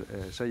you were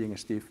saying,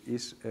 Steve,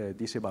 is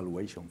this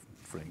evaluation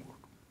framework.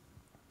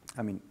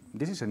 I mean,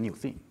 this is a new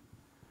thing,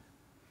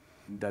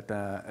 that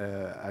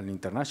an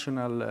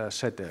international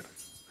setter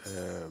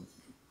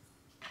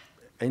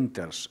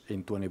enters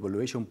into an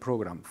evaluation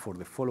program for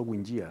the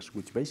following years,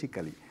 which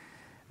basically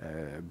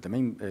the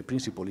main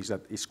principle is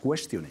that it's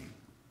questioning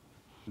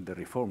the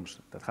reforms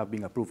that have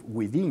been approved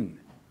within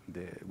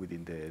the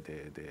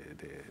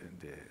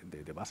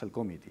Basel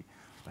Committee.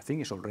 I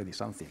think it's already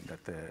something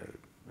that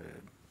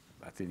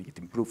I think it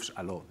improves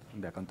a lot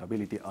the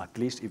accountability, at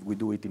least if we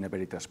do it in a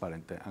very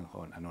transparent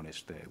and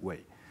honest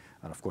way.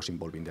 And of course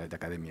involving the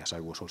academia, as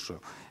I was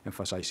also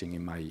emphasizing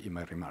in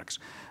my remarks.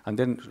 And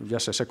then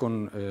just a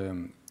second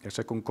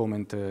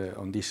comment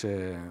on this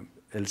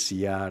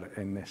LCR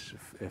and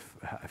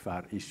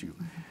SFR issue.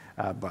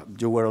 But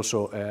you were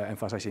also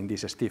emphasizing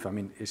this, Steve. I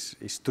mean,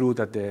 it's true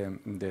that there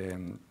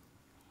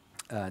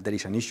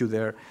is an issue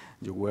there.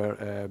 You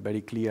were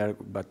very clear,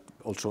 but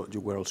also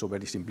you were also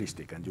very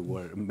simplistic, and you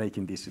were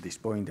making this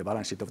point. The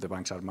balance sheet of the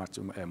banks are much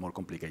more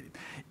complicated.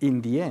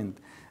 In the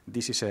end,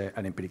 this is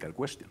an empirical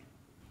question.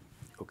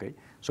 Okay,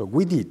 so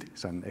we did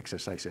some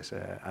exercises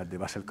at the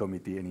Basel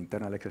Committee, an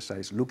internal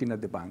exercise looking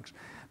at the banks,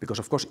 because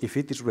of course, if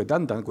it is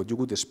redundant, what you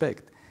would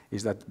expect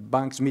is that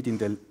banks meeting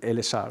the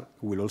LSR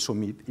will also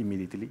meet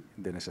immediately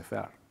the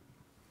NSFR,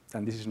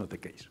 and this is not the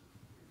case.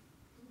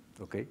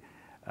 Okay,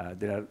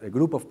 there are a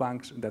group of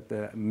banks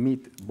that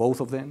meet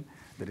both of them.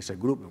 There is a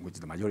group, which is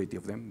the majority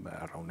of them,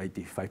 around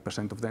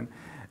 85% of them.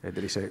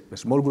 There is a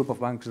small group of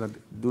banks that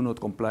do not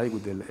comply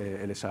with the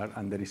LSR,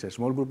 and there is a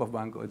small group of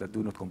banks that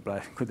do not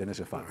comply with the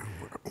NSFR.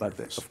 But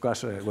of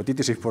course, what it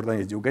is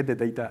important is you get the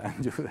data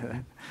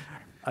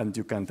and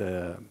you can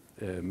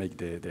make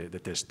the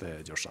test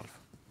yourself.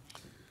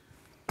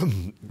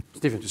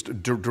 Stephen,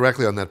 just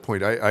directly on that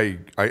point,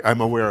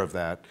 I'm aware of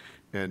that,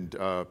 and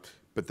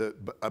but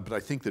I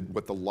think that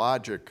what the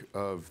logic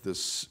of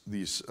these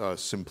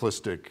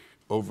simplistic,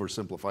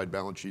 oversimplified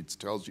balance sheets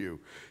tells you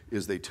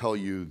is they tell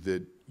you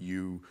that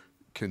you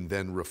can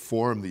then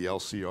reform the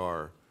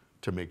LCR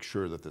to make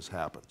sure that this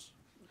happens.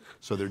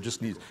 So there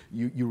just needs,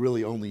 you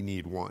really only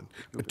need one.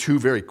 Two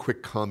very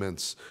quick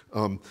comments.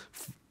 One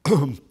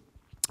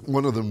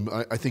of them,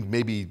 I think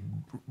maybe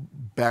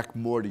back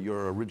more to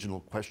your original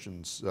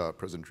questions,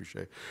 President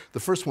Trichet. The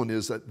first one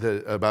is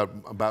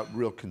about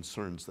real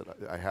concerns that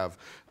I have.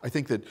 I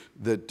think that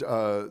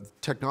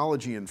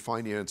technology and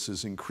finance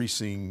is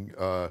increasing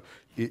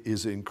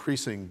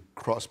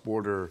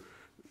cross-border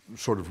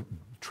sort of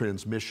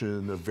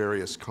transmission of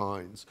various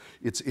kinds.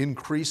 It's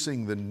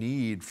increasing the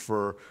need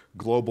for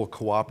global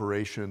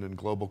cooperation and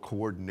global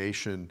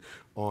coordination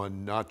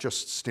on not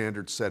just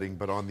standard setting,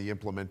 but on the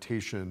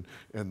implementation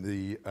and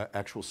the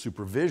actual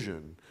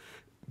supervision.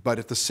 But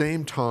at the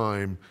same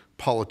time,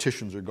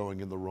 politicians are going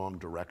in the wrong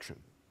direction.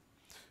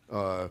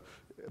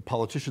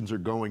 Politicians are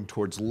going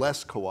towards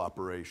less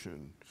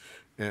cooperation,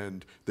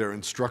 and they're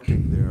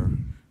instructing their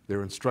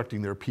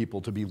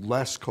people to be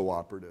less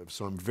cooperative.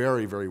 So I'm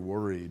very, very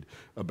worried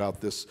about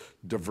this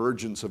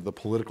divergence of the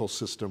political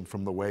system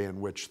from the way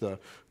in which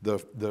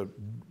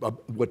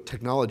what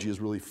technology is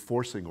really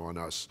forcing on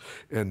us,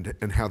 and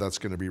how that's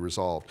going to be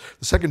resolved.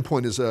 The second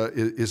point is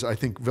I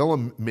think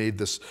Willem made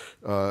this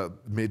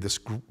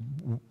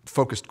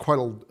focused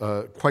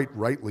quite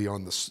rightly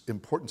on the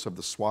importance of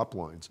the swap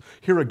lines.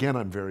 Here again,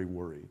 I'm very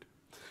worried.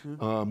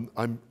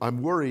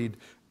 I'm worried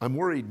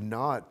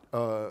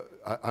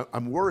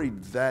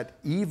that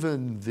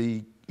even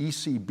the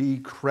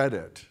ECB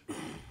credit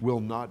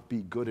will not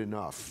be good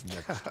enough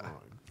next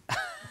time.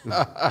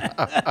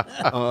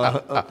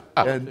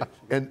 And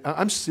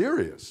I'm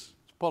serious.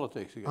 It's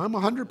politics again. I'm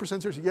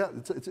 100% serious. Yeah,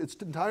 it's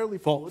entirely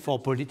for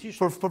politicians.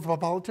 For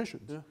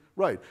politicians. Yeah.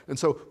 Right. And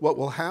so what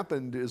will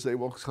happen is they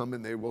will come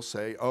and they will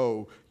say,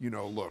 oh,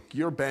 look,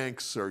 your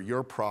banks are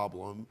your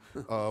problem.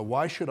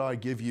 Why should I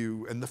give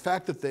you? And the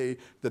fact that they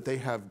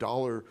have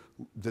dollar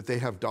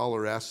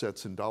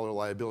assets and dollar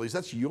liabilities,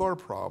 that's your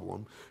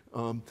problem.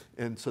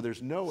 And so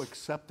there's no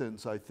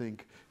acceptance, I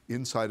think,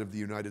 inside of the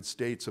United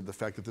States of the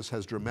fact that this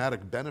has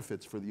dramatic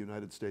benefits for the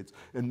United States,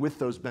 and with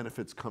those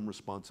benefits come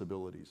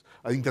responsibilities.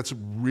 I think this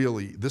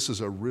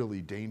is a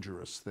really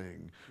dangerous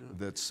thing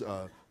that's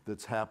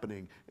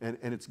happening,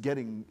 and it's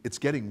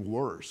getting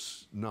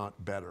worse,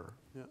 not better.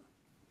 Yeah.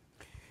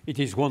 It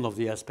is one of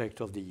the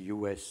aspects of the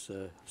U.S.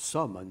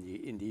 Some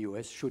in the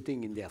U.S.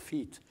 shooting in their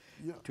feet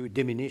to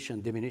diminish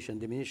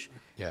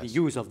yes. the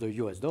use of the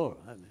U.S. dollar.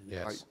 I mean,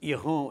 yes.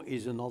 Iran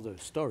is another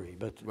story,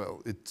 but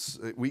well, it's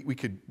we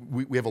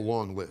have a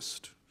long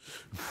list,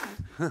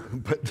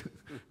 but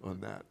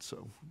on that.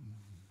 So,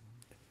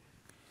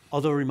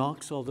 other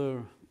remarks,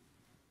 Willem?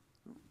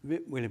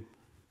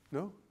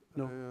 No.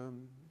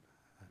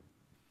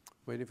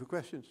 Waiting for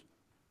questions.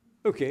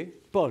 Okay,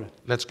 Paul.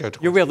 Let's go to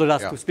questions. You were the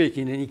last to speak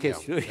in any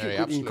case. Yeah. You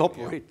could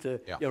incorporate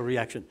your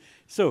reaction.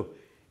 So,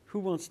 who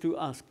wants to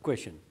ask a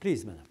question?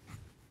 Please, madam.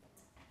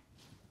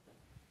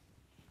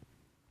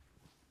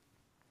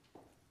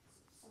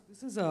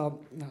 This is a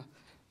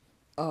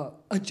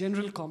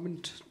general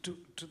comment to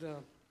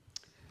the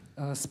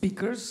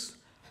speakers.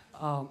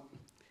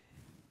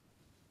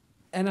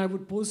 And I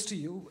would pose to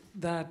you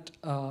that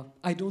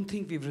I don't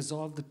think we've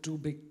resolved the too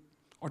big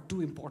or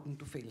too important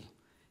to fail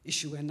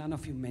issue, and none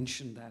of you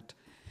mentioned that.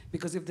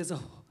 Because if there's a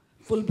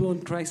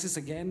full-blown crisis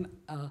again,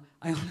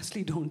 I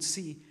honestly don't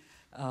see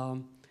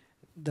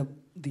the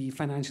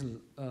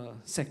financial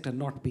sector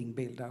not being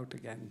bailed out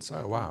again. So,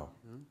 oh, wow.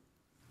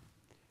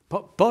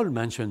 Paul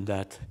mentioned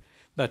that,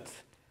 but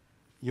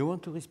you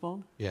want to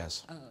respond?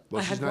 Yes.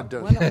 Well, she's not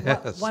done.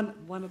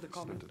 One of the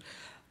comments.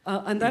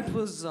 And that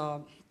was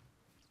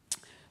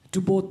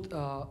to both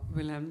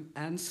Willem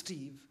and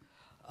Steve.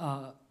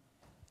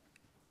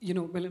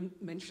 Willem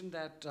mentioned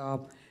that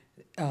the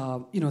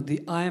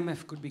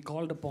IMF could be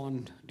called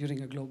upon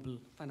during a global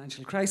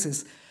financial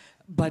crisis,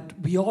 but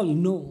we all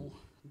know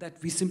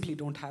that we simply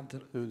don't have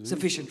the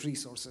sufficient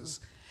resources.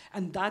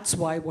 And that's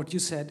why what you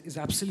said is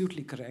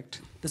absolutely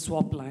correct. The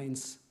swap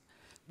lines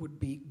would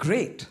be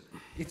great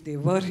if they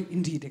were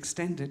indeed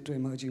extended to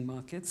emerging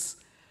markets.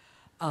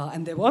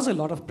 And there was a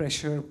lot of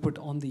pressure put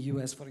on the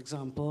US, for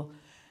example.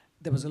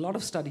 There was a lot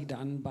of study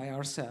done by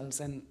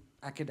ourselves and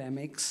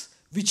academics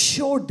which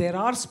showed there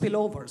are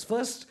spillovers.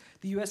 First,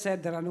 the US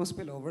said there are no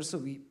spillovers, so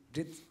we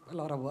did a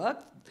lot of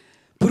work,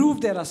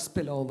 proved there are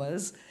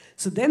spillovers.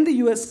 So then the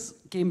US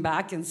came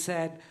back and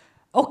said,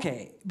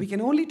 okay, we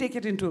can only take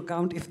it into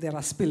account if there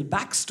are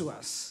spillbacks to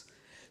us.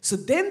 So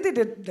then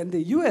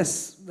the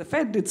US, the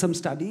Fed did some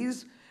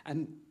studies,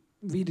 and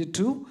we did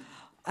too,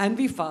 and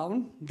we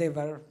found there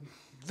were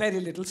very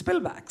little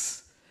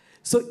spillbacks.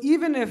 So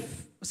even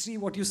if, see,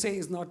 what you say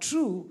is not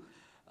true,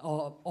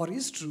 or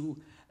is true,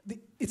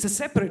 it's a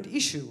separate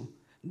issue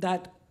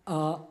that,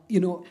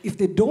 if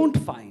they don't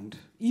find,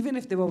 even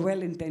if they were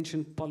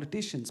well-intentioned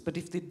politicians, but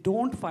if they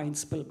don't find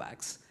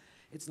spillbacks,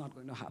 it's not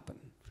going to happen.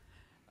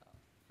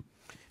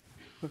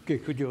 Okay,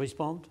 could you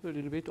respond a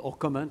little bit or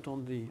comment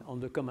on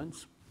the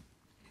comments?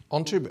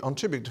 On too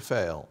big to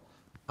fail,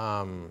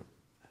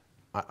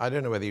 I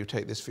don't know whether you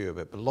take this view of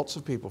it, but lots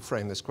of people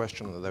frame this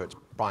question as though it's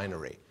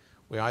binary.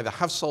 We either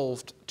have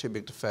solved too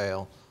big to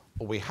fail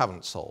or we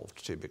haven't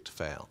solved too big to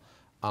fail.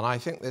 And I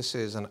think this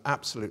is an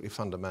absolutely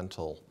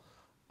fundamental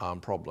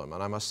problem.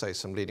 And I must say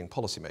some leading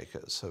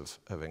policymakers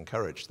have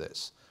encouraged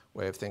this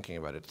way of thinking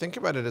about it. Think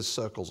about it as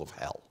circles of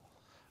hell.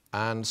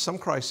 And some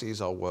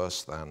crises are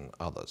worse than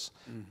others.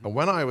 Mm-hmm. And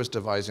when I was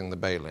devising the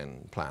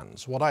bail-in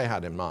plans, what I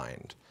had in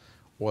mind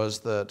was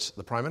that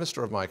the Prime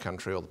Minister of my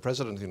country or the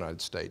President of the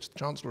United States, the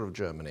Chancellor of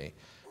Germany,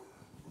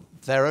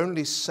 their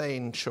only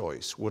sane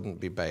choice wouldn't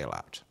be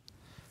bailout.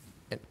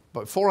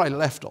 Before I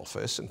left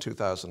office in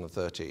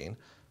 2013,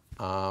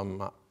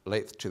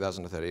 late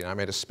 2013, I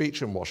made a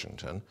speech in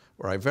Washington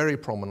where I very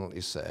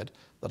prominently said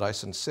that I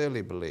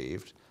sincerely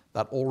believed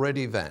that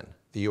already then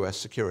the US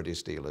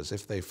securities dealers,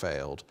 if they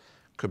failed,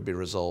 could be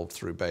resolved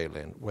through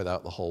bail-in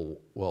without the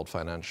whole world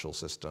financial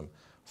system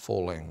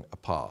falling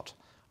apart.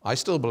 I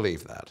still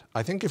believe that.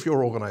 I think if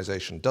your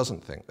organization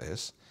doesn't think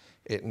this,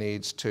 it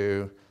needs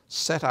to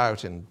set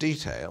out in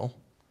detail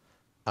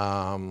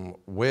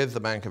with the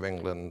Bank of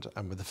England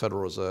and with the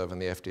Federal Reserve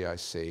and the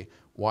FDIC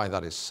why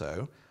that is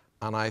so.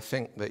 And I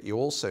think that you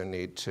also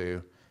need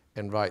to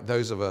invite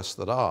those of us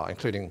that are,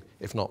 including,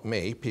 if not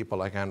me, people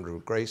like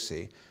Andrew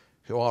Gracie,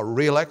 who are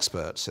real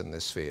experts in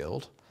this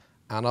field,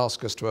 and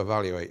ask us to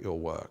evaluate your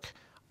work.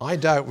 I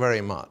doubt very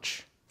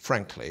much,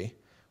 frankly,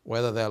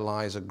 whether there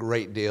lies a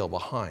great deal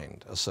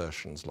behind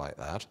assertions like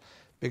that,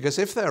 because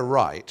if they're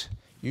right,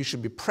 you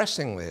should be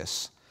pressing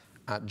this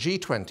at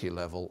G20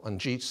 level and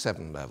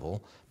G7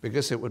 level,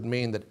 because it would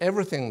mean that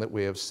everything that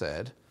we have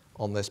said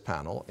on this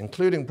panel,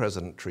 including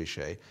President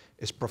Trichet,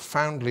 is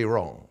profoundly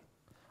wrong.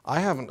 I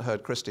haven't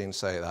heard Christine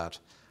say that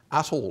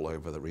at all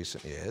over the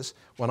recent years.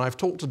 When I've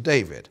talked to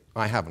David,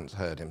 I haven't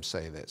heard him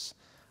say this.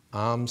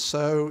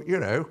 So, you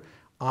know,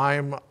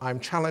 I'm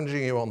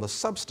challenging you on the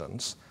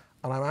substance,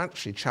 and I'm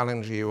actually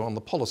challenging you on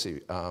the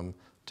policy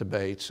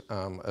debate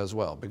as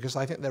well, because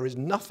I think there is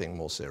nothing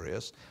more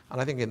serious,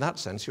 and I think in that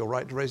sense you're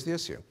right to raise the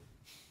issue.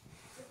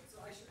 So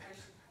I should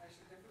definitely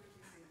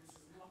say this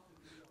is not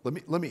Let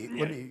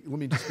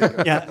me just make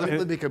let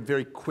me make a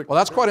very quick. Well,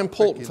 that's quite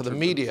important for the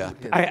media.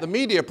 The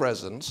media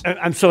presence.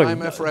 I'm sorry.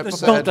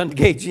 IMF don't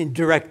engage in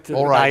direct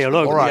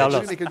dialogue. All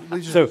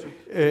right. So,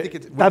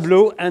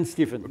 Pablo and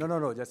Stephen.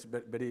 No. Just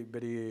very,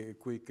 very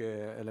quick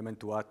element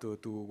to add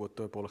to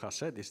what Paul has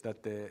said is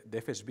that the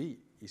FSB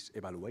is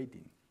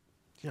evaluating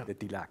the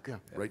TLAC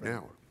right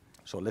now.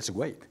 So let's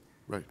wait.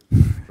 Right.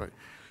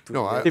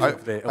 No, I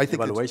think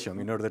evaluation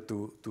in order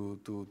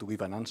to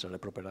give an answer, a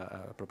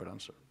proper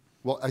answer.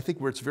 Well, I think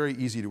where it's very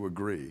easy to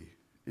agree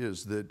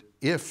is that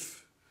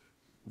if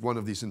one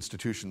of these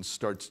institutions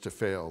starts to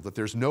fail, that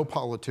there's no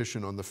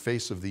politician on the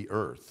face of the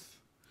earth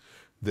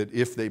that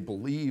if they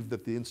believe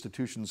that the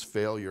institution's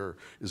failure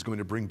is going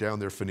to bring down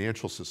their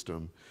financial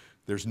system,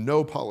 there's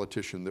no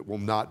politician that will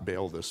not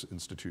bail this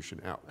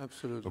institution out.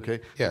 Absolutely. Okay?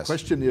 Yes. The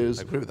question is,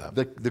 I agree with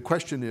that. The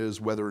question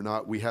is whether or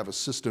not we have a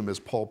system, as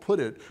Paul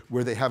put it,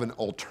 where they have an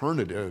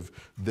alternative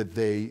that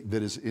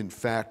is in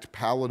fact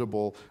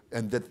palatable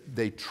and that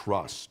they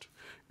trust.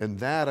 And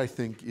that, I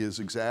think, is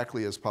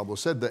exactly as Pablo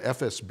said. The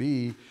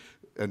FSB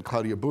and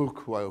Claudia Buch,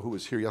 who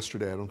was here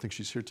yesterday, I don't think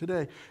she's here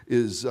today,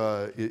 is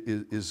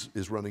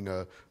running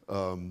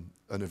an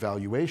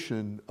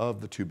evaluation of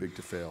the too big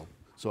to fail.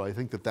 So I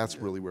think that that's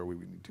really where we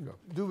need to go.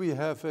 Do we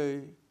have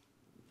a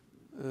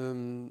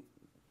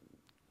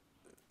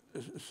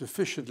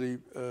sufficiently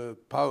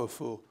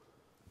powerful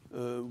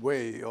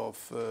way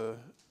of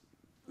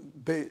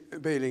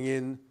bailing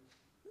in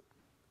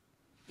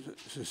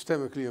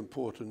systemically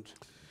important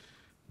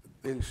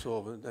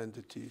insolvent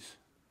entities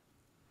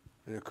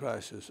in a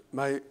crisis?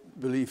 My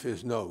belief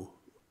is no,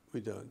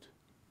 we don't.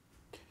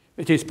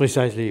 It is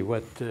precisely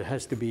what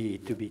has to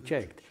be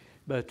checked.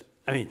 But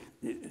I mean,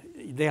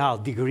 there are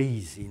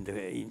degrees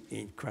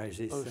in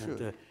crisis, oh, sure.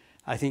 And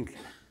I think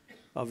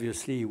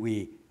obviously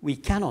we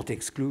cannot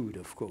exclude,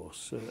 of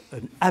course,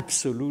 an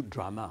absolute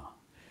drama.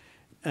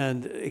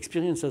 And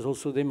experience has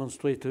also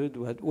demonstrated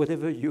that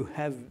whatever you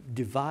have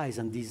devised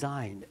and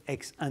designed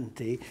ex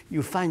ante,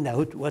 you find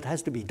out what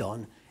has to be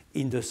done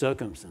in the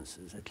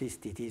circumstances. At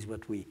least it is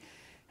what we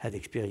had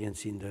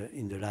experienced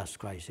in the last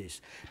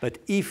crisis. But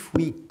if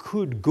we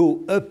could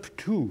go up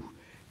to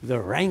the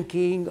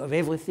ranking of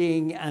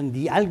everything and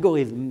the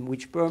algorithm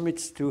which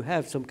permits to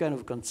have some kind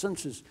of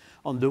consensus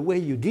on the way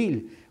you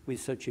deal with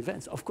such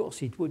events. Of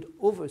course, it would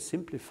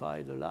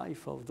oversimplify the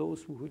life of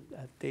those who would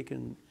have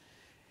taken,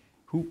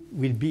 who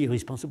will be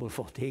responsible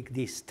for take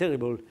these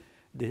terrible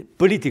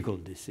political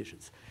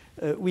decisions.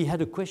 We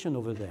had a question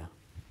over there.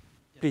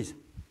 Yes. Please.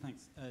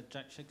 Thanks.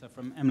 Jack Schickler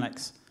from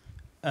MLEX.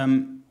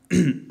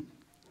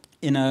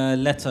 In a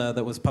letter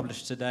that was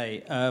published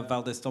today,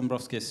 Valdis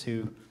Dombrovskis,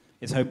 who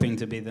is hoping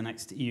to be the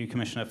next EU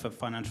Commissioner for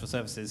Financial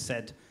Services,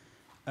 said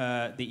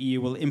the EU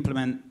will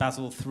implement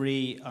Basel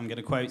III, I'm going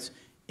to quote,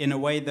 in a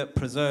way that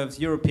preserves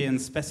European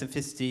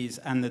specificities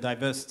and the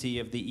diversity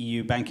of the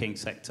EU banking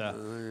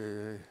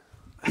sector.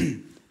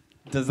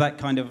 Does that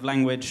kind of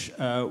language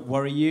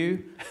worry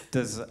you?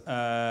 Does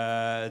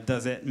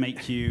it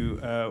make you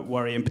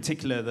worry in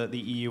particular that the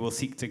EU will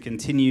seek to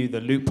continue the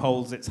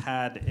loopholes it's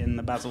had in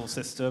the Basel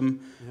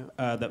system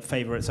that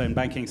favour its own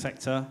banking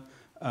sector?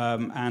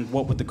 And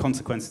what would the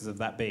consequences of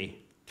that be?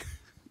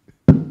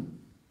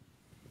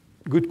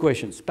 Good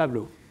questions.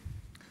 Pablo.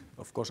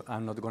 Of course,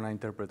 I'm not going to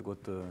interpret what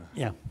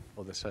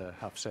others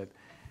have said.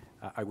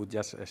 I would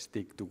just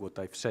stick to what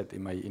I've said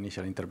in my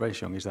initial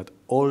intervention, is that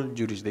all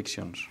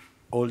jurisdictions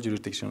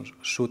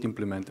should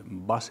implement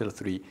Basel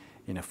III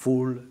in a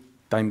full,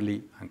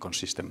 timely, and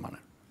consistent manner.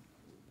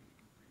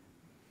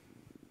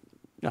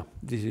 Yeah,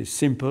 this is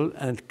simple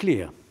and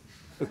clear.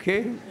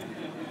 Okay?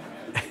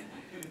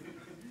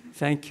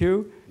 Thank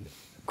you.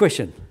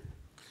 Question?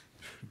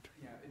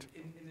 Yeah,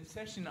 in the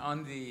session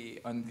on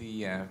the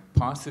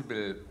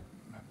possible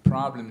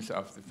problems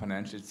of the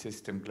financial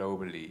system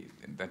globally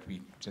that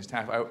we just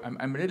have,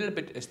 I'm a little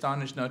bit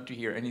astonished not to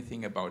hear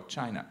anything about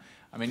China.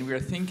 I mean, we're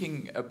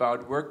thinking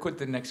about where could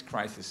the next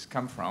crisis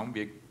come from.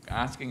 We're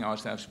asking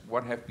ourselves,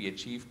 what have we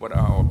achieved? What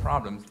are our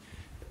problems?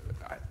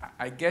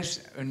 I guess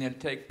when you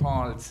take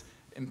Paul's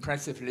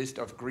impressive list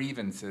of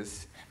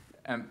grievances,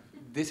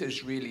 this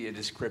is really a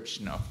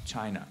description of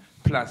China.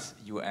 Plus,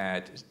 you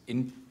add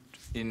in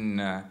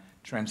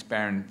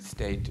transparent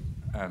state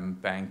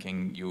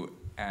banking, you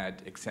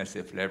add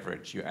excessive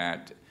leverage, you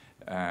add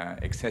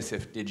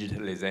excessive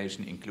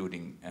digitalization,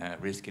 including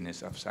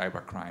riskiness of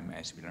cybercrime,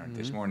 as we learned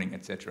this morning,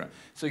 etc.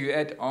 So you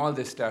add all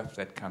the stuff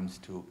that comes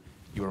to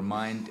your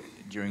mind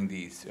during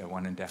these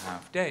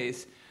 1.5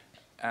 days.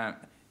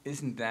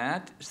 Isn't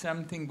that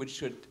something which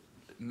should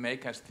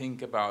make us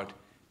think about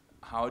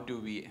how do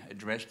we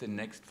address the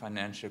next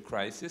financial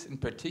crisis? In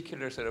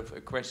particular, sort of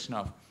a question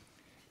of,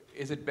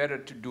 is it better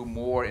to do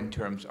more in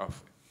terms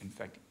of, in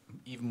fact,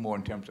 even more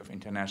in terms of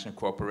international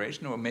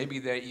cooperation, or maybe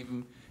there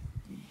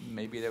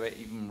were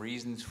even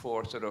reasons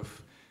for sort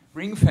of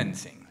ring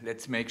fencing.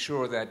 Let's make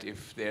sure that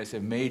if there's a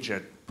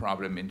major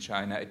problem in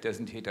China, it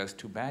doesn't hit us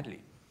too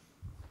badly.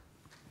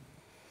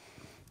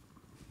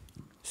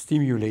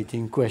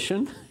 Stimulating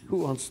question. Who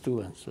wants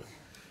to answer?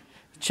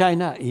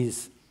 China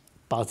is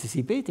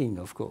participating,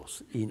 of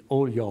course, in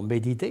all your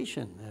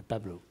meditation,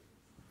 Pablo.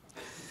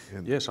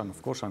 Yes, and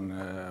of course,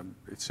 and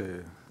it's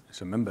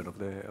a member of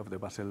the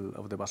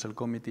Basel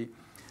Committee.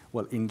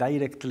 Well,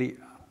 indirectly,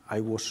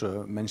 I was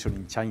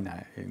mentioning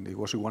China, and it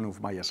was one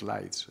of my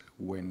slides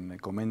when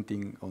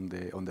commenting on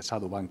the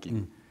shadow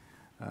banking.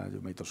 You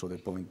made also the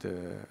point.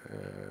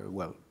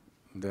 Well,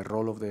 the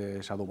role of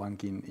the shadow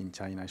banking in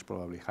China is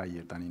probably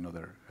higher than in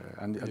other.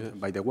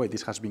 By the way,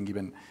 this has been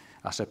given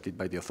accepted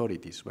by the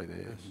authorities, by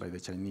the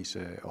Chinese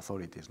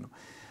authorities. No?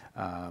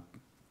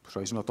 So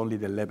it's not only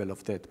the level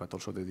of debt, but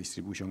also the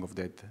distribution of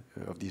debt,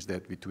 of this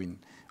debt between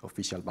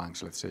official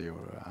banks, let's say,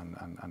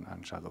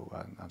 and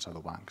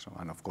shadow banks.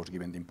 And of course,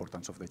 given the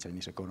importance of the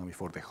Chinese economy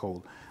for the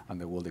whole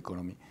and the world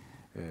economy,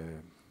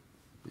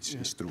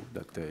 it's true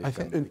that I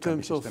think in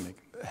terms of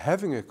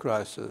having a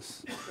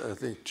crisis, I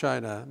think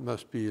China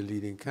must be a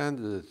leading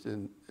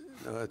candidate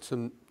at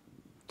some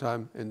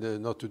time in the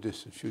not too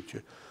distant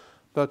future.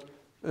 But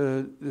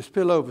the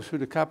spillover through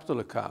the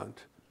capital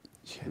account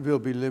will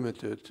be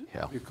limited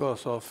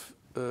because of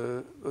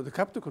the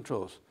capital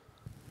controls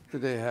that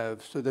they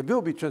have. So there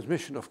will be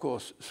transmission, of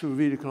course, through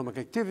real economic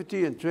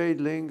activity and trade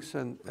links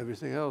and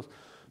everything else.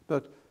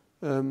 But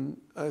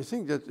I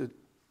think that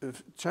a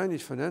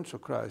Chinese financial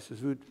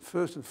crisis would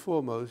first and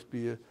foremost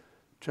be a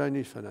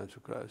Chinese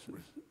financial crisis,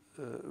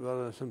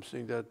 rather than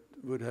something that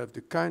would have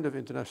the kind of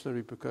international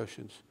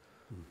repercussions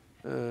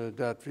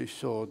that we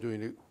saw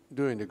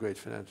during the great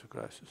financial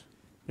crisis.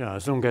 Yeah,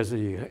 as long as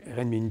the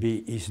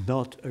renminbi is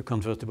not a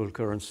convertible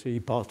currency,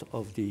 part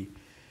of the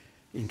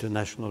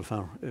international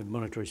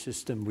monetary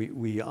system,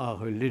 we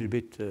are a little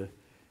bit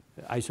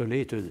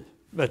isolated.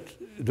 But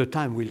the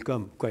time will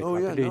come quite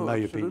rapidly, in my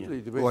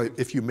opinion. Well,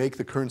 if you make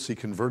the currency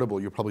convertible,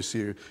 you'll probably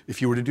see,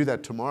 if you were to do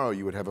that tomorrow,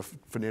 you would have a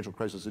financial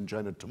crisis in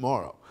China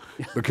tomorrow.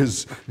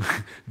 Because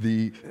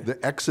the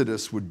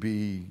exodus would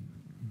be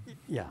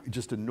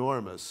just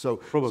enormous. So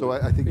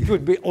I think it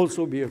would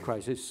also be a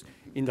crisis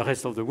in the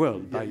rest of the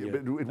world by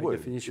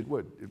definition. It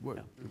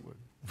would.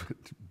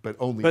 But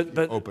only if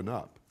you open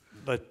up.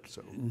 But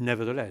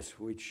nevertheless,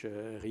 which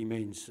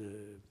remains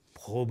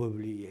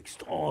probably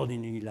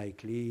extraordinarily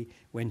likely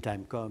when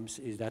time comes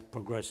is that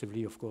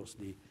progressively, of course,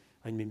 the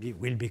renminbi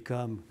will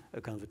become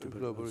a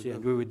convertible currency,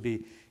 and we would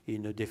be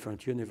in a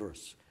different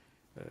universe.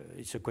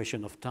 It's a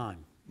question of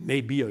time,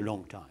 maybe a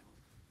long time,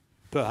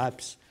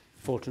 perhaps,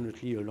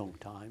 fortunately, a long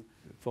time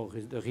for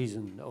the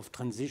reason of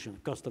transition,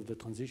 cost of the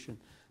transition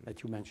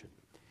that you mentioned.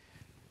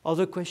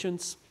 Other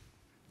questions?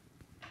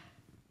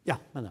 Yeah,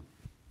 madam.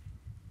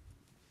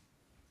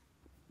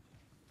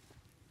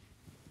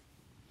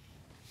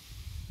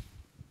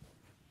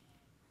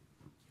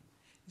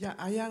 Yeah,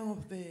 I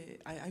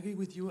agree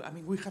with you. I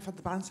mean, we have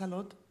advanced a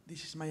lot.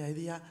 This is my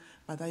idea,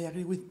 but I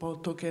agree with Paul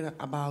Tucker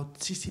about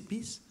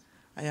CCPs.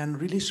 I am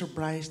really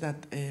surprised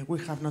that we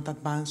have not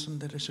advanced on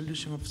the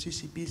resolution of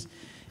CCPs,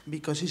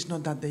 because it's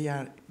not that they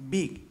are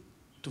big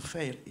to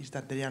fail, it's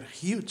that they are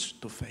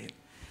huge to fail.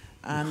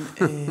 And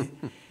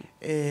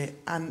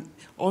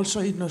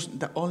also it's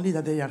not only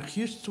that they are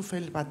huge to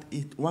fail, but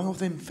if one of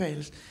them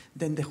fails,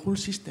 then the whole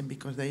system,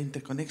 because the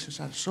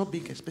interconnections are so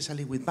big,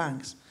 especially with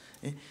banks,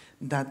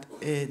 that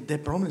the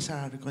problems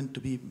are going to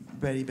be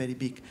very, very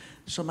big.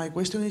 So my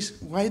question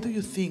is, why do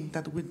you think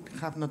that we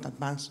have not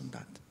advanced on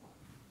that?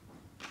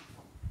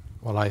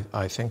 Well,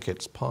 I think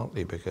it's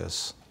partly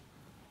because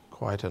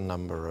quite a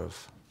number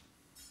of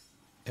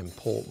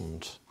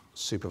important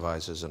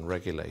supervisors and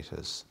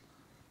regulators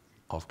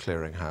of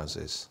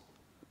clearinghouses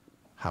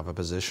have a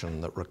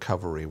position that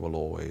recovery will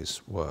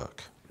always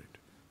work,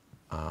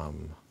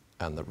 and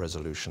that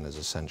resolution is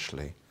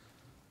essentially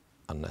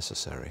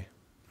unnecessary.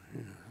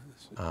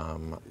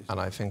 And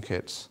I think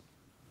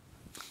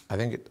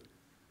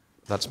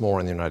that's more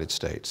in the United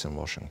States, in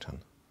Washington,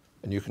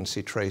 and you can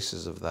see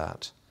traces of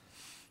that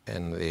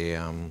in the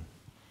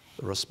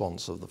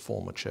response of the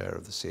former chair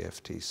of the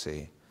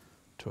CFTC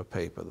to a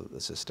paper that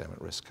the Systemic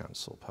Risk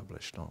Council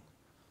published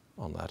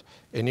on that.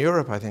 In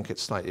Europe, I think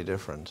it's slightly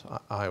different.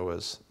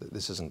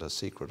 This isn't a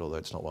secret, although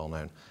it's not well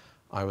known,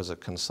 I was a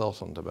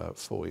consultant about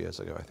 4 years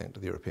ago, I think, to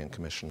the European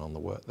Commission on the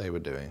work they were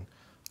doing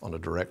on a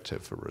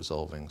directive for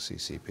resolving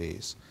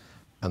CCPs.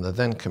 And the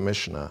then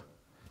commissioner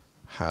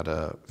had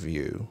a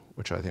view,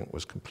 which I think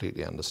was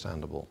completely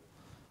understandable,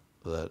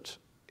 that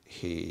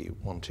he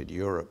wanted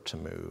Europe to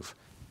move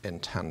in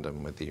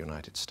tandem with the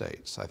United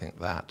States. I think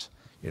that,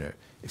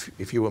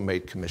 if you were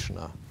made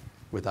commissioner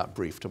with that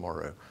brief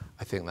tomorrow,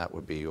 I think that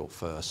would be your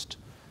first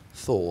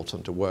thought,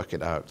 and to work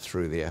it out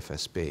through the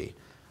FSB.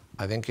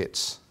 I think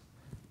it's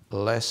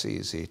less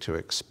easy to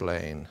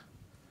explain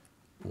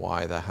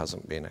why there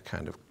hasn't been a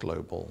kind of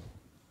global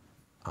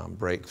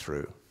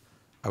breakthrough.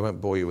 I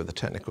won't bore you with the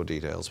technical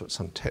details, but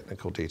some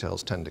technical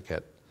details tend to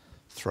get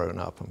thrown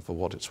up, and for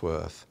what it's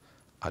worth,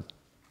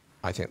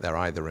 I think they're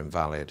either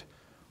invalid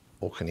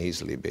or can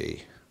easily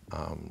be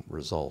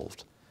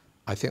resolved.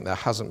 I think there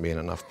hasn't been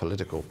enough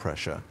political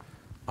pressure.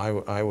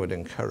 I would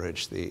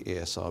encourage the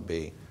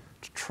ESRB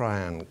to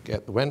try and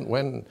get,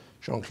 when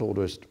Jean-Claude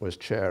was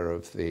chair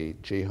of the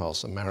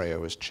GHOS and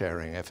Mario was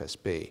chairing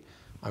FSB,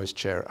 I was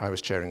chairing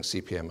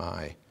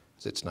CPMI,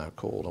 as it's now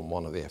called, on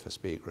one of the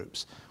FSB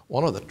groups.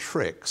 One of the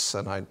tricks,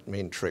 and I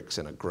mean tricks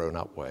in a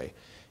grown-up way,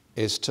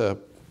 is to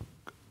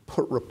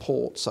put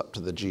reports up to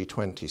the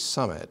G20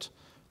 summit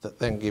that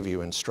then give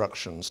you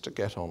instructions to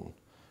get on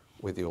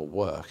with your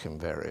work in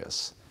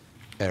various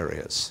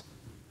areas.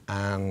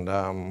 And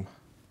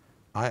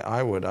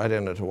I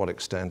don't know to what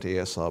extent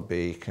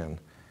ESRB can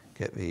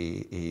get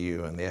the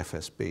EU and the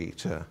FSB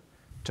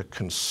to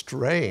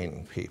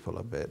constrain people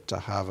a bit to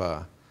have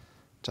a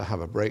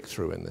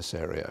breakthrough in this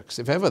area. Because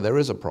if ever there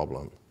is a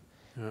problem,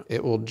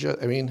 it will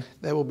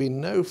there will be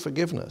no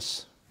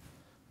forgiveness.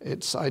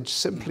 I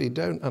simply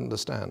don't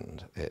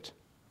understand it.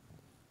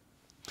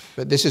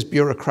 But this is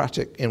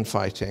bureaucratic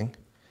infighting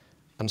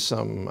and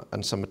some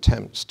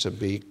attempts to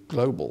be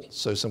global.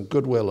 So some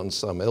goodwill and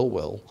some ill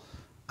will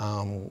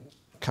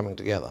coming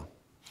together.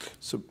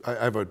 So I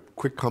have a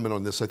quick comment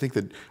on this. I think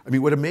that,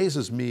 what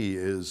amazes me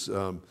is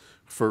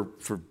for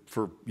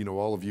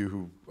all of you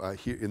who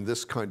here in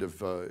this kind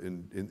of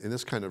in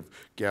this kind of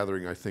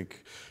gathering, I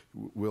think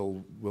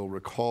will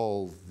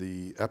recall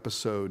the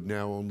episode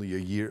now only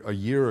a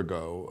year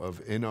ago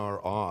of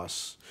Enar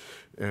Oss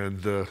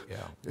and the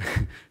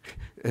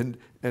and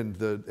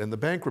the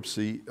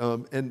bankruptcy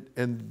and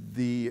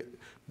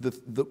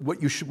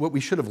what we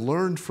should have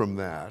learned from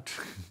that,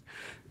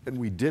 and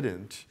we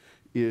didn't,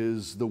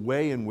 is the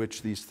way in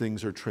which these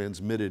things are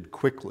transmitted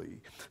quickly.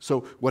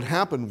 So what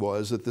happened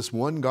was that this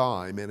one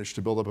guy managed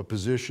to build up a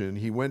position.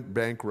 He went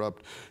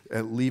bankrupt,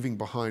 leaving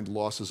behind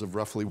losses of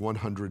roughly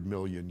 100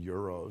 million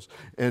euros.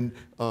 And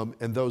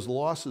those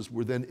losses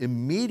were then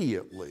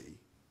immediately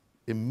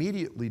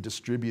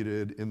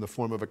distributed in the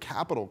form of a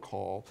capital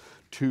call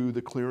to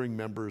the clearing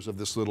members of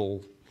this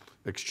little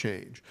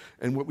exchange.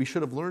 And what we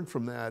should have learned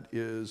from that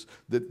is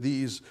that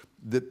these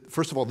that,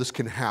 first of all, this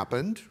can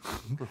happen,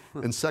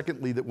 and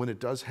secondly, that when it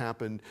does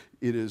happen,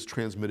 it is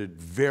transmitted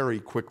very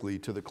quickly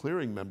to the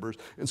clearing members.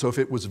 And so if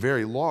it was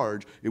very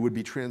large, it would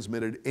be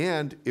transmitted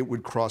and it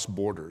would cross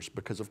borders,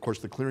 because of course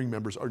the clearing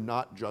members are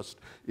not just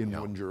in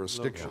one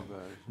jurisdiction.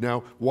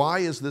 Now,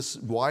 why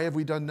have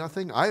we done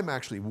nothing? I am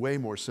actually way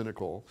more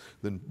cynical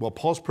than, well,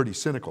 Paul's pretty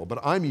cynical, but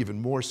I'm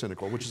even more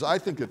cynical, which is I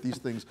think that these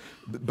things,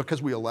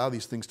 because we allow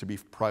these things to be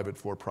private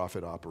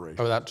for-profit operations.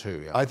 Oh, that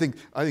too, yeah. I think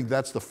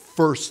that's the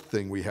first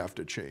thing we have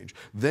to change.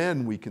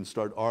 Then we can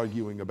start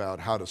arguing about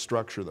how to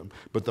structure them.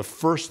 But the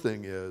first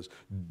thing is,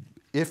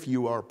 if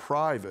you are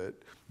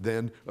private,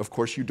 then of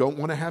course you don't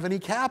want to have any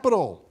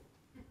capital,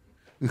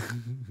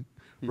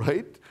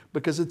 right?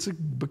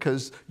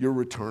 Because your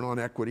return on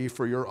equity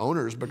for your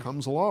owners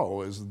becomes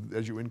low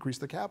as you increase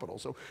the capital.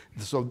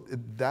 So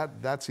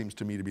that seems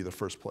to me to be the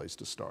first place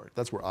to start.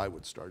 That's where I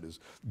would start, is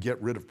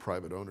get rid of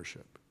private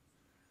ownership.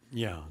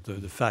 Yeah,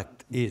 the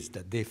fact is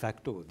that de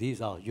facto these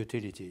are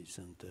utilities,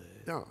 and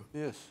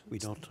we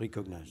don't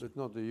recognize it. But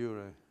not the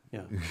euro.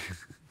 Yeah.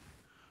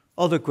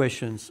 Other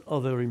questions,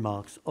 other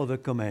remarks, other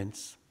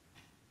comments?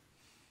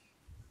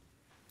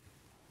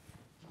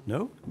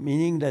 No?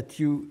 Meaning that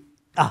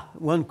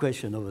one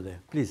question over there,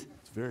 please.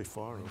 It's very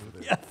far over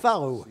there. Yeah,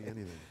 far away. See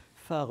anything.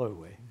 Far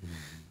away.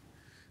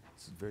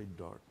 It's very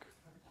dark.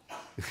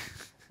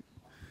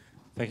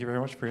 Thank you very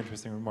much for your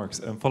interesting remarks.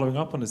 Following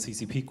up on the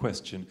CCP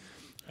question,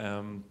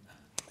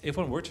 if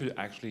one were to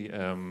actually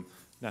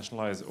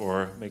nationalize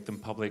or make them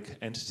public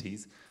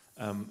entities,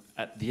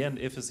 at the end,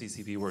 if a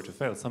CCP were to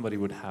fail, somebody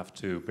would have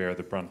to bear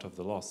the brunt of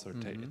the loss or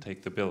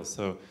take the bill.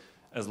 So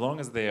as long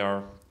as they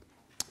are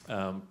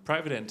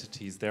private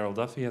entities, Darrell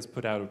Duffy has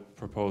put out a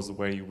proposal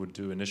where you would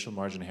do initial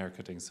margin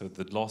haircutting, so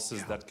the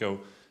losses that go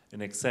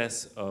in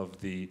excess of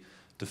the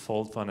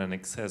default fund and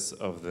excess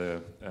of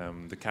the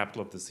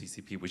capital of the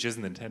CCP, which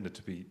isn't intended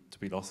to be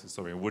losses,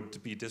 sorry,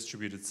 would be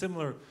distributed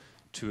similar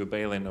to a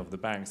bail-in of the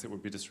banks. It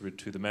would be distributed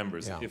to the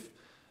members. Yeah. If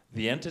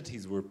the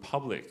entities were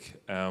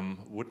public,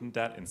 wouldn't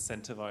that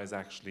incentivize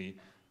actually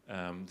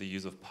the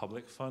use of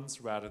public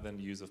funds rather than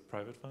the use of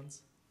private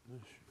funds?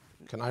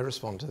 Can I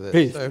respond to this?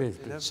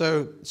 Please.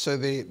 So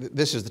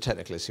this is the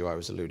technical issue I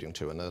was alluding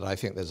to, and that I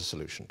think there's a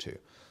solution to.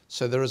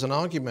 So there is an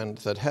argument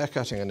that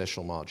haircutting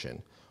initial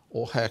margin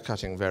or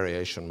haircutting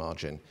variation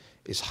margin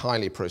is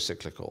highly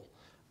procyclical,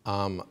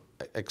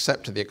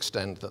 except to the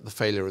extent that the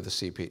failure of the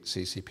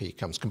CCP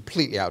comes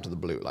completely out of the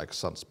blue like a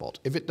sunspot.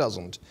 If it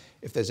doesn't,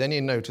 if there's any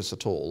notice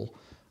at all,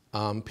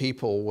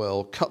 people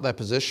will cut their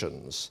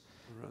positions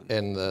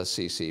in the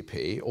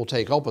CCP or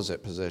take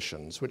opposite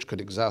positions, which could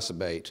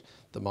exacerbate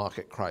the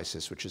market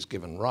crisis which has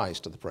given rise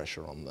to the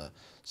pressure on the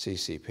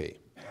CCP.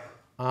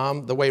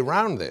 The way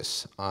around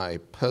this, I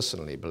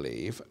personally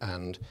believe,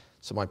 and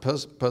so my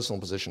personal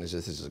position is that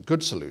this is a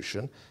good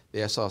solution.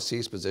 The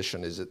SRC's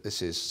position is that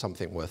this is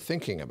something worth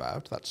thinking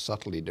about. That's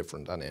subtly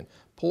different and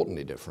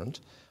importantly different,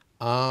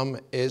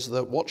 is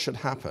that what should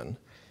happen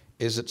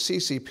is that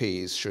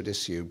CCPs should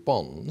issue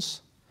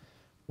bonds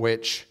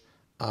which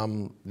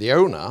the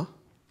owner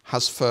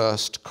has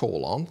first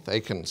call on. They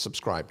can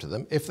subscribe to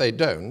them. If they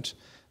don't,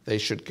 they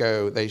should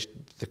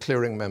the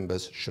clearing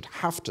members should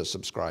have to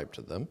subscribe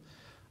to them.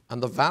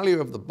 And the value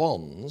of the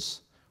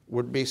bonds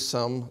would be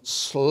some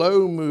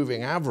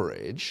slow-moving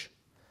average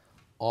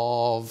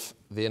of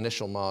the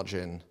initial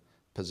margin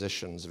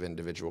positions of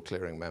individual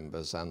clearing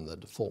members and the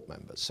default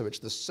members. So it's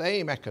the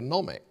same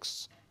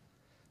economics,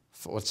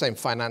 the same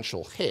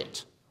financial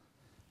hit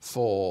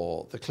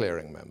for the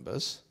clearing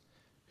members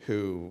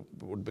who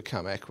would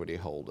become equity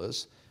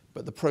holders,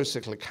 but the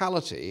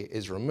procyclicality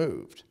is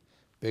removed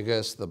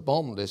because the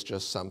bond is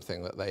just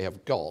something that they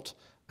have got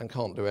and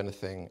can't do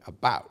anything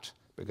about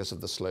because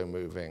of the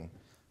slow-moving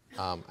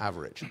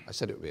average. I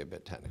said it would be a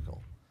bit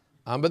technical.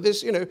 But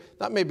this,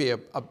 that may be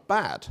a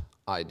bad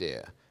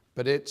idea,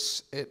 but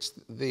it's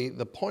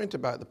the point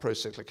about the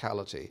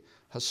procyclicality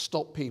has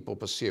stopped people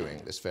pursuing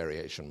this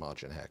variation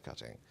margin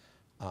haircutting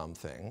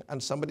thing,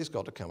 and somebody's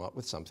got to come up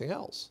with something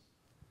else.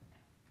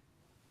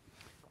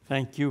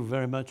 Thank you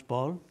very much,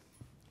 Paul.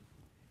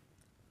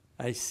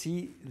 I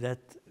see that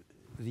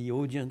the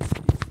audience is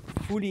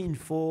fully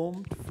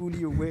informed,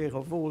 fully aware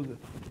of all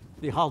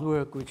the hard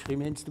work which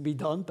remains to be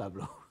done,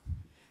 Pablo,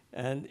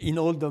 and in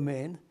all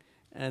domains.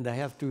 And I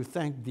have to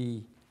thank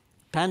the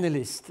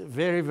panelists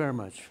very, very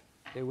much.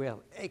 They were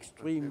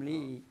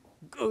extremely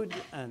good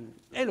and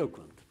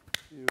eloquent.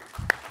 Thank you.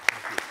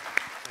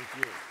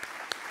 Thank you.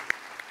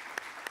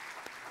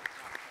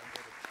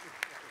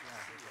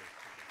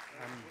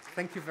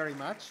 Thank you very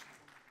much.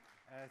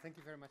 Thank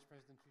you very much,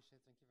 President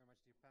Trichet.